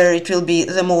where it will be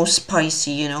the most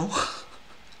spicy, you know.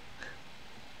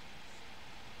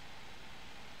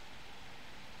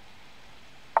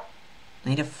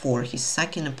 Knight f4, he's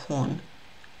sacking a pawn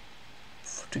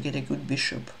to get a good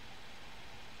bishop.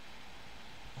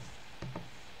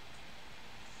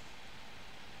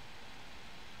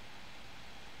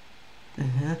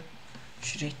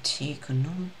 Should I take or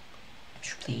no?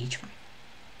 Should play h5.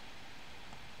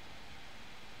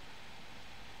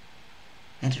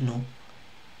 I don't know.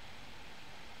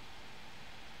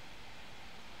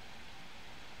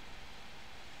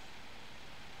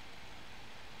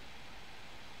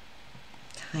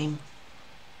 Time.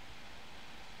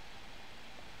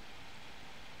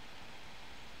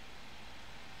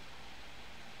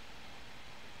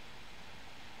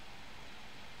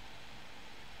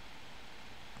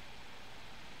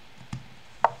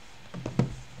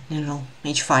 I don't know,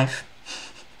 h5.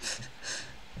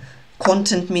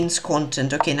 Content means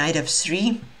content. Okay, knight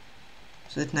f3.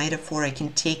 So that knight f4 I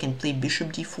can take and play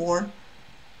bishop d4.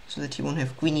 So that he won't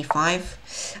have queen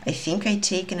e5. I think I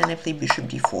take and then I play bishop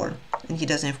d4. And he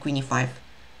doesn't have queen e5.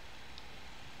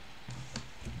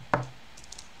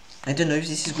 I don't know if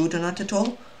this is good or not at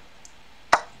all.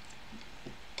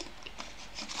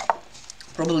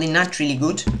 Probably not really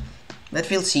good. But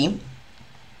we'll see.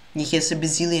 He has a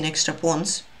bazillion extra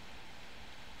pawns.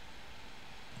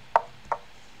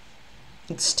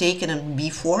 It's taken on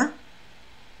b4.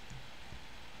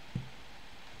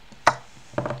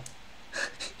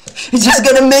 It's just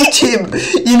gonna mate him,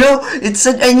 you know. It's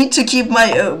I need to keep my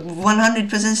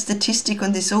 100% statistic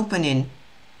on this opening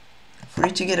for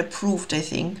it to get approved. I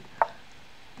think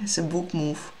it's a book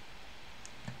move.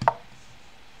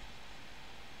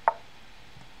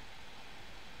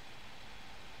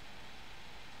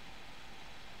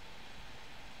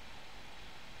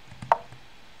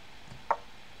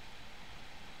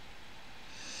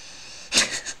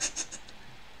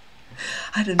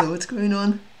 I don't know what's going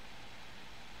on.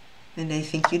 And I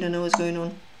think you don't know what's going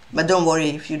on. But don't worry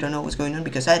if you don't know what's going on,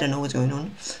 because I don't know what's going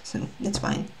on. So it's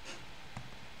fine.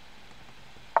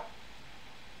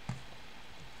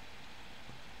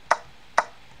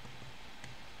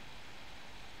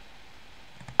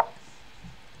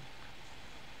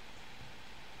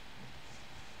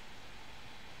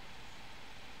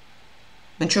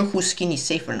 I'm not sure whose skin is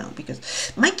safer now,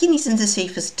 because my skin isn't the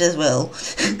safest as well.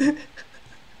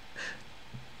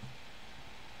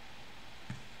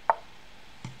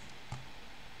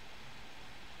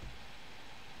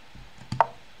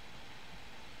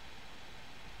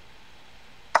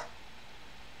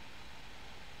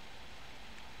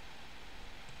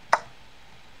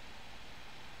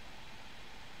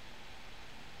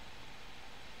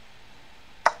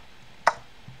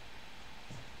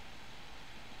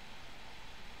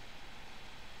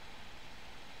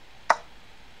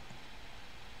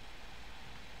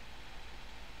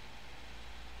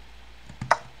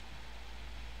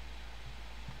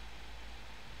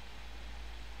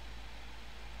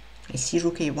 I see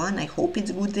rook a1, I hope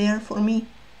it's good there for me.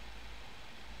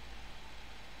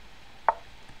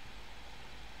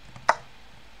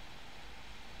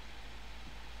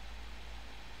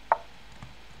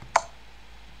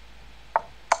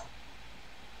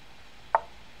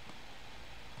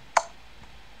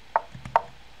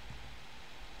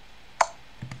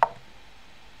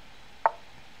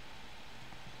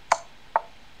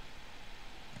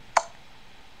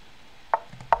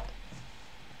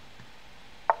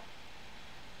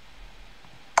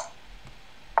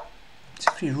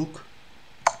 Rook.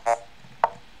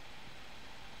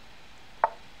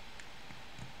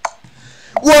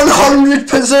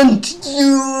 %!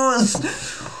 Yes!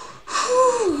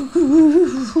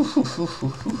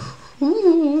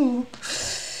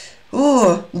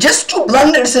 Oh, just 2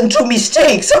 blunders and 2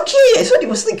 mistakes. Okay, I thought it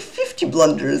was like 50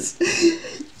 blunders.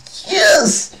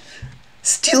 Yes!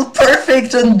 Still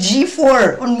perfect on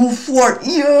G4, on move 4.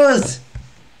 Yes!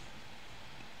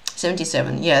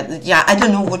 77. Yeah, I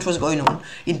don't know what was going on.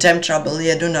 In time trouble.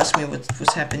 Yeah, don't ask me what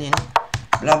was happening.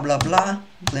 Blah, blah, blah.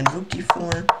 Blend rook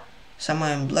D4. Somehow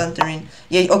I'm blundering.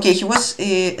 Yeah, okay, he was,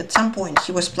 at some point,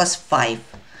 he was +5.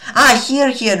 Ah,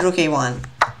 here he had rook A1.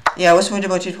 Yeah, I was worried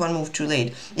about it one move too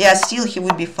late. Yeah, still he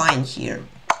would be fine here.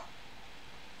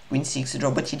 Queen 6 draw,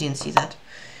 but he didn't see that.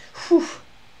 Whew.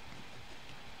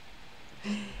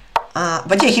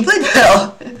 But yeah, he played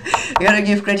well. I gotta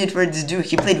give credit where it's due.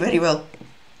 He played very well.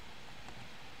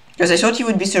 Because I thought he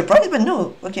would be surprised, but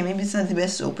no. Okay, maybe it's not the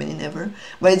best opening ever,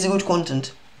 but it's good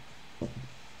content.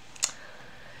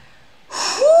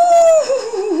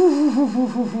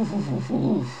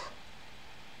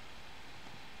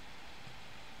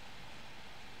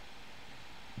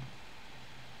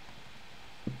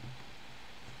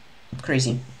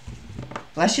 Crazy.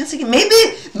 Last chance again.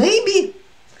 Maybe.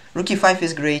 Rook E5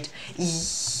 is great.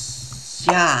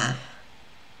 Yeah.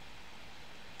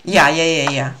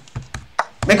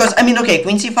 Because, I mean, okay,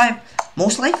 Queen C5,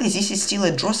 most likely this is still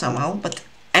a draw somehow, but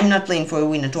I'm not playing for a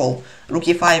win at all. Rook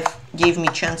E5 gave me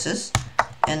chances,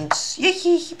 and yeah,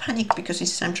 he panicked because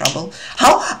he's some trouble.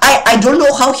 How? I don't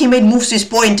know how he made moves with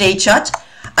point 8 chat.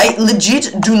 I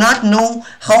legit do not know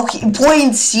how he...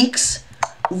 Point 6,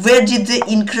 where did the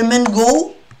increment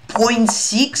go? Point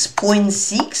 6.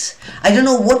 I don't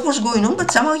know what was going on,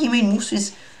 but somehow he made moves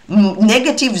with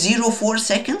negative 0.4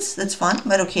 seconds. That's fun,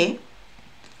 but okay.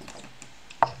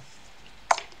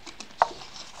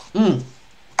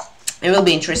 It will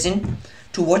be interesting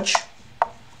to watch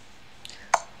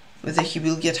whether he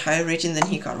will get higher rating than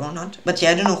Hikaru or not. But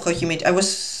yeah, I don't know how he made. I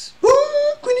was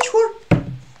Queen H4.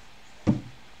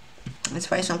 That's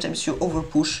why sometimes you over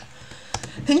push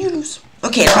and you lose.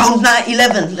 Okay, round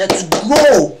 11. Let's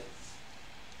go.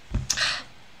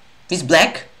 He's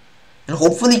black and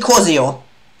hopefully Kozio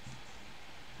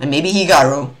and maybe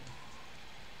Hikaru.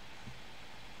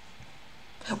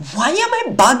 Why am I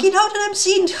bugging out and I'm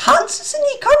seeing Hans's and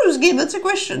Hikaru's game? That's a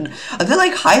question. Are they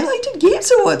like highlighted games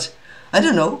or what? I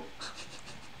don't know.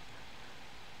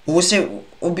 Or was it,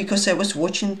 or because I was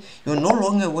watching, you're no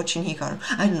longer watching Hikaru.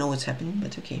 I don't know what's happening,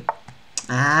 but okay.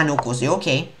 Ah, no Kozio,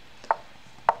 okay.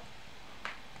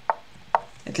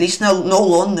 At least now no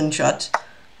London chat.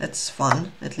 That's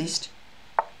fun, at least.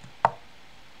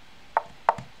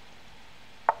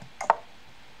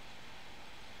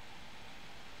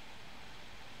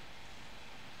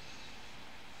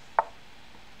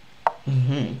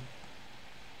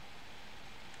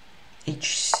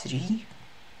 H3.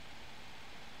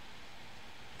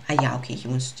 Ah, yeah, okay, he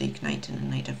wants to take knight and a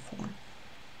knight f4.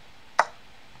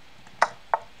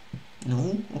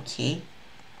 No, okay.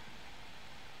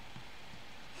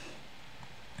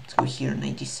 Let's go here,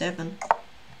 97.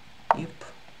 Yep.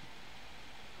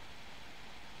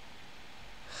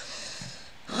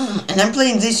 And I'm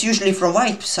playing this usually from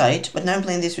white side, but now I'm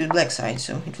playing this with black side,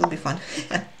 so it will be fun.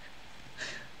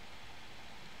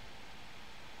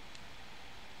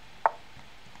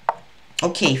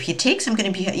 Okay, if he takes, I'm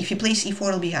gonna be. If he plays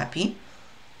e4, I'll be happy.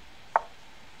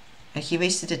 He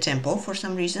wasted a tempo for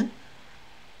some reason.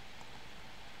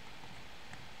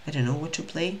 I don't know what to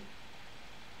play.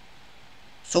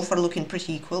 So far looking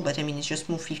pretty equal, but I mean it's just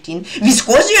move 15.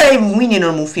 Viscosio, I'm winning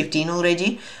on move 15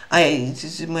 already.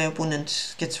 My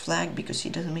opponent gets flagged because he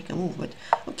doesn't make a move, but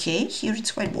okay, here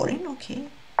it's quite boring. Okay.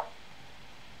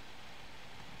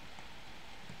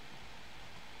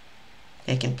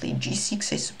 I can play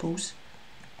g6, I suppose.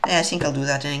 Yeah, I think I'll do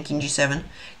that, and then king g7.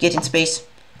 Get in space.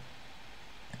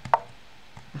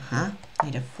 Knight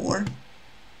f4.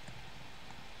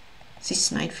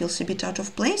 This knight feels a bit out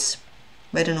of place,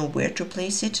 but I don't know where to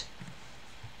place it.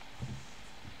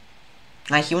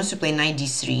 He wants to play knight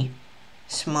d3.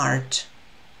 Smart.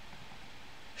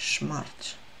 But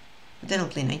then I'll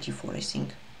play knight e4, I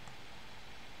think.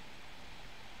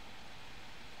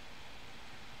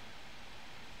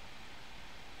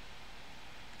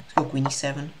 Let's go queen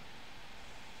e7.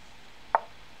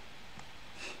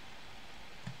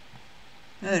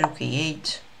 Rook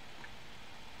a8.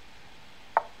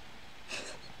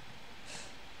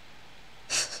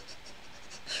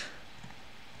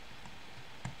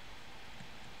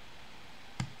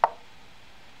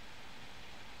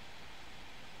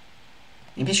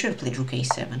 Maybe I should have played rook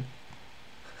a7.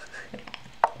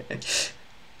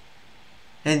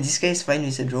 And this guy is fine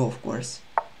with a draw, of course.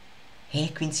 Hey,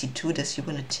 queen c2, does he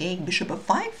want to take bishop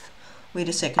f5? Wait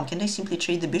a second, can I simply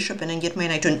trade the bishop and then get my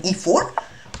knight on e4?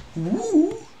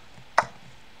 Woo!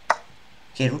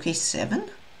 Okay, rook a7.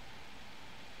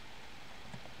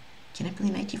 Can I play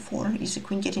knight e4? Is the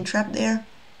queen getting trapped there?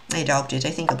 I doubt it. I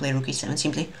think I'll play rook a7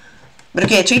 simply. But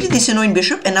okay, I traded this annoying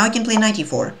bishop, and now I can play knight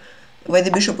e4. Why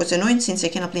the bishop was annoying? Since I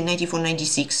cannot play knight e4, knight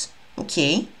d6.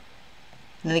 Okay.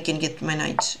 And then I can get my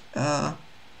knight. Yeah,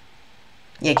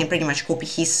 I can pretty much copy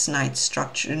his knight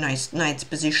structure, knight's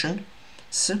position.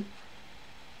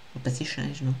 Position, I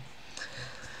don't know.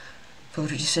 I've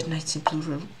already said knights in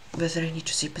plural. Whether I need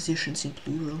to say positions in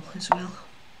plural as well.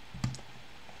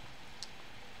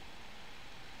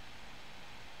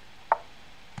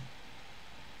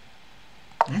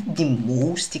 Not the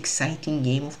most exciting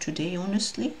game of today,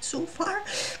 honestly, so far.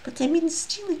 But I mean,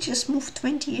 still, it just moved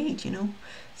 28, you know,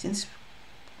 since it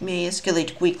may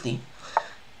escalate quickly.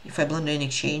 If I blunder an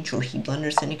exchange or he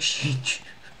blunders an exchange,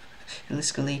 it'll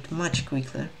escalate much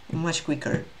quicker.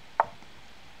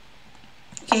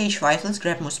 Okay, h5, let's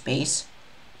grab more space.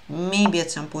 Maybe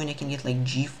at some point I can get like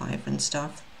g5 and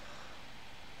stuff.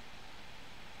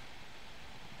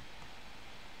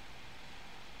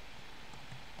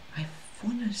 I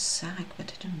wanna sack,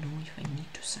 but I don't know if I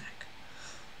need to sack.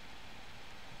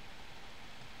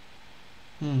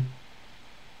 Let's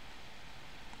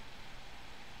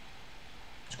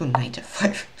go knight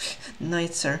f5.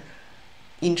 Knights are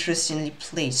interestingly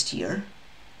placed here.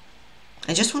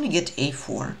 I just want to get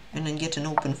a4 and then get an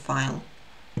open file.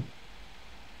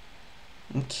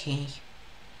 Okay.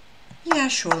 Yeah,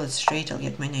 sure, let's straight. I'll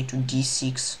get my knight to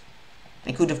d6.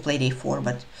 I could have played a4,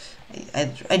 but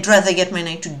I'd rather get my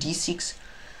knight to d6.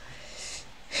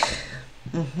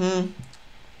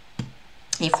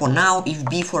 a4 now. If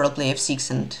b4, I'll play f6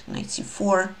 and knight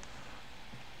c4.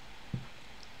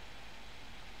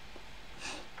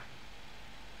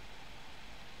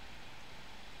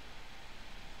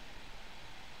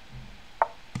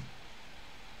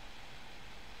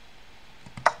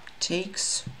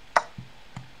 Takes.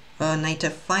 Knight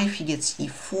f5, he gets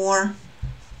e4.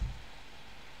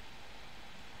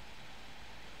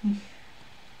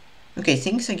 Okay,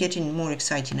 things are getting more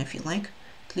exciting, I feel like,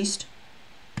 at least.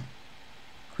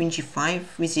 Queen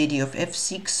g5 with the idea of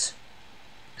f6.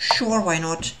 Sure, why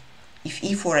not? If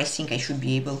e4, I think I should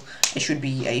be able. I should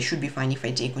be fine if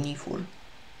I take on e4.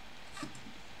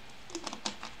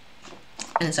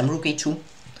 And some rook a2.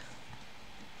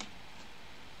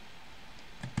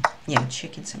 Yeah, I'm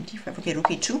checking some d5. Okay, rook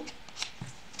a2.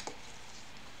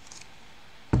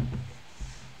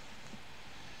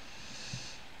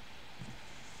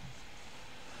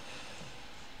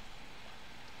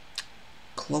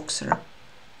 Clocks are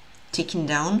ticking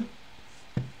down.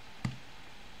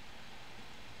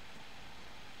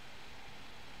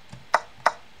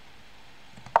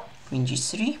 Queen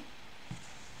g3.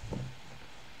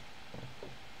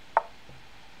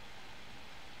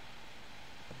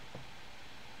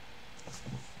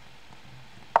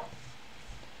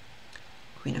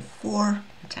 Queen f4,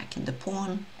 attacking the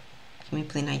pawn. Can we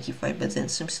play knight e5, but then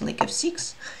something like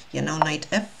f6? Yeah, now knight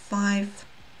f5.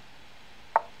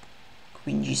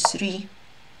 Queen g3.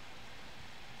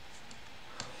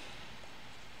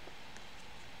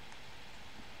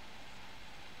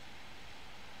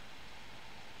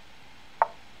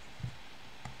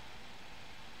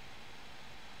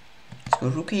 Let's go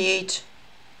rook a8.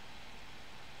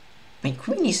 My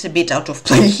queen is a bit out of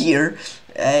play here.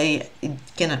 It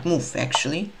cannot move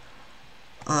actually.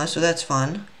 So that's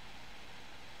fun.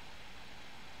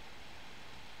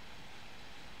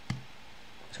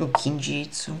 Let's go king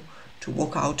g8 so to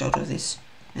walk out of this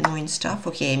annoying stuff.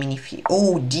 Okay, I mean if he...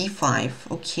 Oh,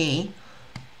 d5. Okay.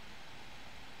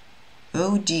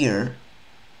 Oh dear.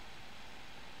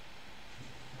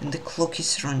 And the clock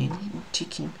is running,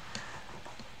 ticking.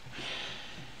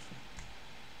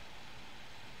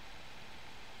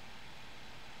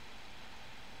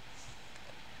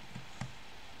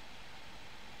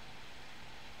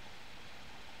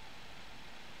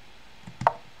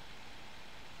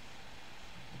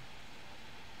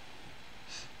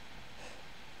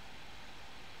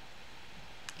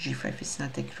 g5 is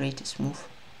not the greatest move.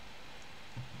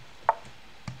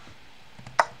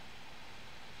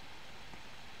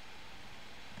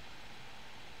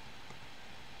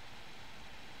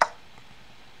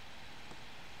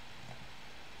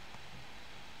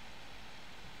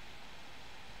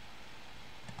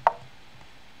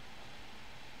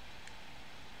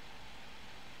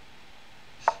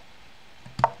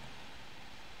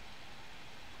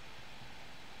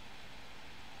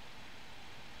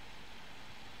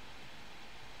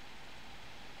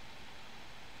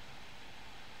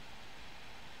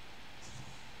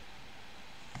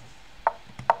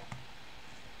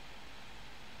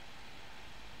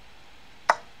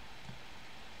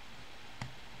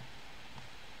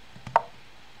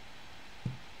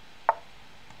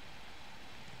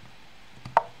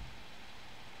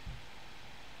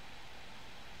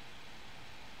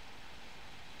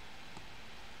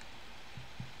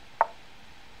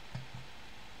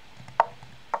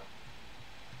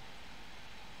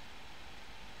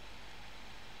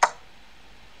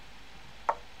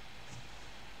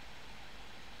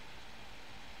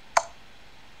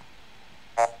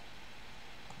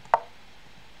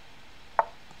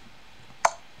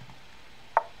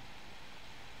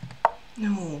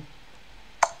 No.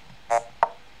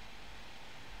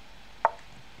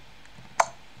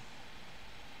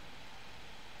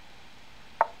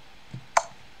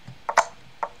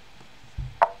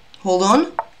 Hold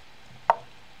on.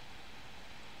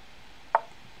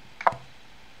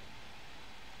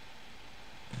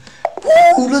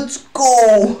 Ooh, let's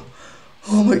go.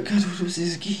 Oh my god, what was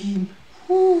this game?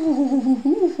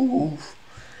 Ooh.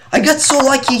 I got so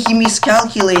lucky he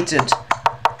miscalculated.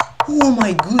 Oh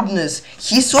my goodness.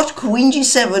 He thought Queen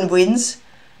G7 wins.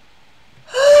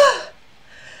 I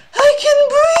can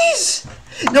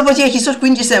breathe. No, but yeah, he thought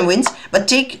Queen G7 wins. But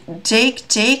take.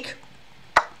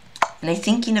 And I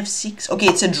think King F6. Okay,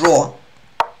 it's a draw.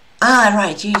 Ah,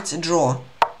 right, yeah, it's a draw.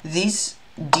 This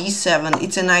D7,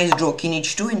 it's a nice draw. King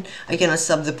H2, and I cannot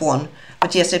stop the pawn.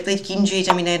 But yes, I played King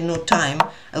G8, I mean, I had no time.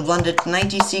 I blundered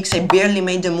 96, I barely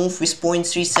made the move with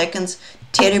 0.3 seconds.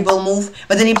 Terrible move.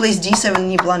 But then he plays D7 and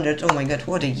he blundered. Oh my god,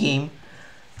 what a game.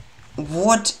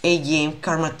 What a game.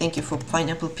 Karma, thank you for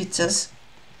pineapple pizzas.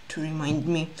 To remind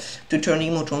me to turn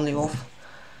emote only off.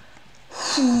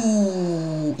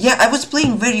 Yeah, I was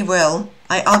playing very well.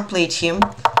 I outplayed him.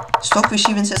 Stockfish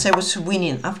even says I was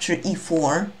winning after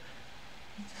E4.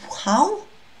 How?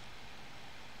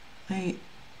 I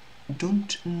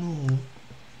don't know.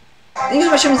 Thank you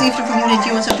so much for the gift from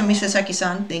Unity. What's up to Mr.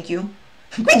 Saki-san? Thank you.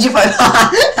 Queen G5.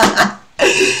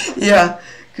 Yeah,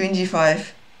 Queen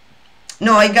G5.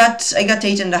 No, I got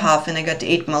 8.5 and I got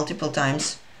 8 multiple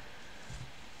times.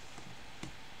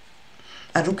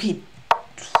 Aruki.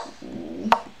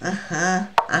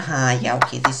 Yeah,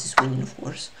 okay, this is winning, of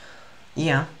course.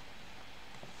 Yeah.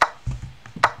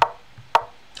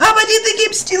 Ah, but did the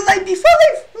game still knight b5?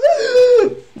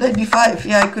 Knight b5,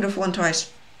 yeah, I could have won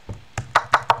twice.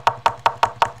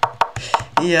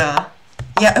 Yeah.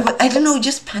 Yeah, I don't know,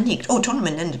 just panicked. Oh,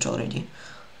 tournament ended already.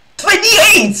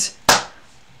 28!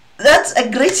 That's a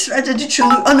great strategy to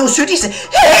lose. Oh no, 37.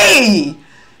 Hey!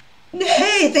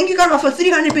 Hey, thank you, Karma, for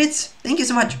 300 bits. Thank you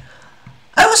so much.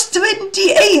 I was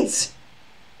 28!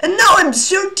 And now I'm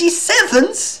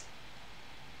 37th?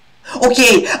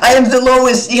 Okay, I am the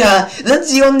lowest, yeah.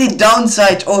 That's the only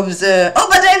downside of the... Oh,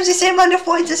 but I have the same amount of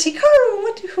points as Hikaru.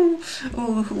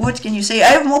 What can you say? I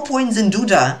have more points than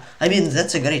Duda. I mean,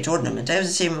 that's a great tournament. I have the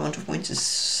same amount of points as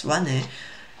Swane.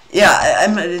 Yeah,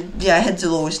 I had the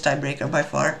lowest tiebreaker by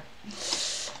far.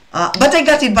 But I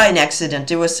got it by an accident.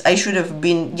 I should have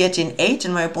been getting 8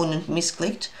 and my opponent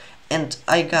misclicked. And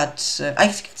I got the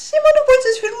same amount of points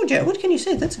as Firuja. What can you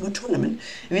say? That's a good tournament.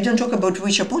 We don't talk about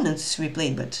which opponents we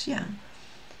played, but yeah.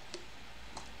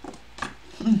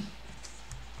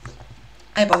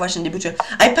 I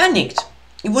panicked.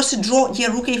 It was a draw. Yeah,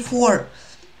 Rook A4.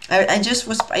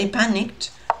 I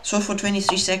panicked. So for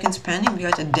 23 seconds panic. We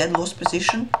got a dead lost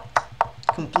position.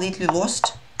 Completely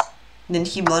lost. Then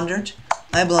he blundered.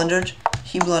 I blundered.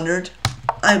 He blundered.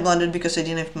 I blundered because I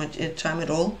didn't have much time at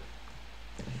all.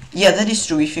 Yeah, that is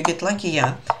true. If you get lucky,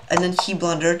 yeah. And then he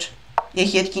blundered. Yeah,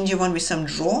 he had King G1 with some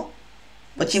draw.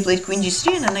 But he played Queen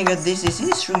G3 and then I got this. This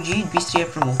is through G, B3 I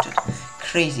promoted.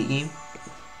 Crazy game.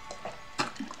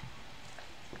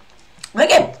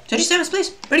 Okay, 37th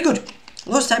place. Very good.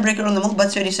 Lost tiebreaker on the move, but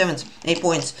 37th. 8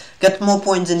 points. Got more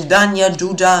points than Danya,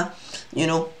 Duda. You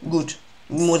know, good.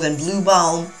 More than Blue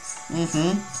Baum.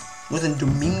 More than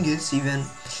Dominguez even.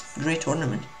 Great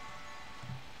tournament.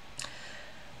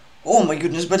 Oh my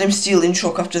goodness, but I'm still in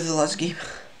shock after the last game.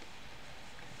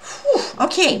 Whew,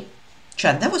 okay.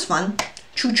 Chat, that was fun.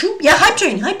 Choo choo. Yeah, hype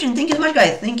train, thank you so much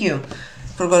guys. Thank you.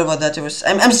 Forgot about that.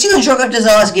 I'm still in shock after the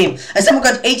last game. I somehow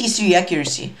got 83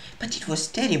 accuracy. But it was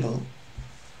terrible.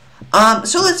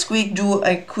 So let's do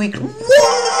a quick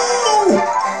whoa!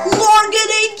 Lorgan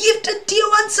 8 gifted tier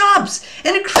 1 subs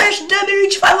and a crash dummy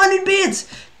reach 500 bits.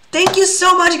 Thank you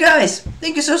so much guys.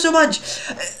 Thank you so much.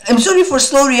 I'm sorry for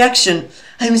slow reaction.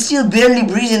 I'm still barely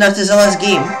breathing after the last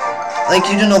game.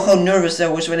 Like, you don't know how nervous I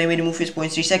was when I made a move with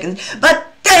 0.3 seconds. But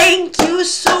thank you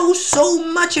so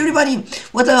much, everybody.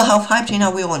 What level half hype train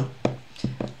are we on?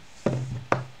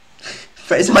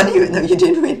 Prize money? No, you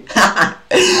didn't win.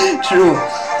 True.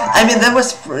 I mean, that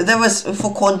was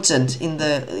for content in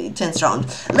the 10th round.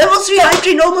 Level 3 hype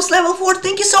train, almost level 4.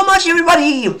 Thank you so much,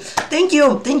 everybody. Thank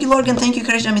you, Lorgan. Thank you,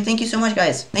 Courage. Thank you so much,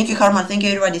 guys. Thank you, Karma. Thank you,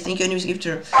 everybody. Thank you, News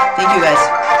Gifter. Thank you, guys.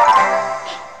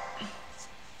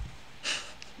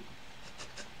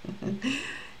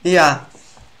 Yeah.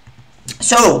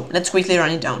 So let's quickly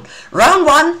run it down. Round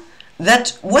 1.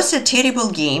 That was a terrible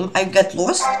game. I got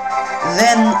lost.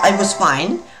 Then I was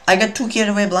fine. I got 2 carried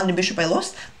away, blunder bishop, I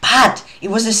lost. But it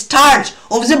was the start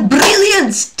of the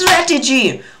brilliant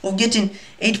strategy of getting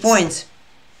 8 points.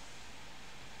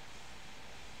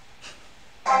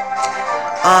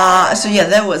 So yeah,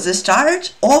 that was the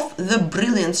start of the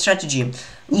brilliant strategy.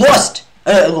 Lost.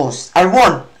 I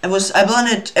won. I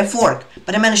blundered a fork,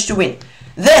 but I managed to win.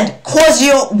 Then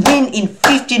Kozio win in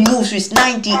 15 moves with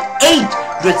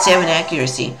 98.7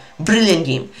 accuracy. Brilliant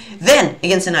game. Then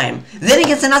against an IM. Then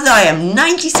against another IM.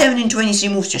 97 in 23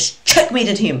 moves. Just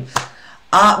checkmated him.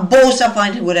 Both are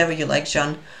fine. Whatever you like,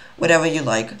 John. Whatever you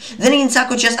like. Then against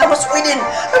Aswathchess, I was winning.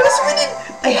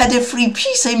 I had a free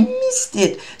piece. I missed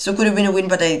it. So could have been a win,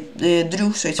 but I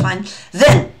drew, so it's fine.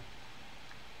 Then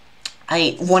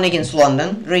I won against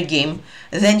London. Great game.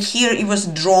 Then here it was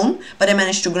drawn, but I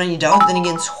managed to grind it out. Then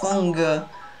against Hong,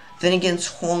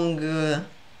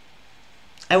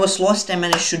 I was lost. I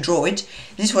managed to draw it.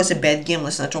 This was a bad game.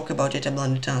 Let's not talk about it. I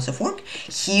blundered another fork.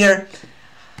 Here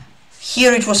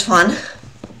it was fun.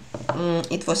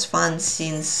 It was fun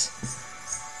since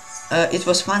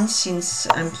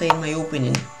I'm playing my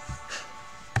opening.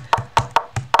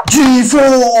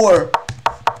 G4,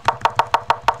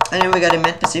 and then we got a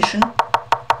mat position.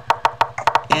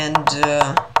 And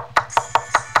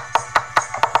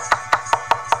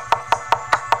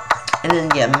then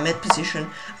yeah, mid position.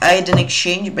 I had an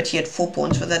exchange, but he had 4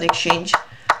 points for that exchange.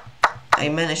 I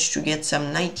managed to get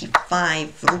some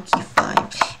 95, rookie 5,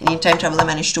 and in time travel I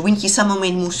managed to win. He somehow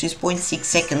made moves with 0.6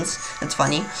 seconds. That's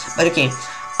funny, but okay.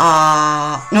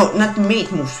 No, not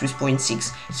made moves with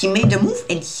 0.6. He made a move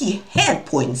and he had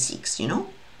 0.6, you know.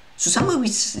 So somehow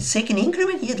with second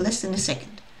increment he had less than a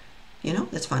second. You know,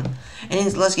 that's fun. And in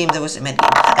the last game, there was a mad game.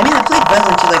 I mean, I played well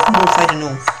until like move, I don't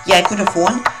know. Yeah, I could have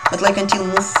won, but like until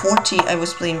move 40, I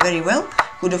was playing very well.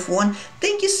 Could have won.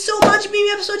 Thank you so much,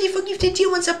 IM Aswathchess, for gifted tier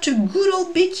 1 sub to good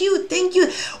old BQ. Thank you.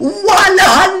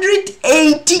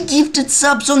 180 gifted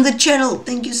subs on the channel.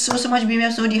 Thank you so much, IM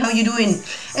Aswathchess. How you doing?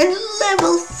 And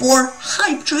level 4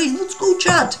 hype trade. Let's go,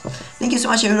 chat. Thank you so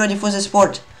much, everybody, for the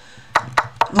support.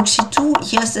 Rook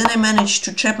c2. Yes, then I managed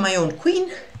to trap my own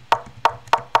queen.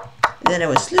 Then I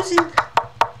was losing,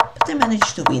 but I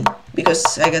managed to win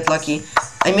because I got lucky.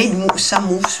 I made some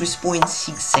moves with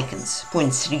 0.6 seconds,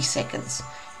 0.3 seconds.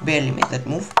 Barely made that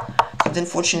move. But then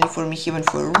fortunately for me, he went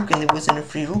for a rook and there wasn't a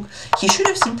free rook. He should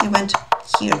have simply went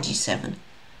here, g7,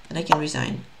 and I can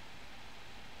resign.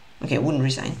 Okay, I wouldn't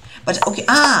resign, but okay.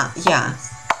 Yeah.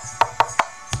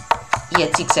 He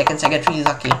had 6 seconds. I got really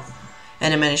lucky,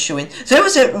 and I managed to win. So it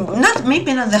was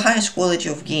maybe not the highest quality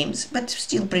of games, but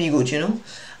still pretty good, you know.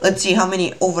 Let's see how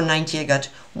many over 90 I got.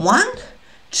 1,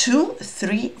 2,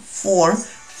 3, 4,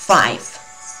 5.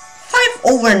 5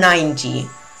 over 90.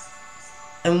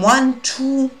 And 1,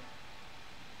 2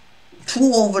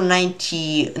 over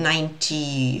 90,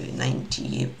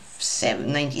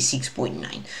 97,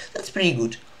 96.9. That's pretty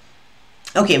good.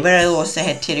 Okay, where I lost, I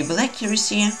had terrible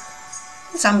accuracy.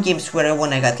 Some games where I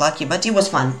won, I got lucky, but it was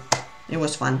fun. It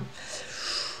was fun.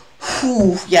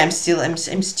 Whew, yeah, I'm still, I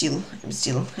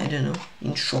don't know,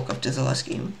 in shock after the last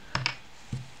game.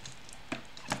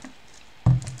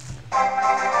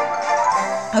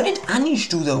 How did Anish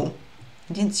do though?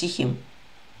 I didn't see him.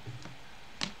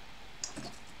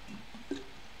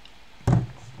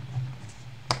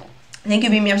 Thank you,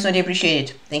 IM Aswathchess, I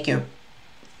appreciate it. Thank you.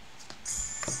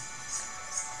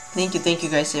 Thank you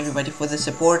guys, everybody, for the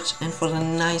support and for the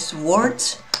nice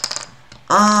words.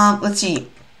 Let's see.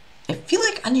 I feel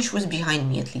like Anish was behind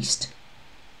me at least.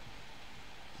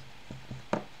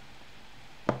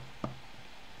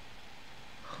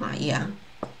 Yeah.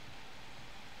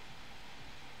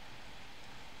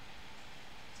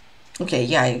 Okay,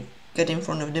 yeah, I got in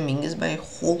front of Dominguez by a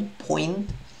whole point.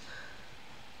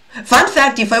 Fun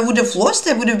fact, if I would have lost,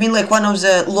 I would have been like one of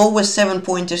the lowest 7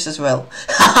 pointers as well.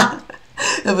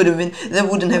 That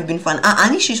wouldn't have been fun.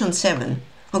 Anish is on 7.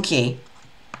 Okay.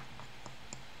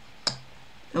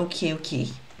 Okay.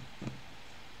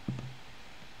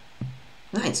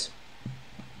 Nice.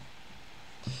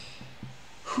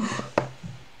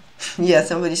 Yeah,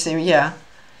 somebody saying, yeah.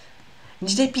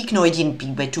 Did I peak? No, I didn't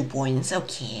peak by 2 points.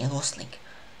 Okay, I lost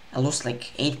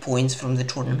like 8 points from the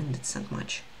tournament. That's not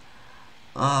much.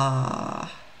 Or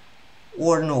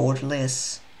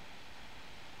less.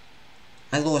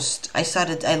 I lost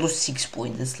 6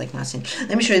 points. That's like nothing.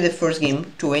 Let me show you the first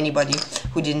game to anybody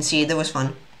who didn't see it. That was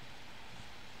fun.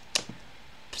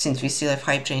 Since we still have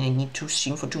hype train, I need to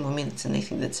stream for 2 more minutes, and I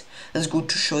think that's good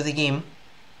to show the game.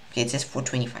 Okay, it says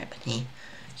 425, but hey,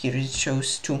 here it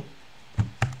shows 2.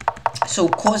 So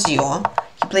Kozio,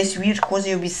 he plays weird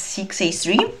Kozio with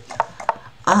 6a3.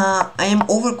 I am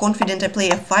overconfident. I play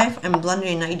f5. I'm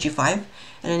blundering knight g5,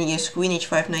 and then he has queen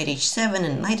h5, knight h7,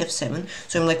 and knight f7.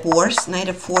 So I'm like worse. Knight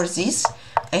f4 this.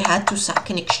 I had to sack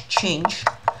an exchange.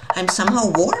 I'm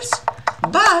somehow worse,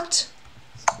 but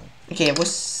okay, I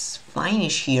was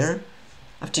fine-ish here.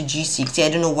 after g6. Yeah, I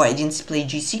don't know why I didn't play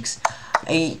g6.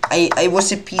 I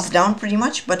was a piece down pretty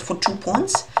much, but for 2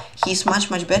 pawns he's much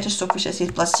better. Stock which I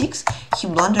said +6. He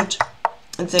blundered,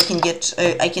 and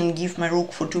I can give my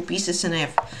rook for 2 pieces, and I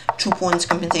have 2 pawns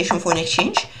compensation for an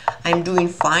exchange. I'm doing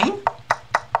fine.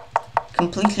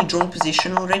 Completely drawn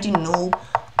position already. No,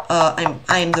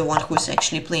 I'm the one who's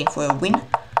actually playing for a win.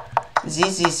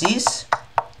 This,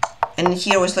 and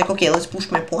here I was like, okay, let's push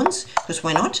my pawns, because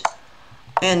why not?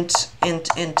 And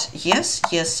yes,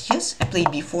 I played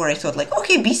b4. I thought like,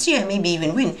 okay, b3, I maybe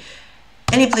even win.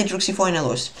 And he played rook c4 and I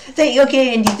lost.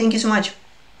 Okay, Andy, thank you so much.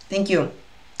 Thank you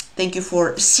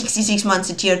for 66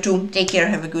 months at tier 2. Take care,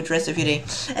 have a good rest of your day.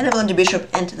 And I won the bishop,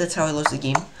 and that's how I lost the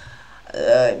game.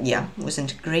 Yeah, wasn't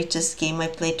the greatest game I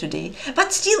played today,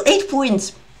 but still 8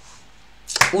 points.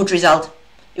 Good result.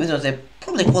 Even though the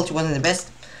probably quality wasn't the best,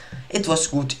 it was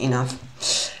good enough.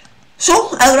 So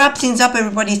I'll wrap things up,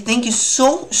 everybody. Thank you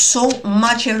so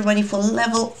much, everybody, for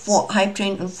level 4 hype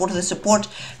train and for the support.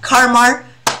 Karmar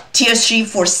tier 3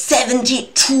 for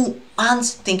 72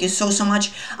 months. Thank you so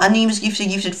much. Anonymous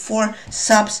gifted 4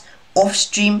 subs off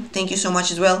stream. Thank you so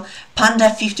much as well. Panda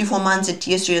 54 months at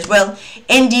tier 3 as well.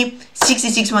 Andy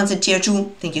 66 months at tier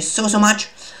 2. Thank you so much.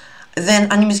 Then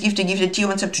Anonymous gifted tier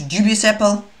 1 sub to Dubious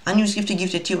Apple. Anonymous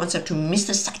gifted tier 1 sub to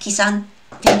Mr. Saki-san.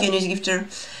 Thank you, Anonymous gifter.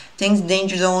 Thanks,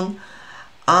 Danger Zone.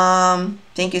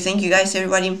 Thank you guys,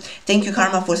 everybody. Thank you,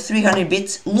 Karma, for 300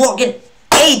 bits. Logan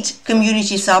 8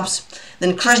 community subs.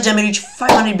 Then Crush Damage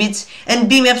 500 bits, and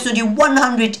Beam Absolutely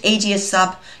 180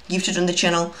 sub gifted on the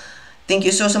channel. Thank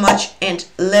you so much. And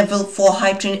level 4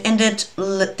 hype train ended.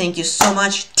 Thank you so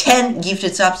much. 10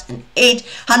 gifted subs and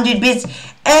 800 bits,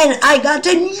 and I got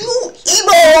a new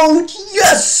emote.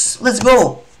 Yes, let's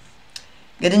go.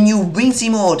 Got a new wings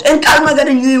emote, and Karma got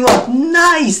a new emote.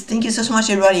 Nice. Thank you so much,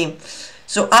 everybody.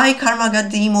 So Karma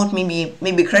got the emote.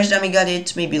 Maybe Crash Dummy got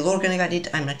it. Maybe Lorgan got it.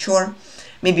 I'm not sure.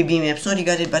 Maybe Beam Absolutely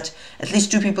got it, but at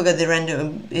least 2 people got the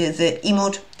random the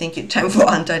emote. Thank you. Time for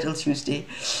Untitled Tuesday.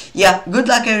 Yeah, good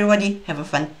luck, everybody. Have a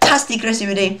fantastic rest of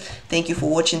your day. Thank you for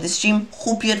watching the stream.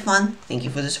 Hope you had fun. Thank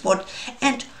you for the support,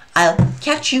 and I'll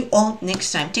catch you all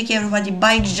next time. Take care, everybody.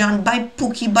 Bye, John. Bye,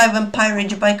 Pookie. Bye, Vampire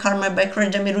Rage. Bye, Karma. Bye,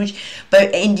 Crash Dummy Rouge.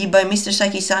 Bye, Andy. Bye, Mr.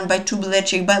 Saki-san. Bye,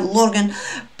 Tubuletric. Bye, Lorgan.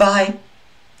 Bye,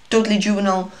 Totally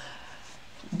Juvenile.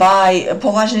 Bye,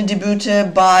 Poważny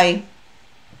Debut. Bye,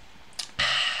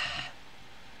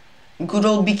 Good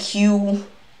Old BQ.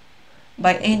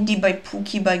 By Andy, by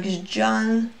Pookie, by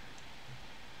John,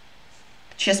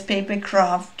 Chess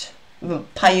Papercraft,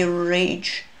 Vampire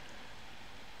Rage,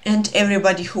 and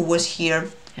everybody who was here.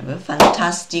 Have a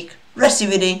fantastic rest of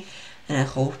your day, and I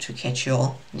hope to catch you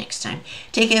all next time.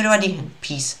 Take care, everybody, and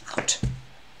peace out.